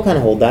 I still kind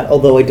of hold that,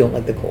 although I don't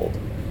like the cold.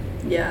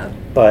 Yeah.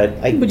 But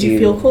I Would do. you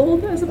feel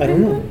cold as a I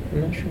penguin? don't know.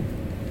 I'm not sure.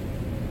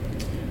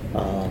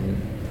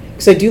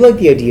 Because I do like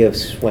the idea of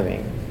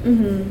swimming.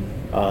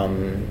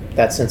 Mm-hmm.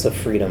 That sense of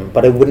freedom.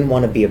 But I wouldn't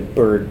want to be a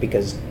bird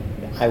because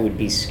I would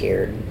be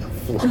scared of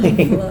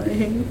flying.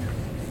 Flying.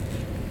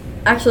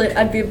 Actually,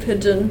 I'd be a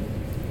pigeon.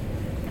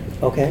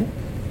 Okay.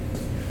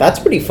 That's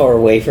pretty far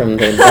away from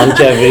the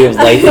longevity of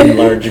life in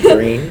large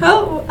brain.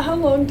 How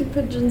long do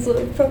pigeons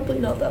live? Probably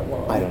not that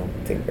long. I don't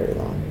think very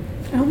long.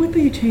 I don't like that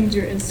you changed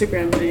your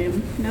Instagram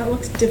name. Now it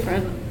looks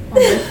different on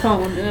my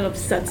phone, and it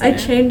upsets me. I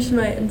changed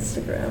my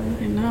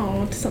Instagram. I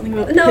know, to something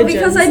about No, pigeons,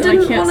 because I and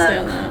didn't I can't wanna-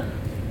 stand that.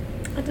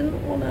 I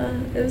didn't want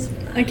to. It was.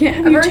 I can't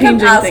have you Everyone kept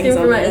changing asking things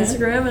for on my there.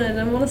 Instagram, and I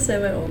didn't want to say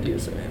my old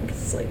username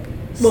because it's like.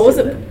 What was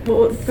it? stupid. What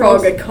was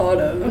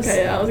Frogacados.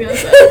 Okay, yeah, I was gonna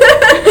say.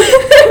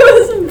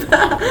 It was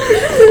bad.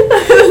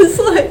 I was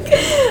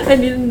like, I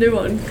need a new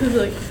one because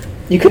like.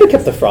 You could have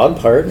kept the frog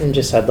part and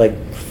just had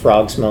like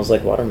frog smells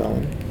like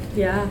watermelon.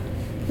 Yeah.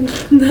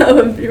 That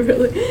would be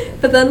really.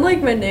 But then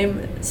like my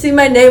name. See,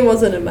 my name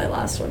wasn't in my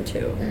last one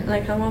too, and I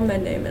kind of want my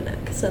name in it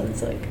because then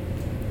it's like,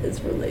 it's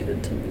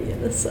related to me in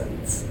a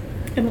sense.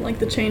 I don't like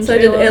the change. So I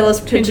did Ayla. Ayla's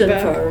Change it Pigeon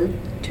back. Farm,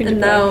 Change and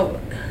it now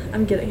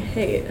I'm getting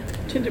hate.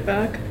 Change it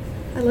back.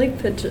 I like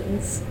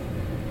pigeons.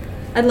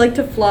 I'd like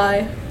to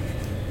fly.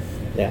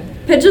 Yeah.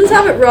 Pigeons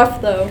have it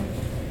rough though,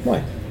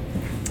 Why?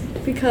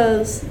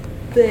 because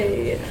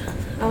they,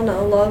 I don't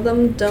know, a lot of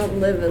them don't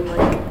live in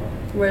like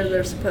where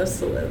they're supposed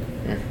to live.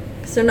 Yeah.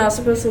 Because they're not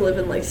supposed to live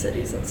in like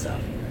cities and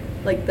stuff.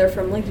 Like they're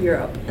from like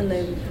Europe and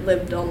they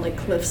lived on like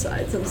cliff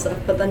sides and stuff.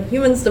 But then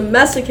humans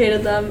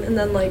domesticated them and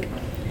then like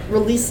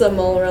released them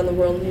all around the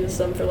world and used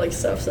them for like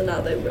stuff. So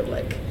now they were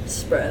like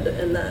spread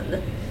and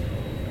then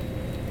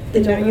they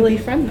Now don't you really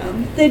befriend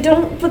them. They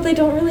don't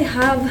really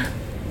have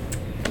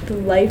the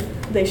life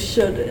they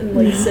should in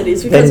like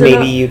cities Then because they're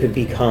maybe not- you could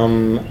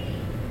become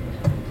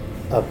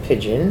a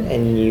pigeon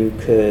and you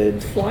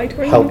could Fly to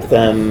where you help want.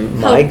 them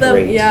Help them,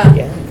 migrate.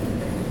 yeah.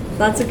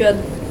 That's a good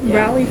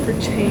Rally for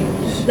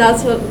change.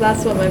 That's what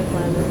my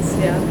plan is.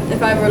 Yeah,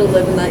 if I were to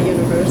live in that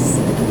universe,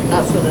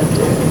 that's what I'd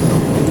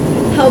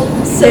do.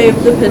 Help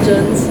save the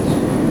pigeons,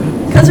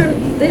 cause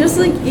they just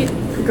like eat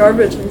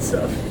garbage and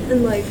stuff,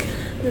 and like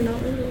they're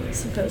not really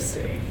supposed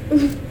to.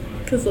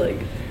 Cause like,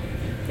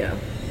 yeah.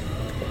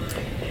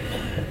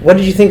 What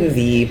did you think of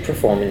the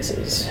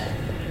performances?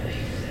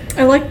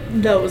 I like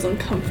that it was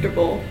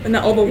uncomfortable and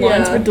that all the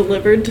lines Yeah. were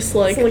delivered just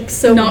like It's like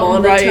so not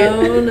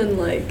monotone right. and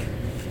like,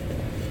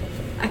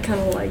 I kind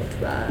of liked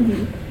that.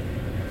 Mhm.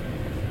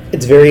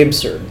 It's very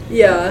absurd.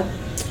 Yeah,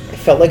 I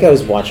felt like I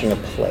was watching a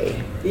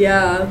play,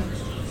 yeah,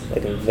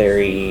 like a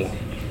very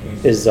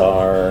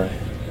bizarre,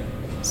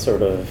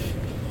 sort of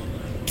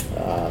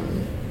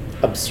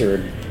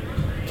absurd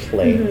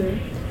play. Mhm.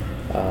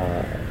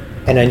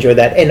 And I enjoyed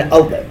that. And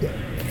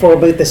for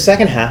about the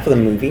second half of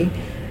the movie,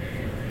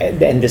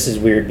 and this is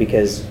weird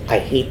because I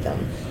hate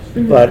them,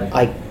 but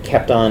I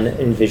kept on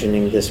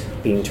envisioning this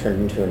being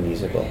turned into a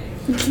musical.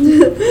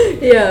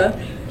 yeah.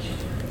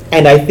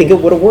 And I think it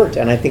would have worked,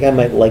 and I think I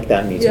might like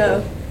that musical.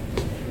 Yeah,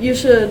 you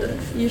should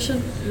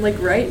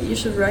like write. You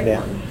should write Yeah.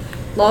 one.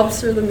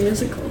 Lobster the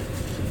musical.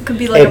 It could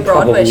be like It a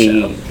Broadway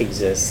probably show.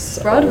 exists.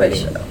 Broadway already.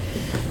 show.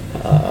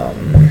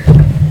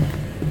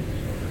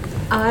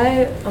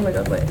 Oh my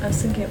god, wait, I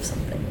was thinking of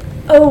something.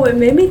 Oh, it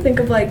made me think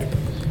of like,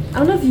 I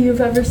don't know if you've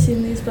ever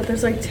seen these, but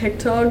there's like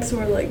TikToks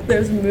where like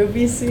there's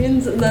movie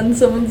scenes and then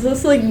someone's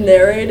just like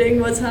narrating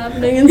what's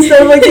happening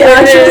instead of like the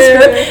actual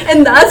script.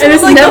 And that's And what,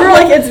 it's like, never the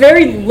whole- like it's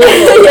very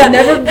literal. Yeah,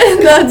 Never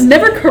and that's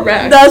never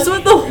correct. That's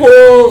what the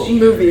whole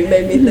movie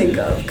made me think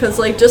of, cause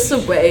like just the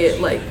way it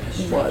like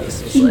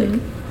was like.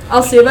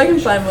 I'll see if I can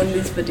find one of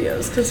these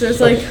videos, cause there's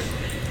like,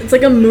 It's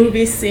like a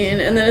movie scene,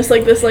 and then it's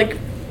like this, like,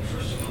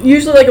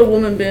 usually like a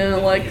woman being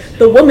like,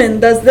 the woman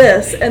does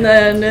this, and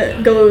then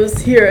it goes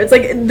here. It's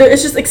like,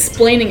 it's just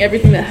explaining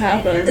everything that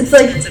happens. it's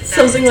like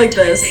something like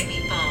this.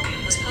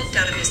 Was poked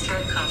out of his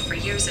throat cough for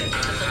years and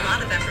took a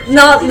lot of effort.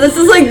 Not, this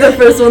is like the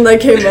first one that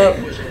came up.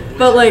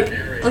 But like,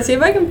 I'll see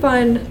if I can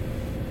find,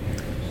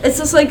 it's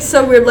just like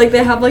so weird, like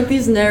they have like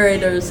these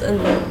narrators and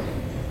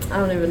I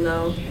don't even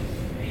know.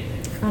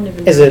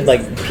 Is it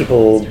like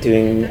people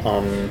doing,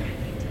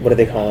 what do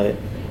they call it?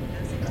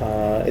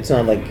 It's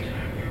not like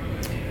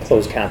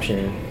closed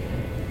caption.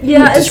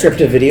 Yeah, it's,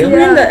 Descriptive video?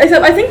 Yeah.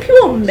 Except I think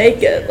people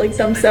make it, like,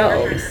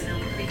 themselves.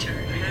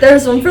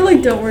 there's one for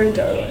like Don't Worry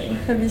Darling.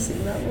 Have you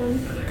seen that one?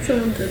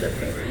 Someone did it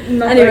for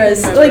Not that I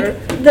Anyways, can like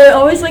remember. they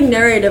always like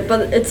narrate it,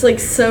 but it's like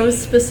so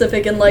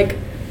specific and like To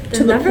they're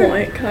the never-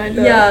 point, kind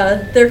of.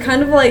 Yeah, they're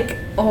kind of like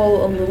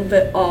all a little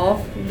bit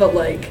off, but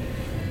like,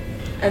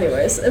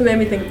 anyways, it made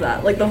me think of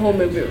that. Like the whole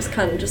movie was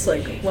kind of just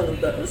like one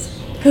of those.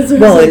 'Cause it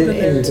was, Well, like,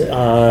 and, the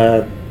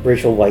narrative.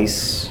 Rachel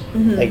Weisz,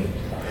 Mhm. like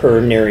her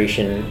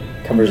narration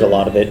covers a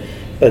lot of it,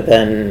 but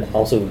then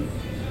also,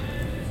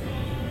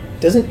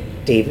 doesn't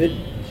David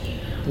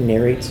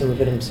narrate some of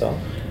it himself?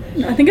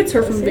 I think it's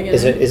her from the beginning.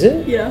 Is it? Is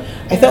it? Yeah.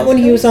 I thought when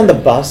he was on the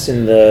bus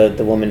and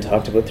the woman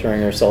talked about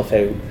throwing herself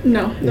out.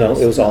 No. No,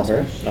 it was all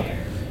her. Okay.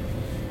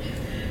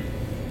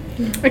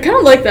 I kind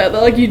of like that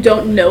like you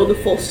don't know the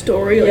full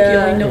story, like you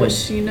Yeah. only know what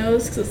she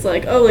knows, because it's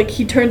like, oh, like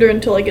he turned her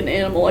into like an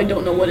animal, I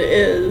don't know what it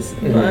is,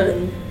 but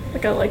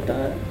like I like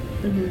that.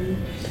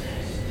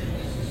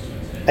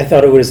 I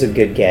thought it was a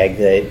good gag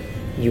that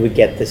you would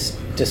get this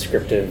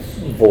descriptive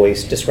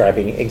voice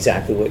describing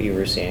exactly what you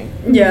were seeing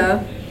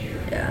Yeah.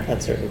 Yeah.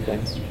 at certain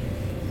points.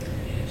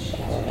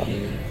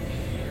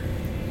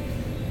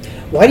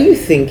 Why do you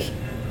think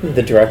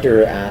the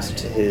director asked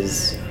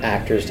his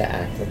actors to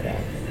act like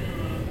that?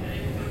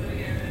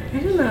 I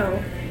don't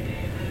know.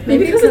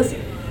 Maybe because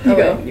oh,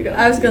 go, wait. you go,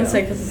 I was gonna you go.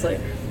 say because it's like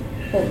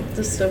whole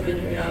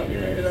dystopian reality.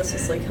 Maybe that's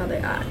just like how they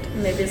act.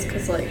 Maybe it's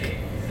because like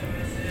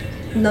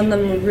none of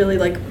them would really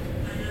like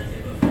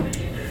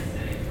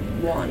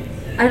want.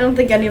 I don't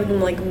think any of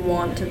them like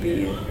want to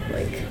be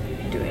like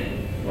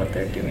doing what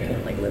they're doing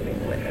and like living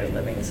the way they're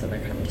living. So they're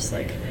kind of just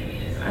like,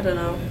 I don't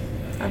know.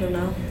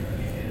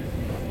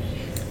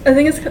 I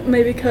think it's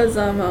maybe because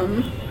I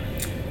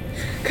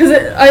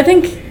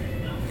think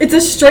it's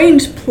a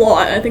strange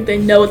plot. I think they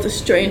know it's a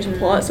strange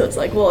plot, so it's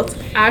like, well, it's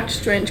act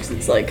strange because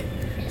it's like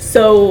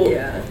so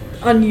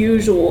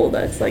unusual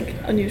that it's like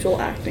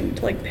unusual acting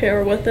to like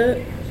pair with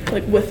it,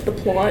 like with the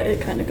plot.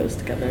 It kind of goes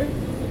together.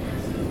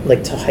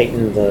 Like to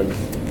heighten the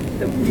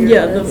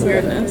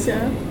weirdness.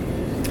 Yeah.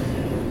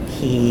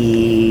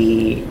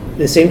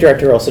 The same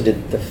director also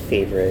did The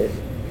Favorite.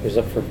 It was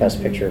up for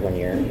Best Picture one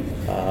year.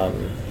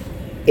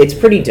 It's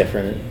pretty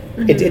different.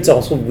 It's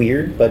also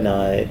weird, but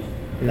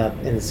not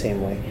in the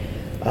same way.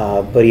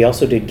 But he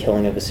also did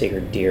Killing of a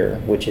Sacred Deer,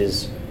 which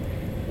is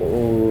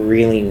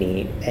really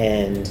neat,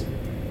 and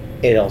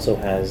it also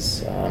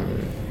has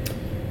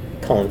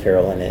Colin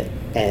Farrell in it,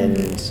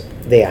 and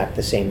they act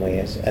the same way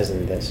as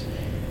in this.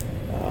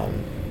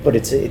 But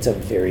it's a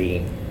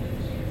very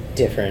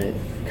different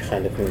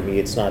kind of movie.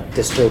 It's not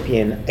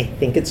dystopian. I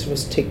think it's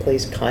supposed to take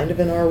place kind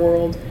of in our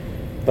world,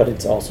 but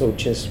it's also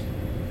just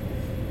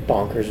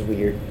bonkers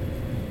weird.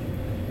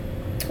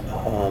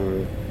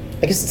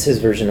 I guess it's his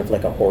version of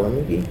like a horror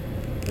movie,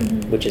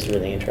 which is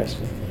really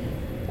interesting.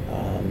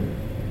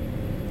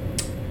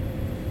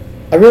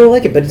 I really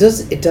like it, but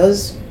it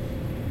does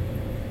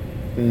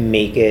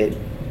make it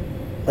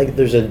like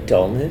there's a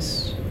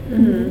dullness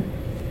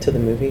to the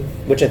movie,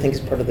 which I think is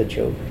part of the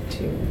joke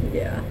too.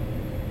 Yeah.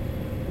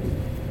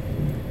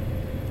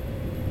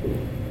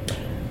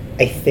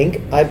 I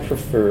think I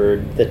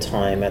preferred the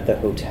time at the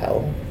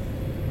hotel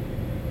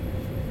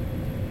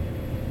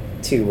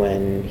to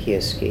when he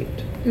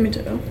escaped. Me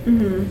too.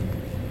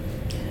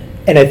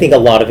 And I think a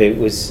lot of it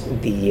was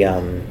the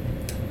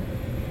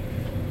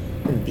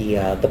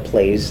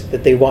plays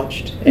that they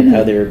watched and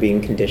how they were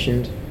being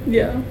conditioned.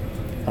 Yeah.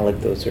 I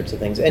like those sorts of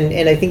things.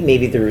 And I think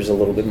maybe there was a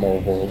little bit more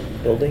world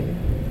building,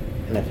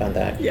 and I found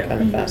that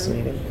kind of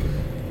fascinating.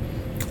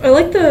 I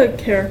like the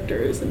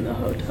characters in the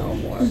hotel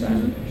more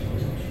than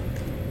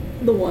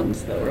the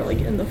ones that were like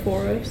in the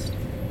forest.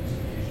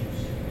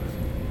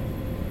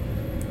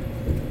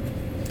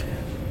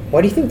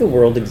 Why do you think the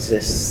world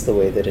exists the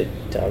way that it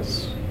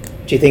does?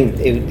 Do you think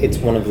it's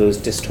one of those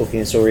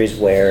dystopian stories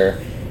where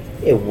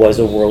it was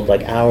a world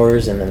like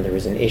ours, and then there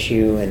was an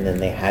issue, and then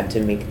they had to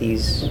make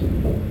these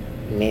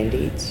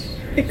mandates?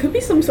 It could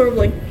be some sort of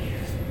like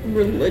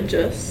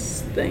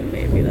religious thing,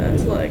 maybe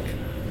that's like,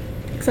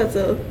 because that's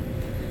a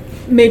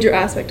major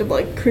aspect of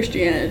like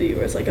Christianity,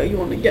 where it's like, oh, you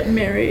want to get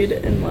married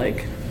and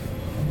like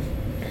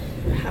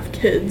have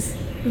kids.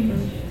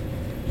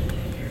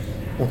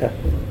 Okay.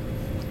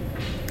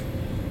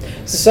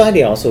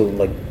 Society also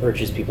like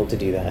urges people to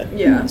do that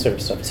sort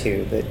of stuff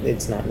too. That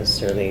it's not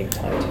necessarily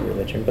tied to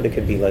religion, but it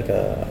could be like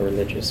a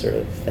religious sort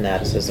of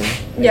fanaticism.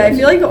 Yeah, I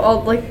feel like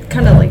all like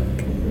kind of like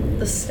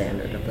the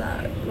standard of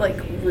that, like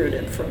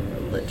rooted from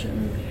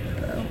religion,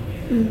 though,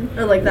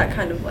 or like that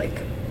kind of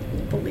like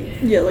belief.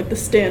 Yeah, like the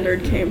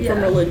standard came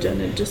from religion.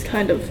 It just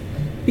kind of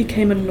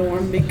became a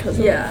norm because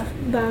of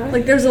that.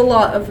 Like there's a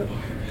lot of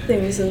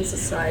things in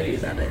society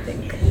that I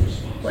think,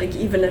 like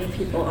even if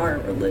people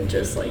aren't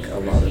religious, like a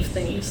lot of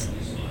things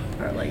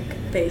are like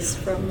based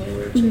from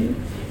religion.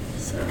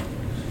 So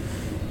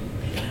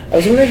I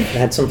was wondering if it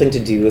had something to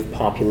do with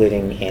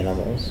populating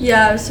animals.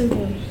 yeah, I was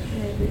thinking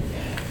maybe.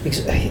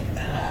 Because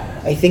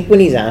I think when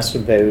he's asked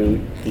about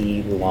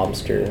the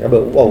lobster,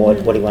 about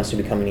what he wants to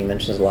become, and he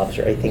mentions the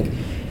lobster, I think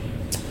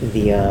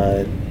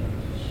the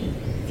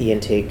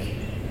intake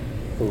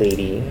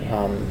lady,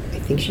 I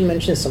think she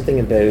mentioned something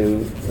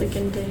about Like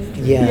endangered.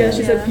 Yeah,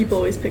 she said people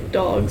always pick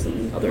dogs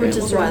and other Which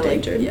animals is are why,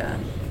 like, endangered.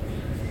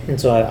 And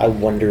so I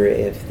wonder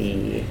if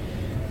the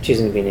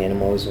choosing to be an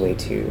animal is a way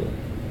to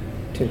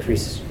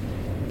increase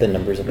the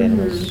numbers of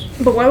animals.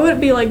 But why would it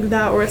be like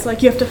that, where it's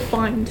like you have to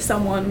find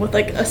someone with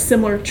like a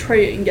similar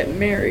trait and get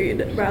married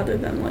rather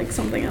than like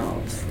something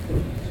else?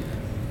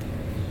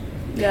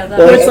 Yeah, that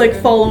Well, Where it's I- like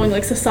following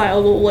like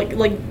societal like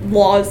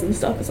laws and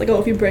stuff. It's like, oh,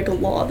 if you break a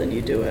law, then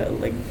you do it.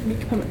 Like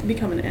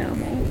become an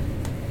animal.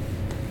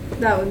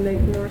 that would make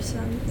more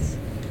sense.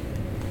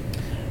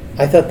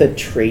 I thought the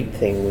trait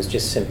thing was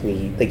just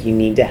simply like you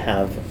need to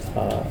have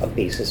a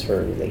basis for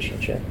a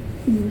relationship,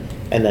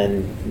 and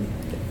then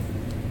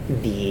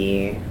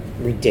the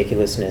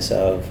ridiculousness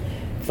of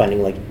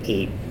finding like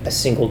a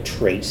single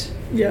trait.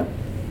 Yeah.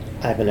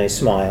 I have a nice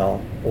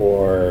smile,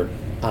 or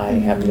I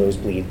have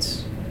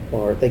nosebleeds,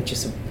 or like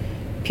just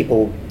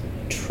people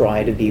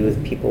try to be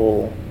with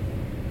people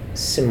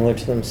similar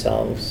to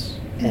themselves,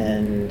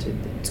 and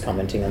it's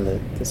commenting on the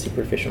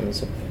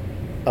superficialness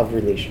of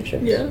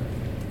relationships. Yeah.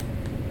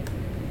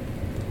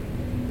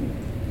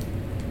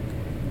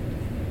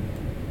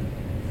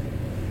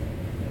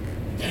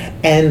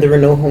 And there were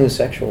no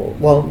homosexual.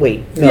 Well,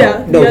 wait, no,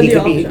 Yeah, no, you had he the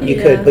could be. option.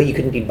 You could, but you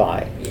couldn't be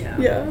bi.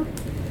 Yeah.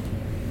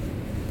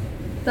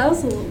 That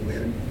was a little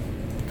weird.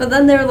 But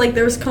then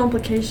there was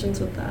complications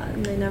with that,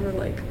 and they never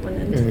like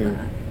went into Mhm.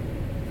 that.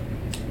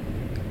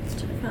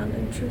 found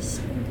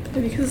interesting.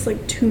 Maybe because it's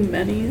like too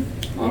many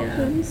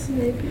options. Yeah,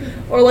 maybe.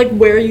 Or like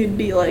where you'd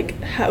be like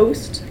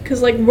housed.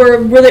 Because like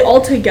were they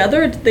all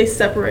together or did they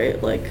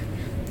separate like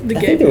the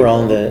I gay think they were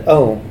all in people? the.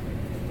 Oh.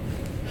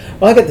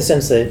 Well, I get the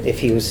sense that if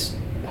he was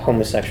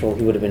homosexual,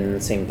 he would have been in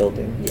the same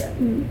building. Yeah.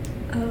 Mm.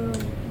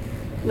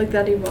 Like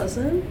that he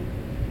wasn't?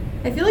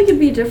 I feel like it'd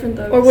be different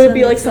though. Or 'cause would it then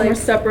be like it's, somewhere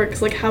separate?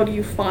 Because like how do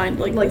you find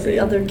like the same-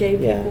 other gay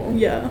Yeah. people?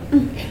 Yeah.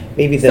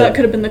 Maybe So that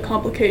could have been the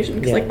complication.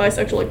 Because Yeah. like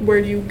bisexual, like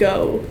where do you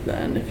go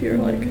then if you're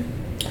like?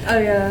 Oh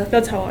yeah.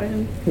 That's how I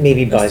am.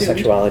 maybe assumed.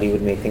 bisexuality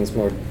would make things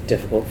more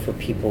difficult for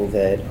people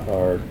that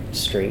are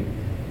straight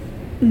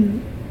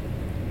Mm.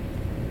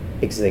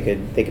 because they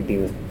could be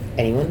with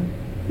anyone.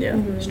 Yeah.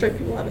 Mhm. Straight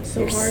people have it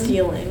so You're hard.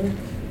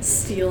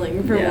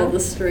 stealing from Yeah. all the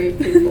straight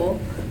people.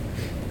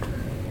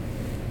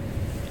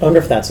 I wonder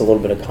if that's a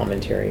little bit of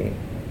commentary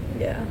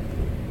Yeah.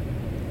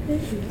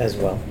 Maybe. as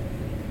well.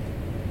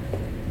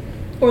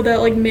 Or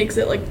that like makes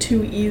it like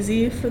too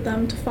easy for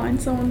them to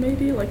find someone,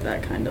 maybe like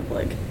that kind of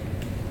like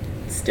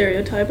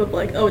stereotype of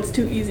like, oh, it's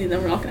too easy,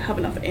 then we're not gonna have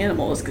enough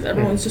animals because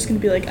everyone's just gonna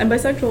be like, I'm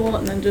bisexual,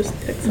 and then just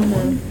pick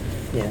someone.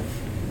 Yeah.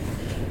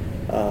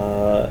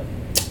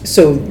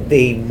 So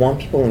they want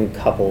people in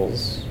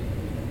couples.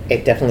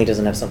 It definitely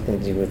doesn't have something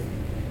to do with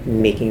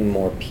making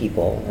more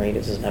people, right?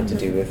 It doesn't have to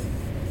do with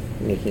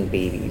making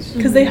babies.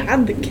 Because they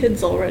had the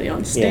kids already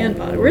on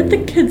standby. Where'd the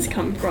kids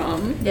come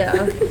from?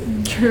 Yeah.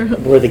 True.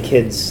 Were the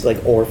kids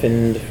like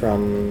orphaned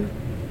from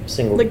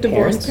single Like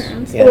divorced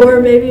parents? parents. Yeah.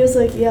 Or maybe it was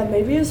like,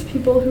 maybe it was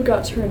people who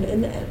got turned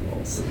into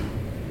animals.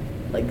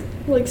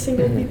 Like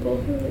single Mhm. people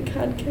who like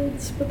had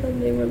kids, but then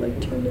they were like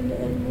turned into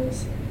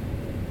animals.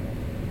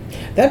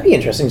 That'd be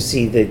interesting to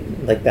see the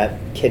like that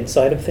kid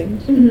side of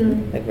things,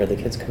 Mm-hmm. like where the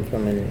kids come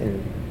from,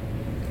 and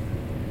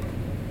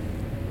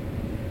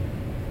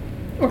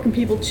Or can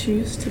people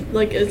choose to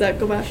like? Does that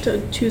go back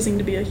to choosing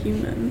to be a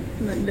human,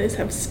 and then they just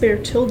have spare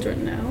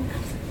children now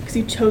because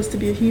you chose to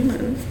be a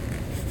human?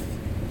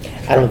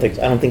 I don't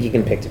think you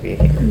can pick to be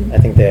a human. Mm. I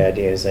think the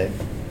idea is that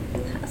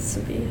It has to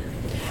be.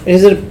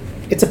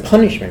 it's a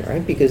punishment,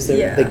 right? Because they're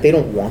Yeah. like they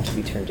don't want to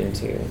be turned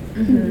into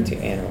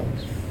Mhm. animals.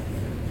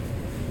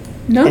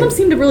 None of them And-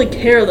 seem to really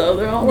care though.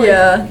 They're all like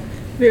Yeah.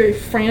 very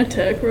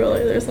frantic.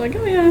 Really, they're just like,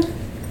 oh yeah,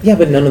 Yeah,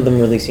 but none of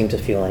them really seem to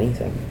feel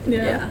anything.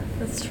 yeah.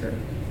 That's true.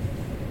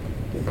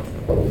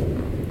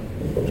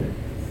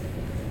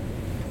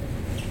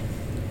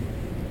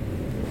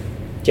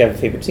 Do you have a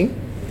favorite scene?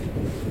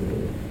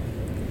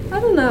 I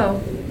don't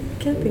know.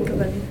 Can't think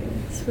of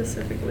anything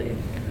specifically.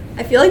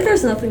 I feel like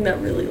there's nothing that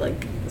really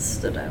like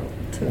stood out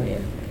to me.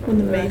 When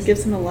the from maid rest.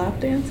 gives him a lap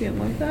dance, you didn't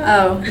like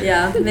that? Oh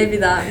yeah, maybe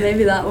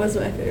that was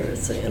my favorite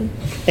scene.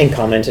 And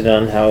commented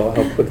on how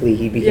quickly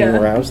he became Yeah.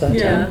 aroused that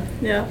Yeah, time.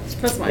 yeah.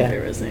 That's my Yeah.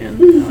 favorite scene.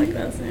 I like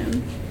that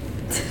scene.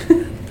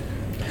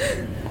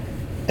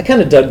 I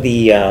kind of dug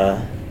the.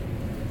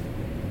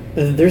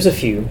 There's a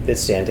few that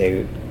stand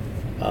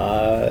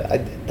out.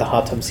 The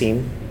hot tub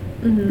scene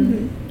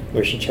Mm-hmm.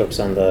 where she chokes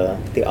on the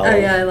Oh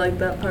olive. yeah, I like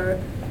that part.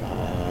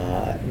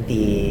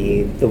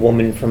 The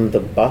woman from the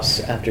bus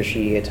after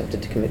she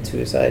attempted to commit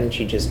suicide and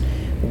she just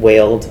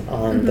wailed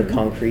on the Mhm.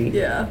 concrete.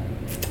 Yeah.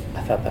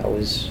 I thought that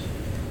was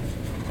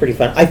pretty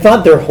fun. I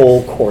thought their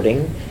whole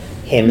courting,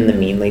 him and the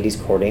mean lady's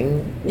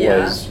courting,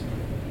 Yeah. was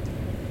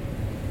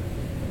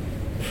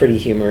pretty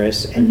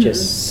humorous and Mhm.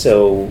 just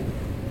so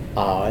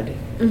odd.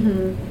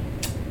 Mm-hmm.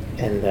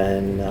 And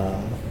then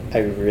I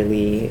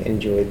really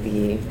enjoyed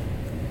the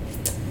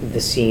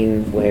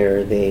scene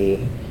where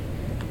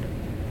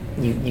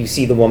you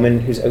see the woman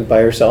who's out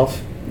by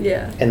herself,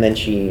 Yeah. and then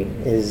she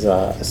is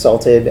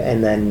assaulted,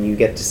 and then you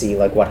get to see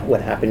like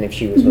what happened if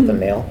she was with a Mhm.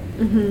 male.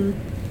 Mm-hmm.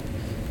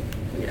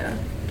 Yeah.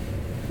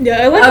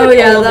 Yeah, I like, Oh, like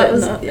yeah, all of that it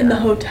was- in the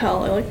yeah.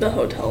 hotel. I like the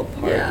hotel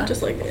part, Yeah.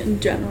 just like in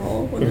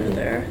general when Mhm. they're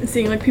there and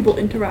seeing like people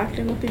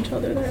interacting with each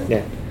other there.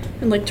 Yeah.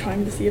 And like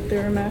trying to see if they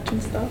were matching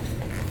stuff.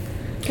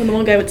 When the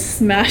one guy would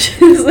smash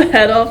his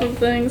head off of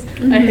things,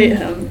 I hate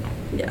him.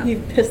 Yeah. He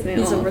pissed me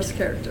He's off. a worst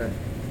character.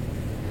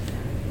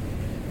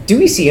 Do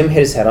we see him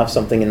hit his head off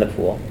something in the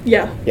pool?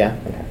 Yeah, Yeah.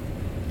 Okay.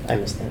 I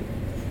missed that.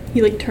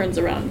 he like turns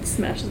around and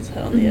smashes his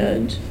head on the Mhm.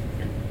 edge.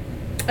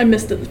 I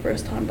missed it the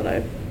first time, but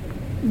I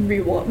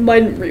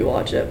didn't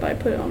rewatch it, but I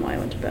put it on when I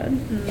went to bed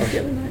the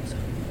other night. So.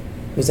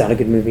 Was that a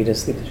good movie to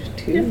sleep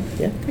to? Yeah.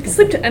 Yeah. I can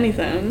sleep to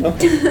anything.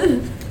 Okay.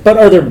 But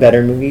are there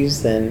better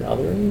movies than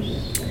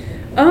others?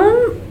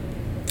 I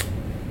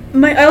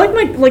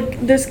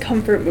like there's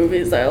comfort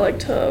movies that I like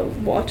to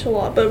watch a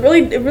lot, but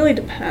it really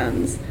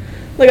depends.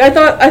 Like I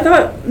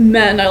thought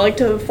Men, I like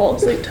to fall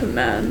asleep to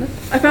Men.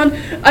 I find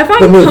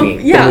The movie,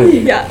 the yeah, movie.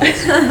 yeah.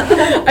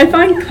 I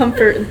find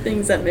comfort in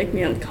things that make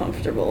me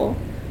uncomfortable.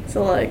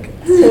 So like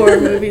horror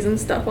movies and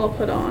stuff I'll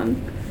put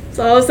on.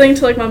 So I was saying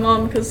to like my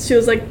mom because she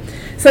was like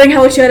saying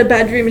how like she had a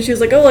bad dream and she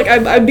was like, oh, like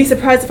I'd be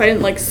surprised if I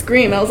didn't like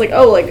scream. I was like,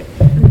 oh, like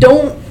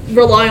don't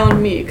rely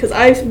on me because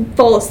I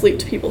fall asleep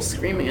to people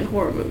screaming in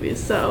horror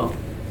movies. So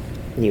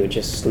You would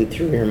just sleep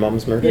through your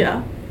mom's murder?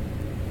 yeah.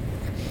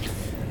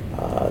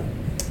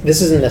 This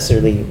isn't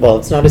necessarily, well,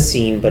 it's not a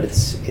scene, but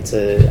it's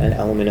an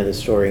element of the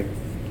story.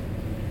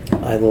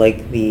 I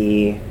like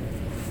the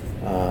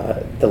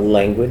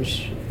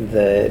language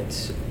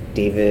that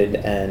David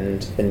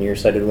and the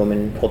nearsighted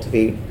woman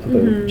cultivate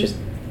about just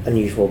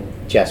unusual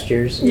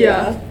gestures.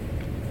 Yeah.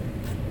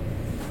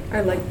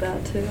 I like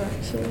that too,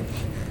 actually.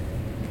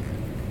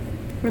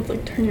 Where it's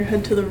like, turn your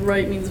head to the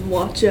right means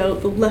watch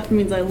out, the left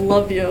means I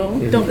love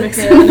you. Don't mix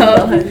Hand it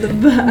up. behind the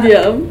back.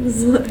 Yeah.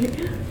 It's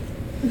like,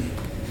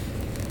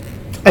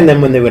 And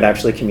then when they would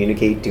actually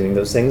communicate doing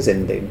those things,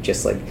 and they'd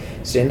just like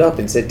stand up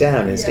and sit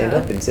down and stand Yeah.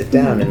 up and sit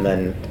down, and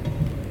then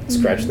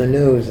scratch their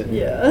nose and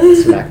Yeah.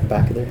 smack the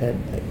back of their head.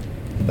 Like,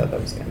 I thought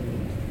that was kind of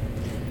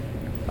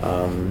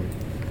neat.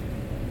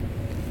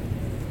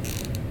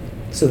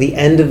 So the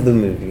end of the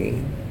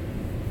movie,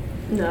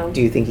 no.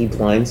 do you think he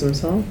blinds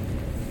himself?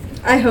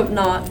 I hope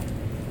not.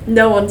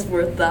 No one's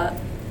worth that. I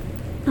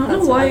don't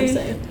That's know what why. I'm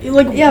saying.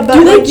 Like, Yeah, but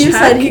do they like you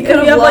said, check he if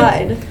could you have like,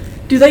 lied.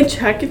 do they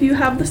check if you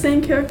have the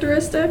same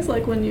characteristics,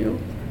 like when you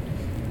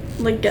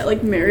like get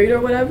like married or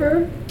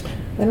whatever?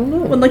 I don't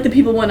know. When like the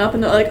people went up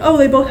and they're like, oh,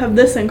 they both have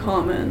this in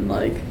common,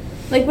 like.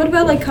 Like, what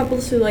about, like,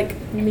 couples who, like,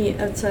 meet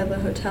outside the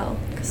hotel?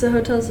 Because the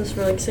hotel's just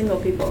for, like, single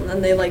people, and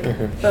then they, like,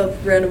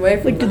 both ran away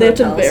from Like, the do they have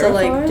to hotel. So,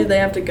 like, verify? do they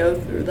have to go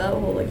through that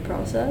whole, like,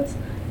 process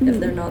if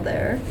they're not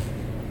there?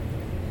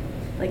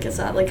 Like, is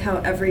that, like,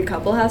 how every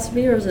couple has to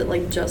be, or is it,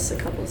 like, just the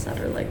couples that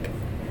are, like,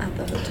 at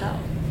the hotel?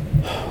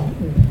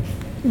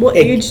 What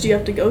It- age do you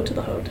have to go to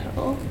the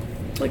hotel?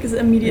 Like, is it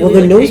immediately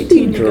Well, the like 18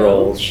 nosebleed you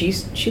girl, go? she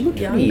looked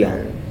pretty Younger.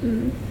 young.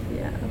 Mm.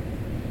 Yeah.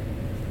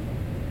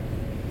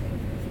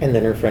 And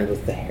then her friend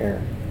with the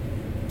hair.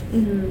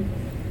 Mm-hmm.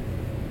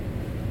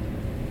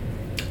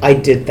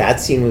 That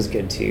scene was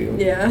good too.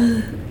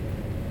 Yeah.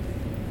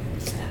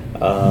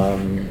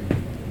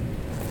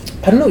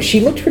 I don't know, she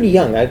looked pretty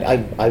young.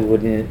 I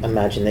wouldn't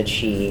imagine that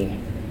she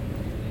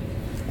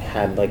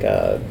had like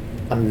a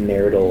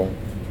marital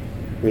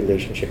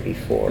relationship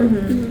before.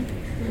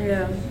 Mm-hmm.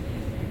 Yeah.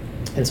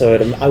 And so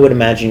I would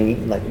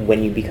imagine like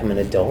when you become an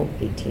adult,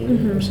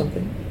 18 or Mhm.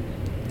 something,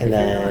 If and you're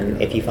not then in a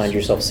if you find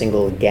yourself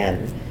single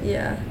again,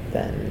 Yeah.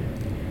 then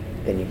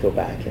you go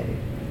back and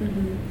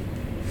Mm-hmm.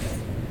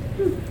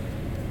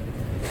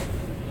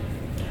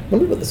 I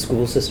wonder what the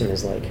school system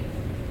is like.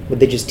 Would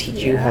they just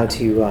teach you how Yeah.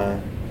 to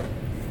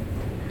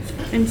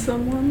And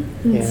someone?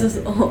 This Yeah. is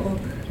all.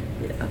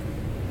 Yeah.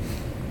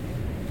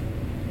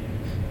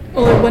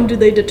 Or like, when do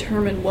they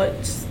determine what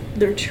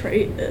their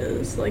trait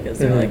is? Like, is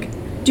there Mhm. like,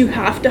 do you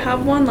have to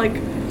have one? Like,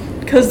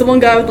 because the one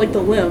guy with like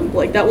the limp,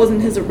 like that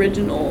wasn't his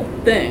original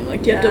thing.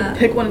 Like, you have Yeah. to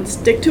pick one and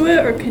stick to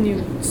it, or can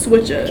you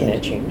switch it? can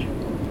it change?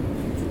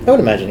 I would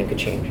imagine it could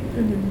change.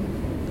 Mm-hmm.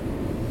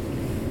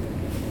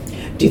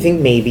 Do you think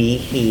maybe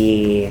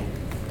he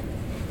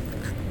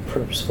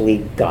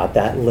purposefully got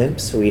that limp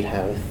so he'd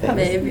have a thing?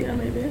 Maybe. Yeah,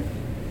 maybe.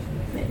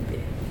 Maybe.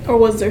 Or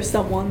was there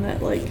someone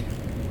that like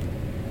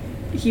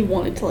he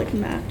wanted to like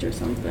match or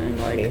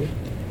something? Like, Maybe.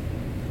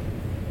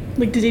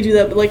 like did he do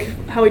that? Like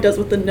how he does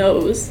with the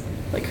nose?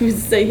 Like who's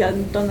to say he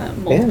hadn't done that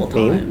multiple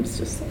maybe. times?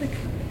 Just like.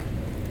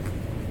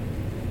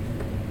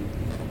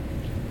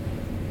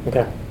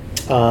 Okay.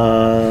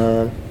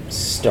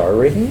 Star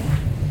rating?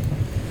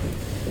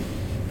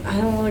 I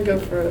don't want to go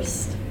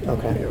first.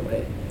 Okay. Here,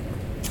 wait.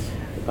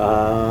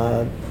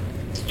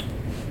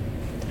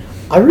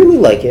 I really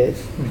like it,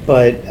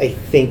 but I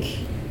think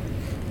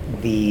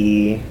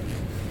the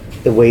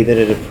way that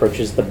it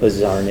approaches the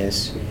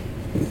bizarreness,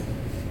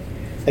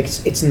 like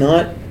it's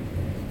not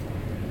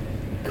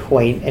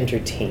quite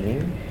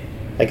entertaining.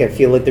 Like I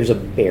feel like there's a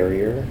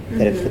barrier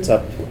that it puts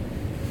up,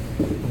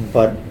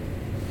 but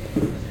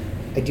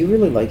I do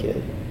really like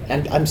it.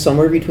 And I'm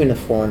somewhere between a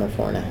 4 and a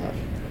 4.5.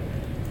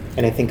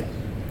 And I think,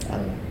 I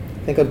don't know, I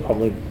think I'd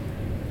probably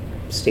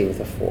stay with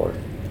a 4.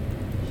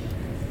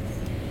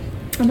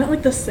 I'm at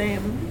like the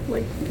same,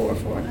 like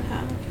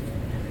 4.5.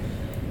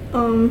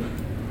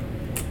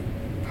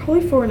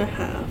 Probably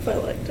 4.5. I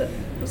liked it.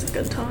 It was a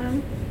good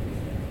time.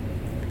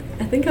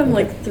 I think I'm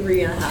like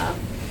 3.5.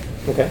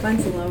 Okay.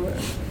 Mine's lower.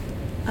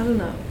 I don't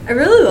know. I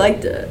really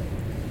liked it.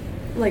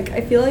 Like,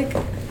 I feel like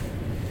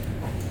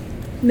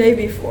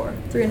maybe 4.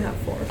 3.5,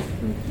 4.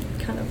 I'm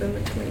kind of in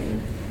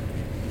between.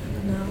 I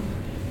don't know.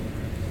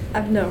 I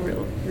have no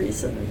real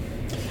reason.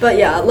 But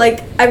yeah,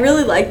 like, I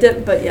really liked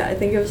it, but yeah, I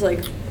think it was like,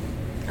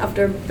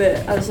 after a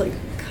bit, I was like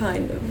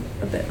kind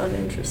of a bit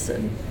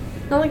uninterested.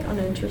 Not like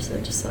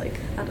uninterested, just like,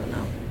 I don't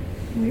know.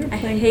 We were I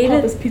playing hated-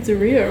 Papa's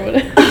Pizzeria or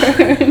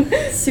whatever.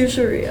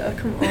 Sushiria,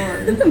 come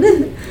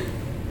on.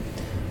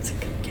 It's a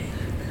good game.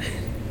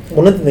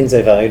 One of the things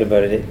I valued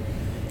about it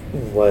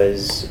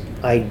was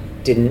I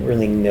didn't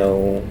really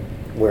know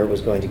where it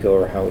was going to go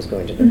or how it was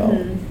going to develop.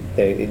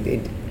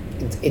 Mhm.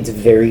 It's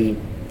very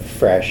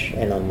fresh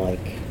and unlike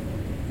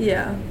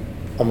Yeah.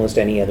 almost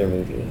any other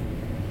movie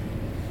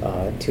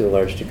to a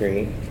large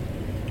degree.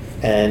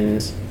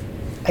 And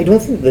I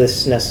don't think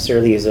this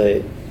necessarily is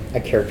a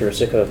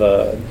characteristic of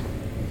a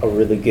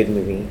really good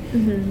movie.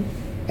 Mm-hmm.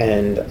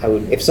 And I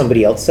would, if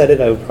somebody else said it,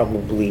 I would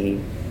probably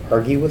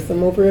argue with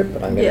them over it,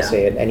 but I'm going to Yeah.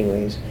 say it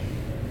anyways.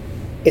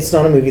 It's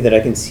not a movie that I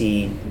can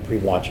see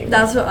rewatching.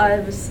 That's what I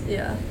was,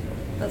 yeah.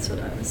 That's what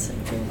I was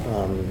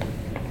thinking.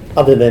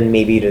 Other than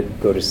maybe to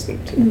go to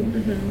sleep to.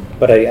 Mm-hmm.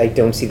 But I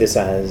don't see this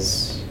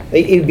as...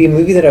 It would be a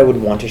movie that I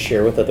would want to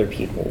share with other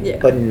people, Yeah.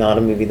 but not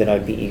a movie that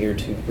I'd be eager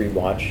to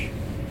rewatch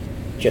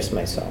just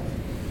myself.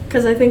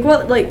 Because I think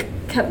what, like,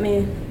 kept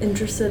me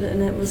interested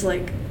in it was,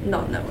 like,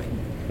 not knowing.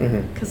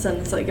 Mm-hmm. Because then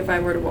it's like, if I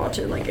were to watch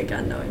it, like,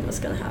 again, knowing what's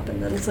going to happen,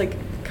 then it's, like,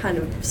 kind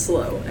of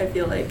slow, I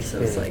feel like.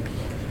 So it's like,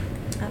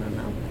 I don't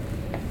know.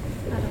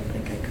 I don't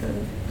think I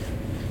could.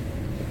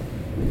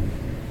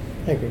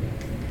 I agree.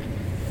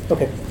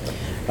 Okay.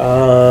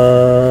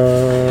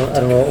 I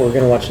don't know what we're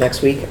going to watch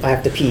next week. I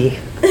have to pee.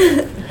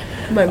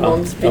 My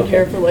mom's been okay.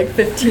 here for like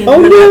 15 Oh,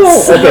 minutes. no!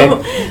 So.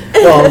 Okay.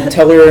 Well,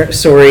 tell her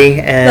sorry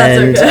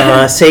and That's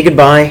okay. say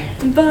goodbye.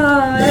 Bye.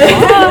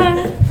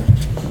 Bye.